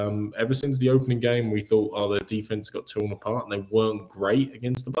 Ever since the opening game, we thought, their defense got torn apart, and they weren't great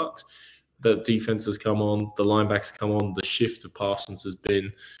against the Bucs. The defense has come on, the linebackers come on. The shift of Parsons has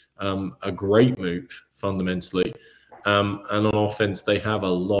been a great move fundamentally. And on offense, they have a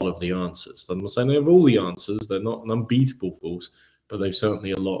lot of the answers. I'm not saying they have all the answers. They're not an unbeatable force, but they've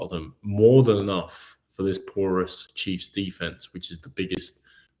certainly a lot of them. More than enough for this porous Chiefs defense, which is the biggest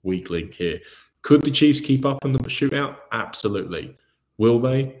weak link here. Could the Chiefs keep up in the shootout? Absolutely. Will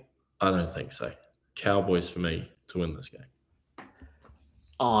they? I don't think so. Cowboys for me to win this game.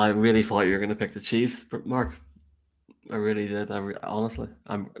 Oh, I really thought you were going to pick the Chiefs, Mark. I really did. Honestly,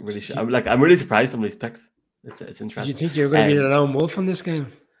 I'm really sure. I'm really surprised some of these picks. It's interesting. Did you think you were going to be the lone wolf in this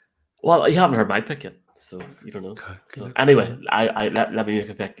game? Well, you haven't heard my pick yet, so you don't know. So anyway, I let me make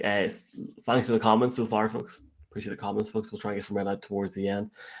a pick. Thanks for the comments so far, folks. Appreciate the comments, folks. We'll try and get some read out towards the end.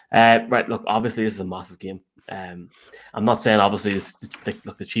 Right, look, obviously this is a massive game. I'm not saying obviously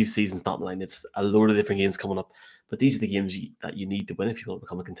the Chiefs season's not mine. There's a load of different games coming up, but these are the games that you need to win if you want to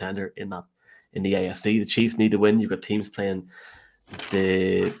become a contender in the AFC. The Chiefs need to win. You've got teams playing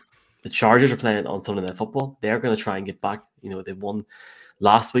the Chargers are playing on Sunday Night Football. They're going to try and get back. They won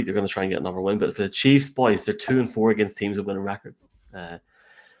last week. They're going to try and get another win. But for the Chiefs, boys, they're 2-4 against teams with winning records.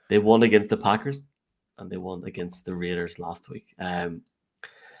 They won against the Packers and they won against the Raiders last week. I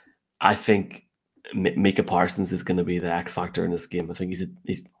think Micah Parsons is going to be the X factor in this game. I think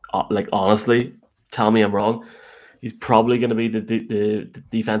he's like, honestly, tell me I'm wrong. He's probably going to be the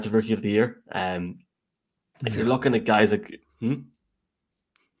defensive rookie of the year. If you're looking at guys like,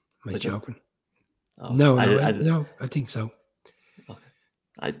 Am I joking? Oh, no, I think so. Okay.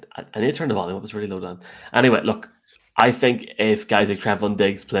 I need to turn the volume up. It's really low down. Anyway, look, I think if guys like Trevon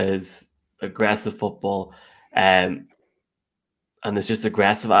Diggs plays aggressive football, and it's just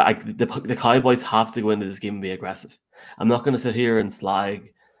aggressive, the Cowboys have to go into this game and be aggressive. I'm not going to sit here and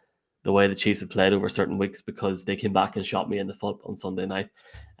slag the way the Chiefs have played over certain weeks because they came back and shot me in the foot on Sunday night.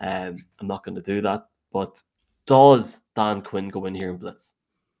 I'm not going to do that. But does Dan Quinn go in here and blitz?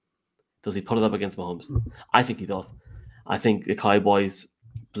 Does he put it up against Mahomes? I think he does. I think the Cowboys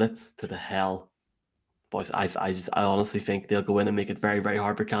blitz to the hell. Boys, I honestly think they'll go in and make it very, very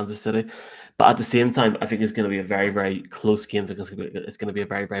hard for Kansas City. But at the same time, I think it's going to be a very, very close game because it's going to be a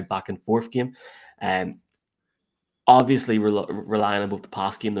very, very back and forth game. Obviously, relying on both the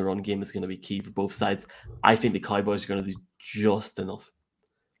pass game and the run game is going to be key for both sides. I think the Cowboys are going to do just enough.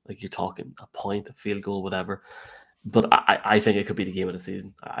 Like, you're talking a point, a field goal, whatever. But I think it could be the game of the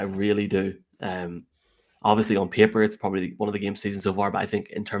season. I really do. Obviously, on paper, it's probably one of the game seasons so far. But I think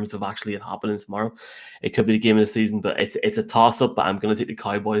in terms of actually it happening tomorrow, it could be the game of the season. But it's a toss-up. But I'm going to take the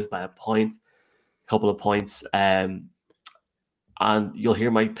Cowboys by a couple of points. and you'll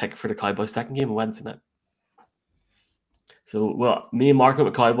hear my pick for the Cowboys' second game on Wednesday night. So, well, me and Mark went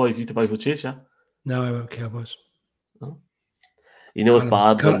with Cowboys. You to buy with Chiefs, yeah? No, I went with Cowboys. Oh. You know it's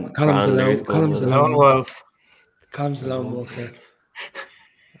bad when Brian Leary's going with Lone Wolf. Colin's the lone wolf here.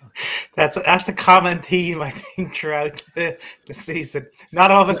 That's a common theme, I think, throughout the season.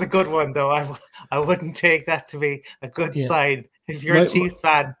 Not always a good one, though. I wouldn't take that to be a good sign. If you're a Chiefs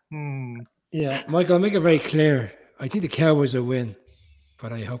fan, Yeah, Michael, I'll make it very clear. I think the Cowboys will win,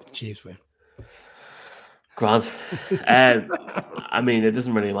 but I hope the Chiefs win. Grant. I mean, it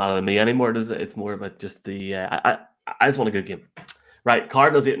doesn't really matter to me anymore, does it? It's more about just the... I just want a good game. Right,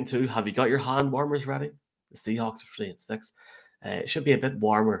 Cardinals 8-2. Have you got your hand warmers ready? The Seahawks are 3-6. It should be a bit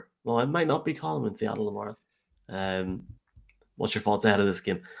warmer. Well, it might not be calm in Seattle tomorrow. What's your thoughts ahead of this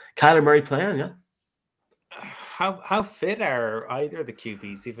game? Kyler Murray playing, yeah? How fit are either of the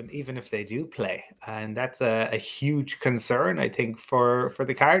QBs, even if they do play? And that's a huge concern, I think, for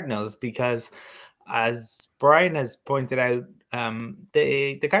the Cardinals, because as Brian has pointed out,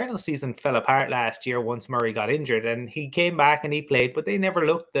 the Cardinals season fell apart last year once Murray got injured, and he came back and he played, but they never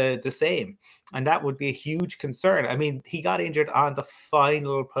looked the same. And that would be a huge concern. I mean, he got injured on the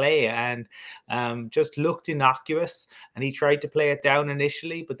final play and just looked innocuous, and he tried to play it down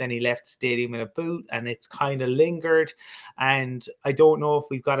initially, but then he left the stadium in a boot, and it's kind of lingered. And I don't know if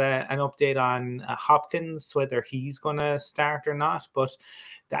we've got an update on Hopkins, whether he's going to start or not, but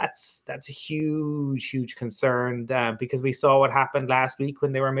that's a huge concern because we saw what happened last week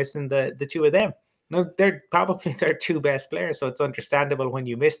when they were missing the two of them. No, they're probably their two best players, so it's understandable when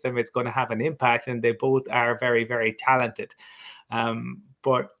you miss them, it's going to have an impact, and they both are very, very talented.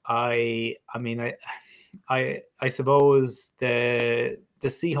 But I suppose the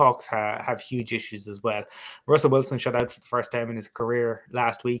Seahawks have huge issues as well. Russell Wilson shut out for the first time in his career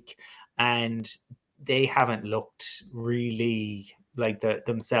last week, and they haven't looked really like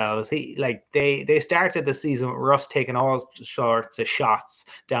themselves. They started the season with Russ taking all sorts of shots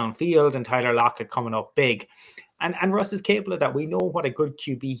downfield and Tyler Lockett coming up big. And Russ is capable of that. We know what a good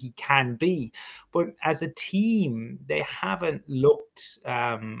QB he can be. But as a team, they haven't looked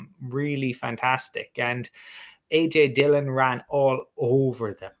really fantastic. And AJ Dillon ran all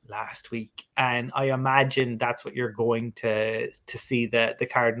over them last week. And I imagine that's what you're going to see the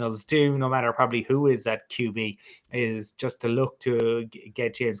Cardinals do, no matter probably who is at QB, is just to look to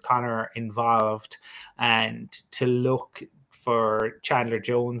get James Conner involved and to look for Chandler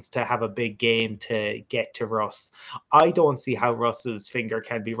Jones to have a big game to get to Russ. I don't see how Russ's finger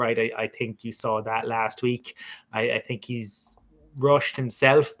can be right. I think you saw that last week. I think he's rushed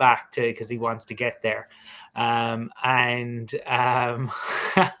himself back to because he wants to get there.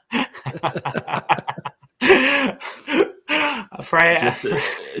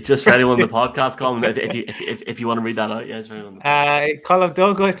 Just for anyone on the podcast, Colin, if you want to read that out, yes. Colin,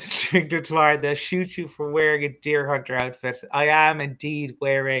 don't go to Swington tomorrow. They'll shoot you for wearing a deer hunter outfit. I am indeed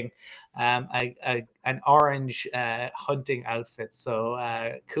wearing an orange hunting outfit.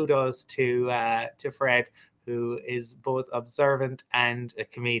 So kudos to Fred, who is both observant and a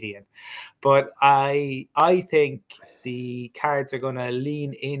comedian. But I think the Cards are going to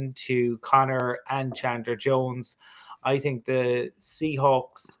lean into Conner and Chandler Jones. I think the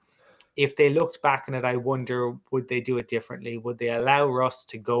Seahawks, if they looked back on it, I wonder, would they do it differently? Would they allow Russ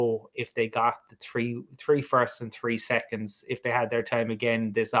to go if they got the three firsts and 3 seconds, if they had their time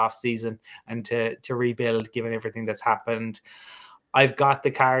again this offseason, and to rebuild, given everything that's happened? I've got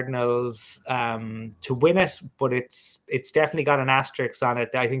the Cardinals to win it, but it's definitely got an asterisk on it.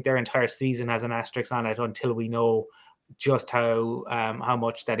 I think their entire season has an asterisk on it until we know just how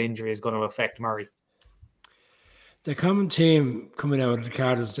much that injury is going to affect Murray. The common theme coming out of the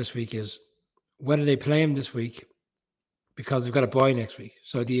Cardinals this week is whether they play him this week because they've got a bye next week.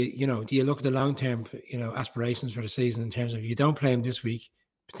 So do you look at the long-term aspirations for the season in terms of, you don't play him this week,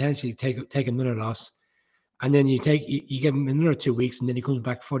 potentially take another loss, and then you give him another 2 weeks, and then he comes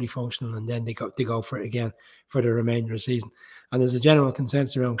back fully functional, and then they go for it again for the remainder of the season. And there's a general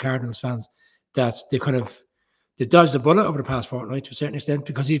consensus around Cardinals fans that they dodged the bullet over the past fortnight to a certain extent,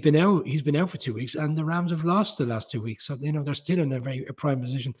 because he's been out for 2 weeks, and the Rams have lost the last 2 weeks. So they're still in a prime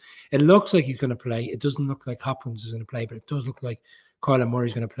position. It looks like he's going to play. It doesn't look like Hopkins is going to play, but it does look like Kyler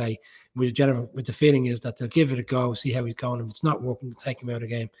Murray's going to play. With the feeling is that they'll give it a go, see how he's going. If it's not working, they'll take him out of the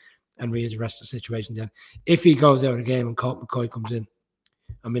game and readdress the situation then. If he goes out of the game and Colt McCoy comes in,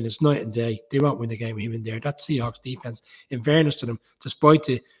 I mean, it's night and day. They won't win the game with him in there. That Seahawks defense, in fairness to them, despite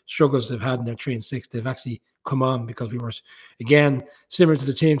the struggles they've had in their 3-6, they've actually come on, because we were, again, similar to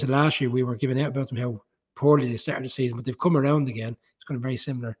the team to last year, we were giving out about them how poorly they started the season, but they've come around again. It's got a very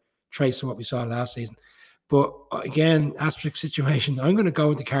similar trace to what we saw last season. But again, asterisk situation. I'm going to go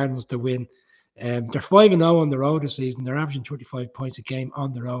with the Cardinals to win. They're 5-0 on the road this season. They're averaging 25 points a game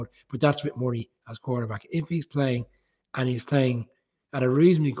on the road, but that's with Murray as quarterback. If he's playing and he's playing at a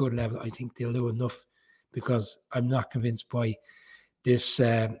reasonably good level, I think they'll do enough, because I'm not convinced by this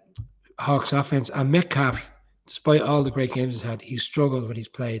Hawks offense. And Metcalf, despite all the great games he's had, he's struggled when he's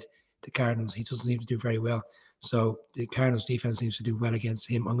played the Cardinals. He doesn't seem to do very well. So the Cardinals defense seems to do well against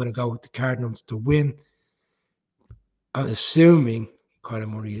him. I'm going to go with the Cardinals to win. I'm assuming Kyler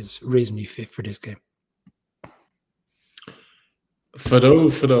Murray is reasonably fit for this game.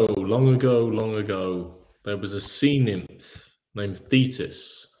 Fido, long ago, there was a sea nymph named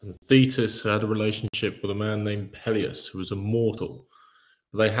Thetis. And Thetis had a relationship with a man named Peleus, who was immortal.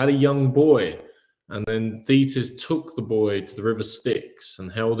 They had a young boy, and then Thetis took the boy to the river Styx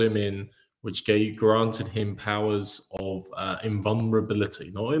and held him in, which granted him powers of invulnerability,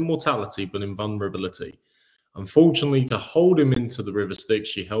 not immortality, but invulnerability. Unfortunately, to hold him into the river Styx,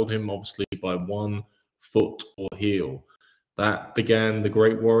 she held him obviously by one foot or heel. That began the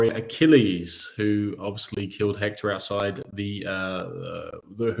great warrior Achilles, who obviously killed Hector outside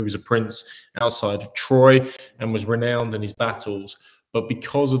who was a prince outside of Troy and was renowned in his battles. But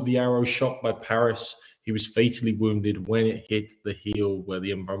because of the arrow shot by Paris, he was fatally wounded when it hit the heel where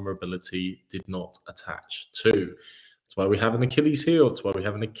the invulnerability did not attach to. That's why we have an Achilles heel. That's why we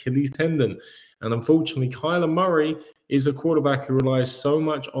have an Achilles tendon. And unfortunately, Kyler Murray is a quarterback who relies so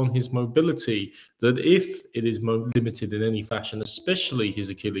much on his mobility that if it is limited in any fashion, especially his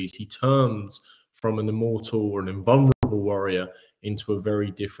Achilles, he turns from an immortal or an invulnerable warrior into a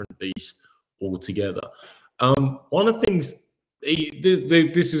very different beast altogether. One of the things,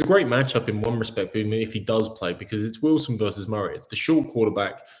 this is a great matchup in one respect, if he does play, because it's Wilson versus Murray. It's the short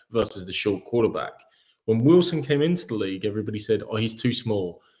quarterback versus the short quarterback. When Wilson came into the league, everybody said, "Oh, he's too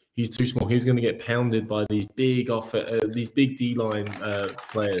small. He's too small. He's going to get pounded by these big D-line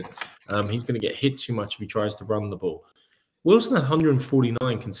players. He's going to get hit too much if he tries to run the ball." Wilson had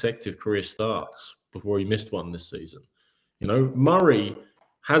 149 consecutive career starts before he missed one this season. Murray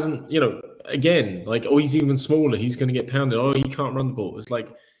hasn't, again, he's even smaller. He's going to get pounded. Oh, he can't run the ball. It's like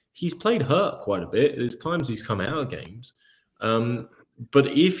he's played hurt quite a bit. There's times he's come out of games. But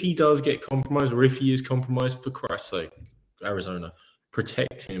if he does get compromised, or if he is compromised, for Christ's sake, Arizona,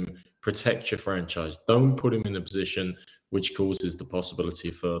 protect him, protect your franchise. Don't put him in a position which causes the possibility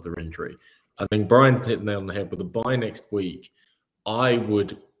of further injury. I think Brian's hit the nail on the head. With a bye next week, I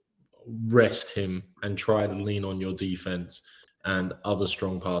would rest him and try to lean on your defense and other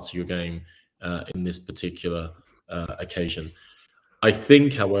strong parts of your game in this particular occasion. I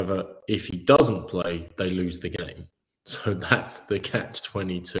think, however, if he doesn't play, they lose the game. So that's the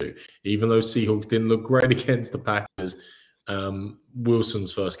catch-22. Even though Seahawks didn't look great against the Packers,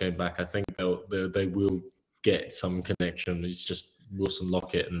 Wilson's first game back, I think they will get some connection. It's just Wilson,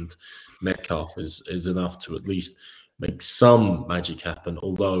 Lockett, and Metcalf is enough to at least make some magic happen.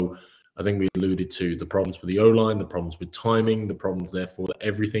 Although I think we alluded to the problems with the O-line, the problems with timing, the problems, therefore, that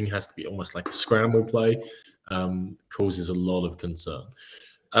everything has to be almost like a scramble play, causes a lot of concern.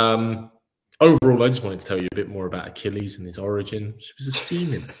 Overall, I just wanted to tell you a bit more about Achilles and his origin. She was a sea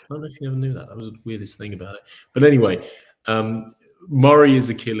nymph. I don't know if you ever knew that. That was the weirdest thing about it. But anyway, Murray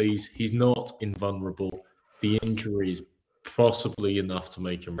is Achilles. He's not invulnerable. The injury is possibly enough to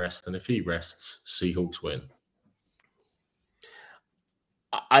make him rest. And if he rests, Seahawks win.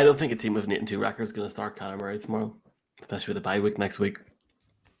 I don't think a team with an 8-2 record is going to start Kyler Murray tomorrow, especially with the bye week next week.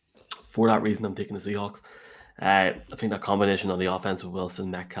 For that reason, I'm taking the Seahawks. I think that combination on the offense with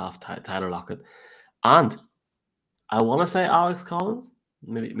Wilson, Metcalf, Tyler Lockett, and I want to say Alex Collins,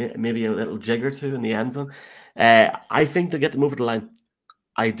 maybe a little jig or two in the end zone. I think they'll get to move to the line.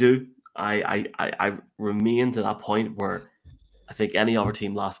 I do. I remain to that point where I think any other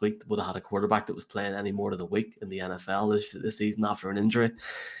team last week would have had a quarterback that was playing any more than a week in the NFL this season after an injury.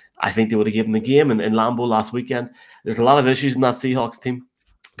 I think they would have given him a game in Lambeau last weekend. There's a lot of issues in that Seahawks team,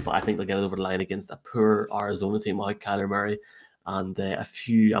 but I think they'll get it over the line against a poor Arizona team like Kyler Murray and a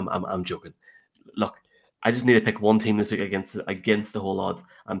few. I'm joking. Look, I just need to pick one team this week against the whole odds.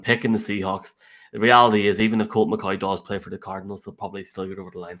 I'm picking the Seahawks. The reality is, even if Colt McCoy does play for the Cardinals, they'll probably still get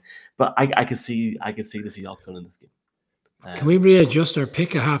over the line. But I can see the Seahawks winning this game. Can we readjust our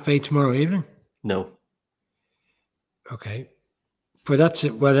pick at 8:30 tomorrow evening? No. Okay. But that's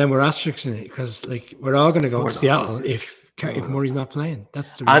it. Well, then we're asterisking it because we're all going to go to Seattle if Murray's not playing.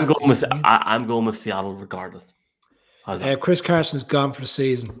 That's the I'm going with Seattle regardless. Chris Carson's gone for the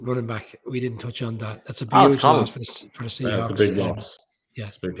season, running back. We didn't touch on that. That's a big loss for the Seahawks. Yeah, it's a big loss. Yeah,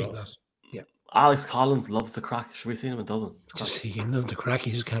 it's a big loss. Yeah. Alex Collins loves to crack. Should we see him in Dublin? He can love to crack.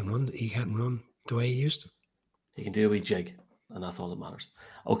 He just can't run. He can't run the way he used to. He can do a wee jig, and that's all that matters.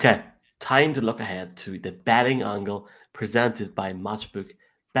 Okay, time to look ahead to the betting angle presented by Matchbook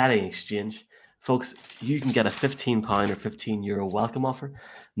Betting Exchange. Folks, you can get a £15 or €15 welcome offer.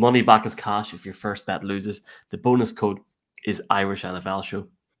 Money back as cash if your first bet loses. The bonus code is Irish NFL Show.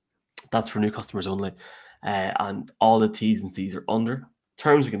 That's for new customers only. And all the T's and C's are under.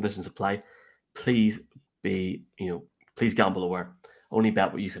 Terms and conditions apply. Please please gamble aware. Only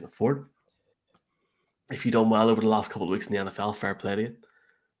bet what you can afford. If you've done well over the last couple of weeks in the NFL, fair play to you,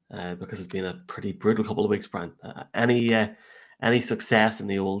 because it's been a pretty brutal couple of weeks, Brian. Any success in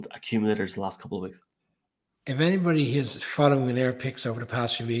the old accumulators the last couple of weeks? If anybody is following their picks over the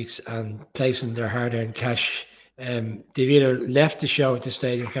past few weeks and placing their hard-earned cash, they've either left the show at this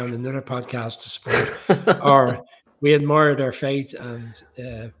stage and found another podcast to support, or we admire their faith and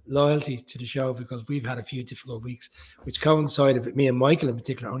loyalty to the show, because we've had a few difficult weeks, which coincided with me and Michael in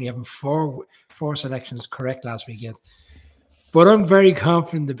particular only having four selections correct last weekend. But I'm very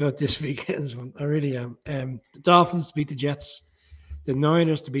confident about this weekend's one. I really am. The Dolphins to beat the Jets, the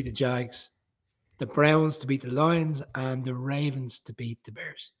Niners to beat the Jags, the Browns to beat the Lions, and the Ravens to beat the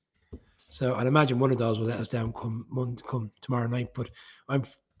Bears. So I'd imagine one of those will let us down come tomorrow night. But I'm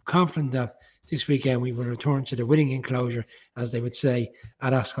confident that this weekend we will return to the winning enclosure, as they would say,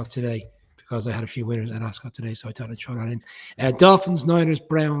 at Ascot today, because I had a few winners at Ascot today, so I thought I'd throw that in. Dolphins, Niners,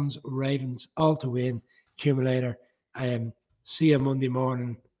 Browns, Ravens, all to win. Accumulator. See you Monday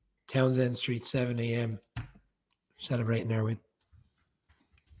morning, Townsend Street, 7 a.m. Celebrating our win.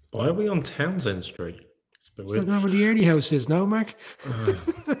 Why are we on Townsend Street? It's a bit weird. Is that where the early house is now, Mark?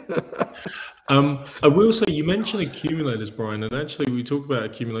 I will say, you mentioned accumulators, Brian, and actually we talk about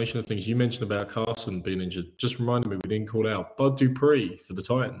accumulation of things. You mentioned about Carson being injured. Just reminded me, we didn't call out Bud Dupree for the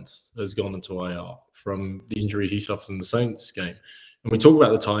Titans has gone into IR from the injury he suffered in the Saints game. And we talk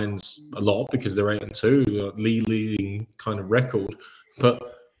about the Titans a lot because they're 8-2, leading kind of record,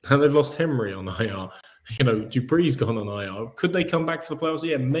 but now they've lost Henry on IR. Dupree's gone on IR. Could they come back for the playoffs?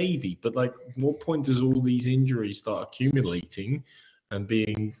 Yeah, maybe. But what point does all these injuries start accumulating and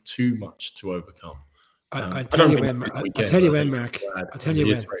being too much to overcome? I'll tell you when, Mark. I'll tell you when.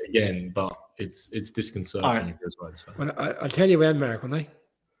 Again, but it's disconcerting if you're a Giants fan. Well, I'll tell you when, Mark, won't I?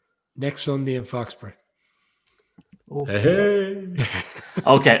 Next Sunday in Foxborough. Hey.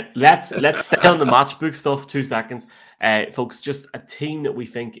 Okay, let's stay on the matchbook stuff 2 seconds. Folks, just a team that we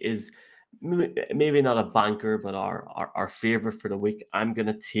think is maybe not a banker, but our favorite for the week. I'm going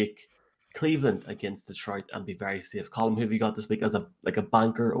to take Cleveland against Detroit and be very safe. Colin, who have you got this week as a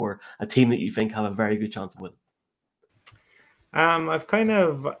banker or a team that you think have a very good chance of winning? I've kind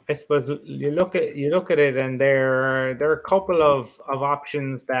of, I suppose, you look at it, and there are a couple of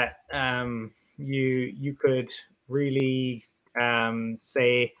options that you could really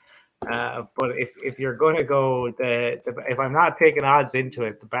say. But if you're going to go if I'm not taking odds into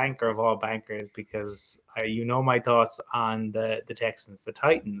it, the banker of all bankers, because my thoughts on the Texans. The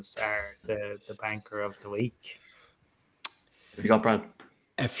Titans are the banker of the week. Have you got Brad?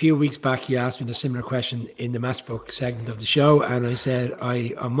 A few weeks back, you asked me the similar question in the Matchbook segment of the show, and I said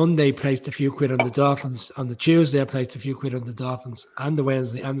I on Monday placed a few quid on the Dolphins. On the Tuesday, I placed a few quid on the Dolphins, and the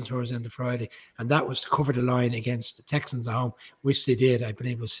Wednesday, and the Thursday, and the Friday, and that was to cover the line against the Texans at home, which they did. I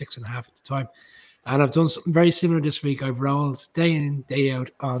believe it was 6.5 at the time. And I've done something very similar this week. I've rolled day in, day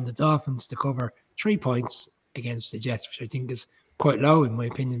out on the Dolphins to cover 3 points against the Jets, which I think is quite low in my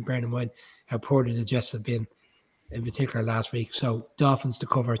opinion, bearing in mind how poorly the Jets have been, in particular last week. So Dolphins to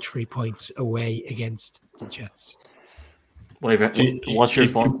cover 3 points away against the Jets. What's your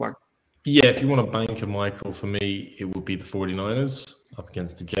thoughts, Mark? Yeah, if you want to bank a Michael, for me, it would be the 49ers up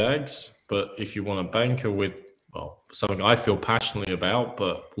against the Jags. But if you want a banker with, something I feel passionately about,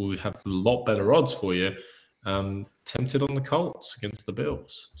 but we have a lot better odds for you, tempted on the Colts against the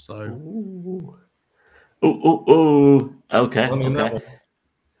Bills. So, Okay.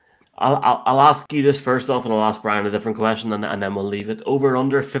 I'll ask you this first off, and I'll ask Brian a different question, and then we'll leave it. Over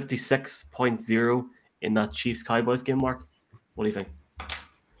under 56.0 in that Chiefs Cowboys game, Mark. What do you think?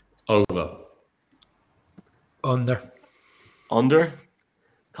 Over. Under.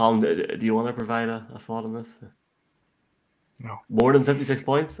 Colin, do you want to provide a thought on this? No. More than 56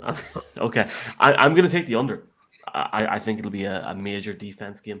 points? Okay. I'm going to take the under. I think it'll be a major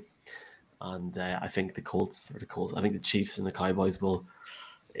defense game. And I think I think the Chiefs and the Cowboys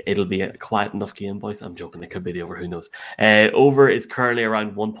it'll be a quiet enough game, boys. I'm joking. It could be the over. Who knows? Over is currently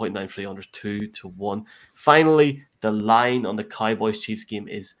around 1.93. Under 2-1. Finally, the line on the Cowboys-Chiefs game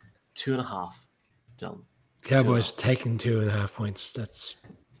is 2.5. John. Cowboys taking 2.5 points. That's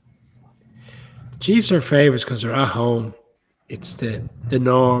Chiefs are favorites because they're at home. It's the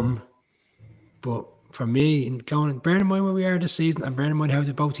norm. But for me, bearing in mind where we are this season and bearing in mind how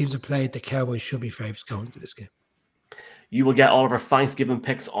both teams have played, the Cowboys should be favourites going into this game. You will get all of our Thanksgiving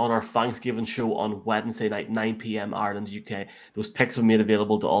picks on our Thanksgiving show on Wednesday night, 9 p.m. Ireland, UK. Those picks will be made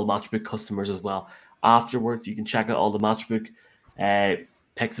available to all Matchbook customers as well. Afterwards, you can check out all the Matchbook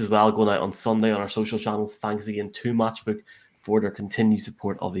picks as well going out on Sunday on our social channels. Thanks again to Matchbook for their continued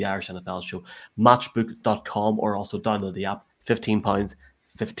support of the Irish NFL show. Matchbook.com, or also download the app. £15,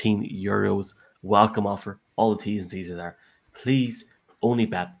 €15. Welcome offer. All the T's and C's are there. Please only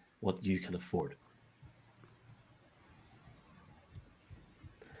bet what you can afford.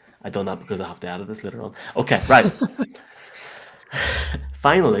 I done that because I have to edit this later on. Okay, right.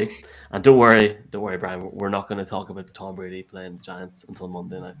 Finally, and don't worry, Brian. We're not going to talk about Tom Brady playing the Giants until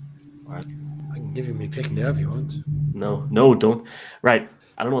Monday night. All right. I can give you my pick now if you want. No, don't. Right.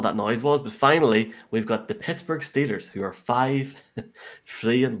 I don't know what that noise was, but finally, we've got the Pittsburgh Steelers, who are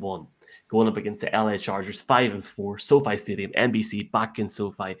 5-3-1, going up against the LA Chargers, 5-4. SoFi Stadium, NBC, back in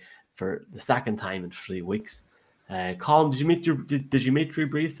SoFi for the second time in 3 weeks. Colin, did you meet Drew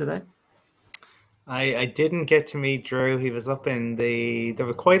Brees today? I didn't get to meet Drew. He was up in there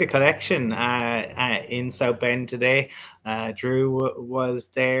was quite a collection in South Bend today. Drew was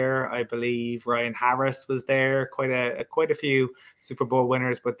there, I believe. Ryan Harris was there. Quite a few Super Bowl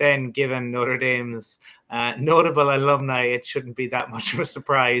winners. But then, given Notre Dame's notable alumni, it shouldn't be that much of a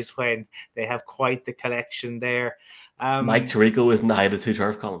surprise when they have quite the collection there. Mike Tirico isn't the height of 2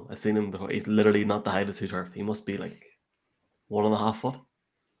 turf, Colin. I've seen him before. He's literally not the height of 2 turf. He must be like 1.5 foot.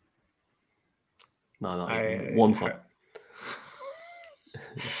 No, 1 foot.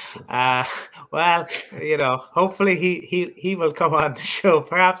 Well, hopefully he will come on the show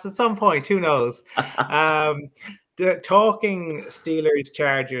perhaps at some point. Who knows? Talking Steelers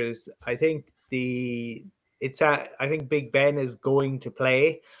Chargers, I think I think Big Ben is going to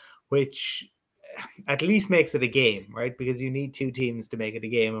play, which at least makes it a game, right? Because you need 2 teams to make it a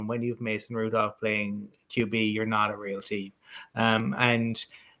game, and when you've Mason Rudolph playing QB, you're not a real team. And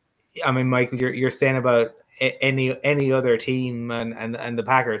I mean, Michael, you're saying about any other team and the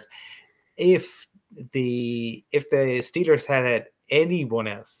Packers. If the Steelers had anyone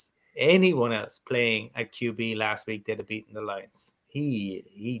else playing at QB last week, they'd have beaten the Lions. They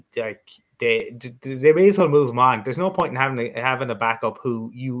may as well move him on. There's no point in having a backup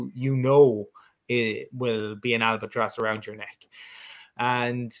who it will be an albatross around your neck.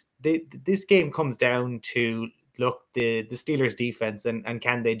 And this game comes down to, look, the Steelers defense and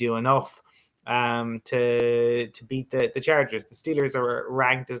can they do enough to beat the Chargers. The Steelers are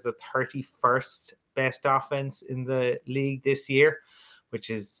ranked as the 31st best offense in the league this year, which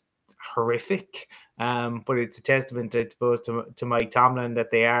is horrific. But it's a testament, I suppose, to Mike Tomlin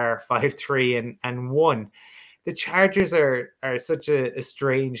that they are 5-3-1. The Chargers are such a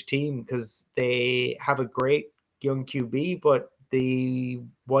strange team because they have a great young QB, but the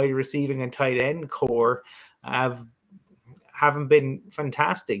wide receiving and tight end core haven't been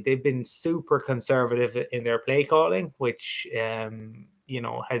fantastic. They've been super conservative in their play calling, which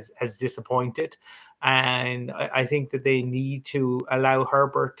has disappointed. And I think that they need to allow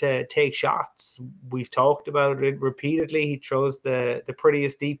Herbert to take shots. We've talked about it repeatedly. He throws the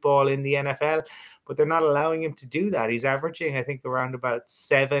prettiest deep ball in the NFL, but they're not allowing him to do that. He's averaging, I think, around about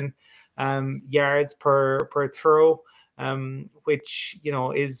 7 yards per throw, which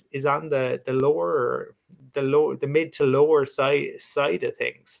is on the mid to lower side of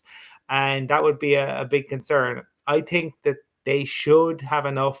things, and that would be a big concern. I think that they should have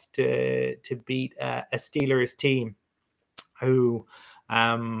enough to beat a Steelers team who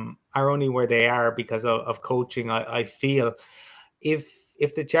are only where they are because of coaching. I feel if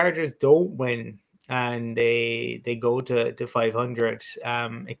the Chargers don't win and they go to 500,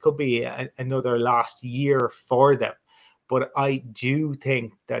 it could be another lost year for them. But I do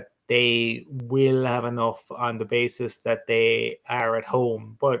think that they will have enough on the basis that they are at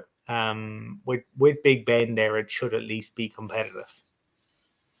home. But with Big Ben there, it should at least be competitive.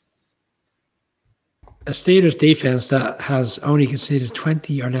 A Steelers defense that has only conceded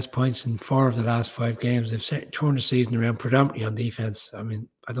 20 or less points in 4 of the last 5 games. They've turned the season around predominantly on defense. I mean,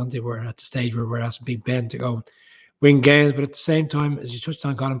 I don't think we're at the stage where we're asking Big Ben to go win games, but at the same time, as you touched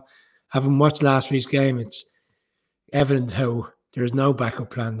on, Colin, having watched last week's game, it's evident how there is no backup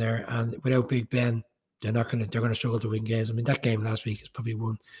plan there, and without Big Ben, they're going to struggle to win games. I mean, that game last week is probably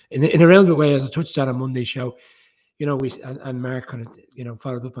one in a roundabout way, as I touched on Monday's show. We and Mark kind of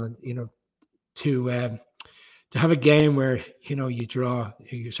followed up on it. To have a game where you draw,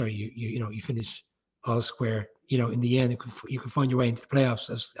 you finish all square. In the end, you can find your way into the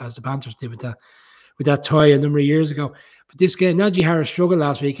playoffs as the Panthers did with that that tie a number of years ago. But this game, Najee Harris struggled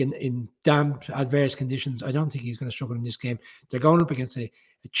last week in damp, adverse conditions. I don't think he's going to struggle in this game. They're going up against a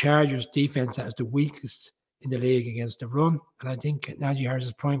Chargers defense that is the weakest in the league against the run. And I think Najee Harris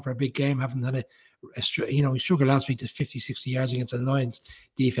is primed for a big game, having had he struggled last week to 50, 60 yards against the Lions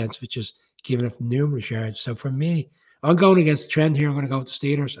defense, which is giving up numerous yards. So for me, I'm going against the trend here. I'm going to go with the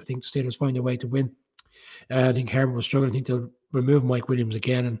Steelers. I think the Steelers find a way to win. I think Herbert will struggle. I think they'll remove Mike Williams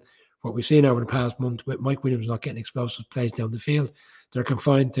again. And what we've seen over the past month with Mike Williams not getting explosive plays down the field, they're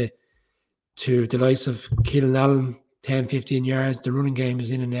confined to the likes of Keenan Allen, 10, 15 yards. The running game is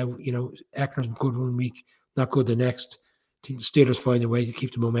in and out. Eckler's good one week, not good the next. I think the Steelers find a way to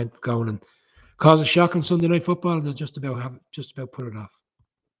keep the momentum going and cause a shock on Sunday Night Football. They'll just about put it off.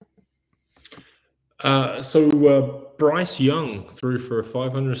 Bryce Young threw for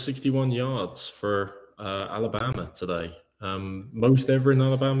 561 yards for Alabama today. Most ever in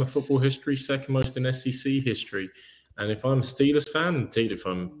Alabama football history, second most in SEC history. And if I'm a Steelers fan, indeed, if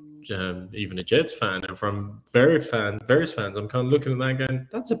I'm even a Jets fan, and from various fans, I'm kind of looking at that going,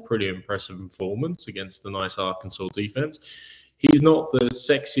 that's a pretty impressive performance against the nice Arkansas defense. He's not the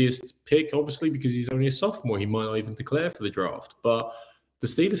sexiest pick, obviously, because he's only a sophomore. He might not even declare for the draft. But the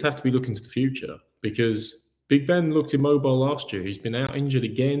Steelers have to be looking to the future because Big Ben looked immobile last year. He's been out injured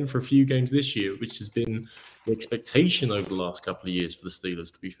again for a few games this year, which has been the expectation over the last couple of years for the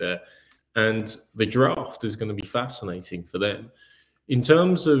Steelers, to be fair. And the draft is going to be fascinating for them. In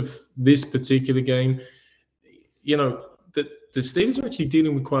terms of this particular game, the Steelers are actually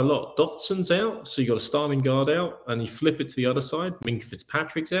dealing with quite a lot. Dotson's out, so you got a starting guard out, and you flip it to the other side. Minkah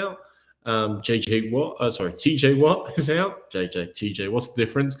Fitzpatrick's out. TJ Watt is out. TJ, what's the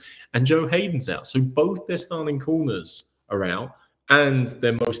difference? And Joe Hayden's out. So both their starting corners are out, and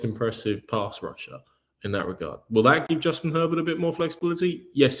their most impressive pass rusher in that regard. Will that give Justin Herbert a bit more flexibility?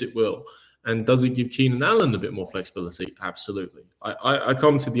 Yes, it will. And does it give Keenan Allen a bit more flexibility? Absolutely. I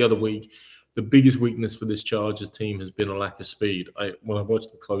commented the other week, the biggest weakness for this Chargers team has been a lack of speed. When I watched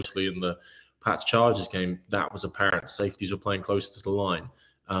them closely in the Pats-Chargers game, that was apparent. Safeties were playing close to the line.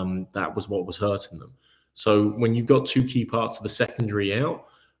 That was what was hurting them. So when you've got two key parts of the secondary out,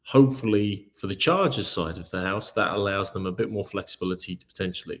 hopefully for the Chargers side of the house, that allows them a bit more flexibility to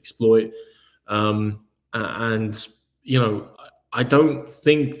potentially exploit. I don't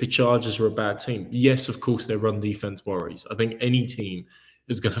think the Chargers are a bad team. Yes, of course, their run defense worries. I think any team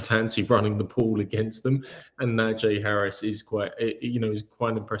is going to fancy running the ball against them, and Najee Harris is quite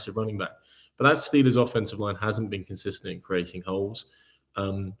an impressive running back. But that Steelers' offensive line hasn't been consistent in creating holes.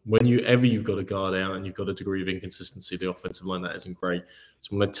 Whenever you've got a guard out and you've got a degree of inconsistency, the offensive line, that isn't great.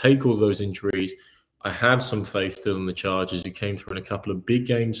 So when I take all those injuries, I have some faith still in the Chargers, who came through in a couple of big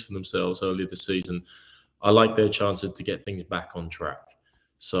games for themselves earlier this season. I like their chances to get things back on track.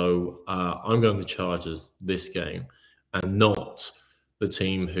 So I'm going the Chargers this game, and not the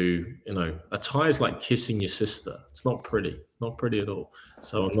team who, a tie is like kissing your sister. It's not pretty at all.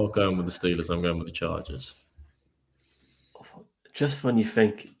 So I'm not going with the Steelers. I'm going with the Chargers. Just when you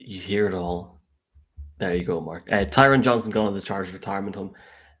think you hear it all, there you go, Mark. Tyron Johnson going to the Chargers retirement home.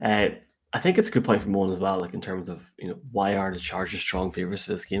 I think it's a good point from one as well, like in terms of, why are the Chargers strong favorites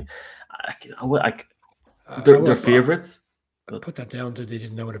for this game? They're favorites. I put that down to they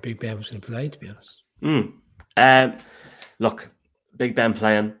didn't know what a Big Ben was going to play, to be honest. Look, Big Ben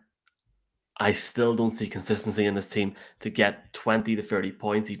playing, I still don't see consistency in this team to get 20 to 30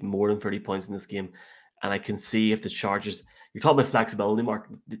 points, even more than 30 points in this game. And I can see if the Chargers, you're talking about flexibility, Mark,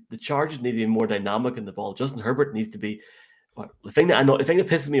 the Chargers need to be more dynamic in the ball. Justin Herbert needs to be, the thing that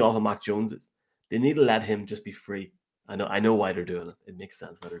pisses me off on Mac Jones is they need to let him just be free. I know why they're doing it. It makes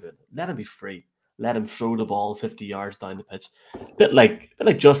sense why they're doing it. Let him be free. Let him throw the ball 50 yards down the pitch. A bit like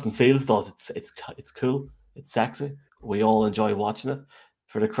Justin Fields does. It's cool. It's sexy. We all enjoy watching it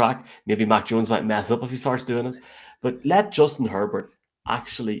for the crack. Maybe Mac Jones might mess up if he starts doing it. But let Justin Herbert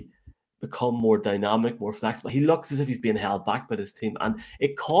actually become more dynamic, more flexible. He looks as if he's being held back by this team. And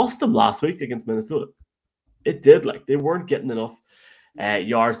it cost them last week against Minnesota. It did. They weren't getting enough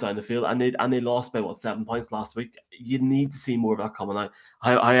yards down the field, and they lost by 7 points last week. You need to see more of that coming out.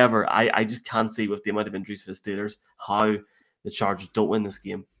 However, I just can't see with the amount of injuries for the Steelers how the Chargers don't win this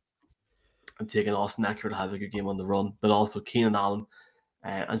game. I'm taking Austin Eckler to have a good game on the run, but also Keenan Allen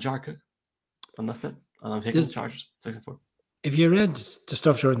and Jared Cook, and that's it. And I'm taking the Chargers 6-4. If you read the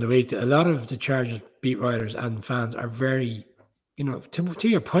stuff during the week, a lot of the Chargers beat writers and fans are very, to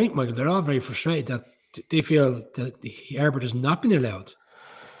your point, Michael, they're all very frustrated that they feel that Herbert has not been allowed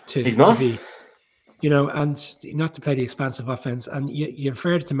to, He's not. to be, and not to play the expansive offense. And you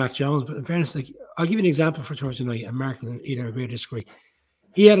referred to Mac Jones, but in fairness, I'll give you an example for Thursday night, and Mark will either agree or disagree.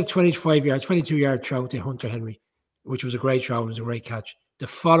 He had a 22-yard throw to Hunter Henry, which was a great throw and was a great catch. The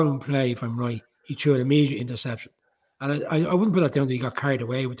following play, if I'm right, he threw an immediate interception. And I wouldn't put that down that he got carried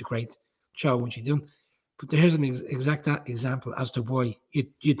away with the great throw, which he done. But here's an exact example as to why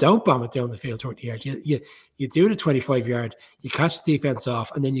you don't bomb it down the field 30 yards. You do the 25-yard, you catch the defense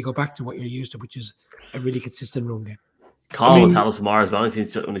off, and then you go back to what you're used to, which is a really consistent run game. Colin will tell us tomorrow as well when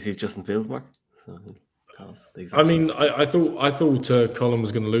he sees Justin Fields more. So tell us the I mean, I thought Colin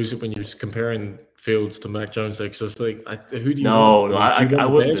was going to lose it when you was comparing Fields to Mac Jones. Because like, who do you want? I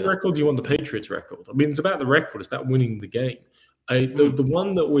want the Bears record? Do you want the Patriots record? I mean, it's about the record. It's about winning the game. The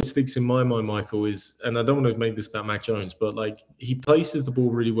one that always sticks in my mind, Michael, is, and I don't want to make this about Mac Jones, but like he places the ball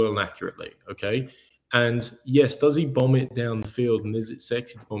really well and accurately, okay? And yes, does he bomb it down the field, and is it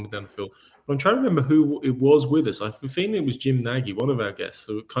sexy to bomb it down the field? But I'm trying to remember who it was with us. I have a feeling it was Jim Nagy, one of our guests,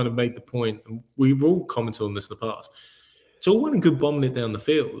 who kind of made the point, and we've all commented on this in the past. It's all well and good bombing it down the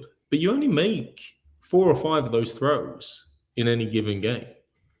field, but you only make 4 or 5 of those throws in any given game.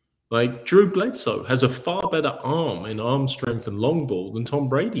 Like Drew Bledsoe has a far better arm in arm strength and long ball than Tom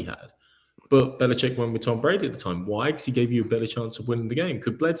Brady had. But Belichick went with Tom Brady at the time. Why? Because he gave you a better chance of winning the game.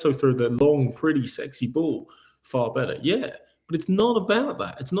 Could Bledsoe throw the long, pretty, sexy ball far better? Yeah, but it's not about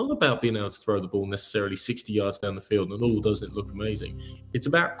that. It's not about being able to throw the ball necessarily 60 yards down the field and all does it look amazing. It's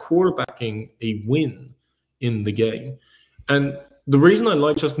about quarterbacking a win in the game. And the reason I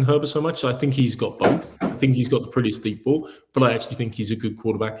like Justin Herbert so much, I think he's got both. I think he's got the prettiest deep ball, but I actually think he's a good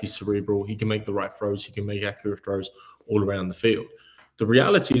quarterback. He's cerebral. He can make the right throws. He can make accurate throws all around the field. The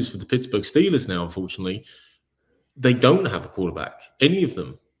reality is for the Pittsburgh Steelers now, unfortunately, they don't have a quarterback, any of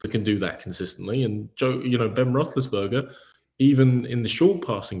them, that can do that consistently. And Ben Roethlisberger, even in the short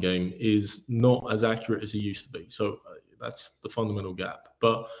passing game, is not as accurate as he used to be. So that's the fundamental gap.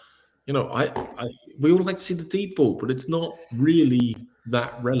 But we all like to see the deep ball, but it's not really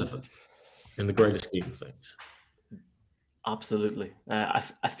that relevant in the greater scheme of things. Absolutely. I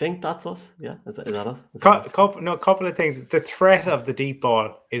think that's us. Yeah, is that us? Couple of things. The threat of the deep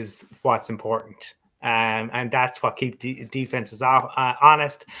ball is what's important. And that's what keeps defenses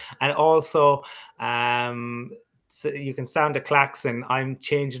honest. And also, so you can sound a klaxon. I'm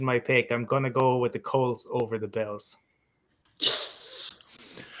changing my pick. I'm going to go with the Colts over the Bills.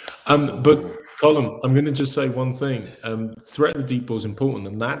 But Colin, I'm going to just say one thing. Threat of the deep ball is important,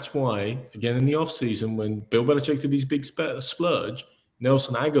 and that's why, again, in the offseason, when Bill Belichick did these big splurge,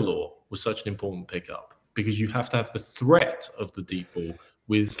 Nelson Aguilar was such an important pickup because you have to have the threat of the deep ball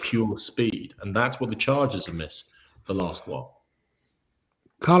with pure speed, and that's what the Chargers have missed the last while.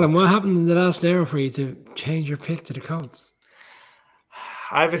 Colin, what happened in the last hour for you to change your pick to the Colts?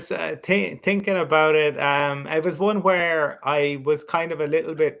 I was thinking about it. It was one where I was kind of a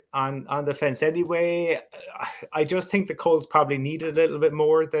little bit on the fence anyway. I just think the Colts probably needed a little bit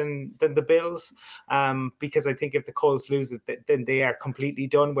more than the Bills, because I think if the Colts lose it, then they are completely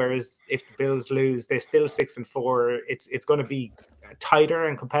done. Whereas if the Bills lose, they're still 6-4. It's going to be tighter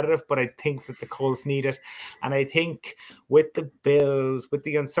and competitive, but I think that the Colts need it. And I think with the Bills, with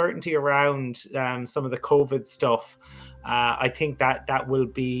the uncertainty around some of the COVID stuff, I think that will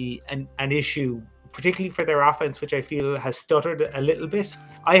be an issue, particularly for their offense, which I feel has stuttered a little bit.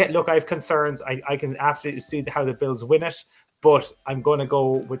 I have concerns. I can absolutely see how the Bills win it, but I'm going to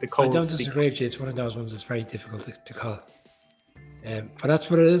go with the Colts. I don't disagree with you. It's one of those ones that's very difficult to call. But that's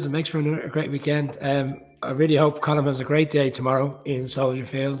what it is. It makes for a great weekend. I really hope Colin has a great day tomorrow in Soldier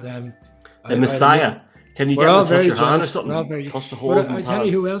Field. The Messiah. Can you get to touch your hand or something? Touch the holes in his hand. I tell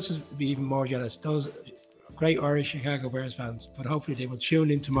you who else is be even more jealous. Those great Irish Chicago Bears fans. But hopefully they will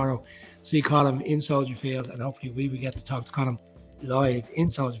tune in tomorrow, see Colin in Soldier Field, and hopefully we will get to talk to Colin live in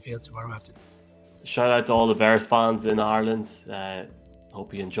Soldier Field tomorrow afternoon. Shout out to all the Bears fans in Ireland.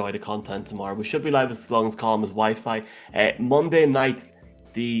 Hope you enjoy the content tomorrow. We should be live as long as Colin has Wi-Fi. Monday night,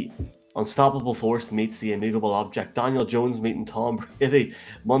 the Unstoppable Force meets the Immovable Object. Daniel Jones meeting Tom Brady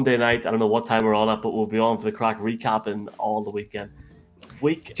Monday night. I don't know what time we're on at, but we'll be on for the crack recapping all the weekend.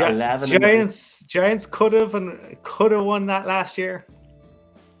 Week 11. Giants could have won that last year.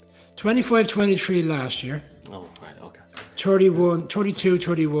 25-23 last year. Oh, right, okay.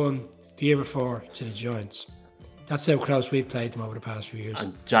 32-31 the year before to the Giants. That's how close we've played them over the past few years.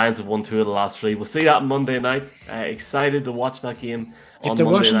 And Giants have won 2 of the last 3. We'll see that Monday night. Excited to watch that game. If the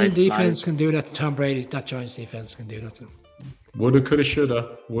Washington defense can do that to Tom Brady, that Giants defense can do that to him. Woulda, coulda,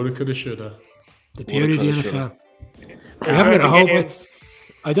 shoulda. Woulda, coulda, shoulda. The beauty of the NFL. We haven't got a hope.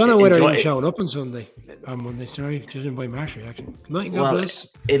 I don't know whether Enjoy I'm it. showing up on Sunday. On Monday, sorry. Judging by Marsh reaction. Good night, God Well, bless.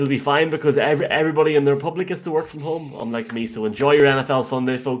 it'll be fine because everybody in the Republic gets to work from home, unlike me. So enjoy your NFL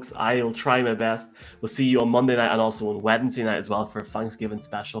Sunday, folks. I'll try my best. We'll see you on Monday night and also on Wednesday night as well for a Thanksgiving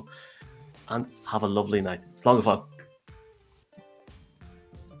special. And have a lovely night. It's long fun.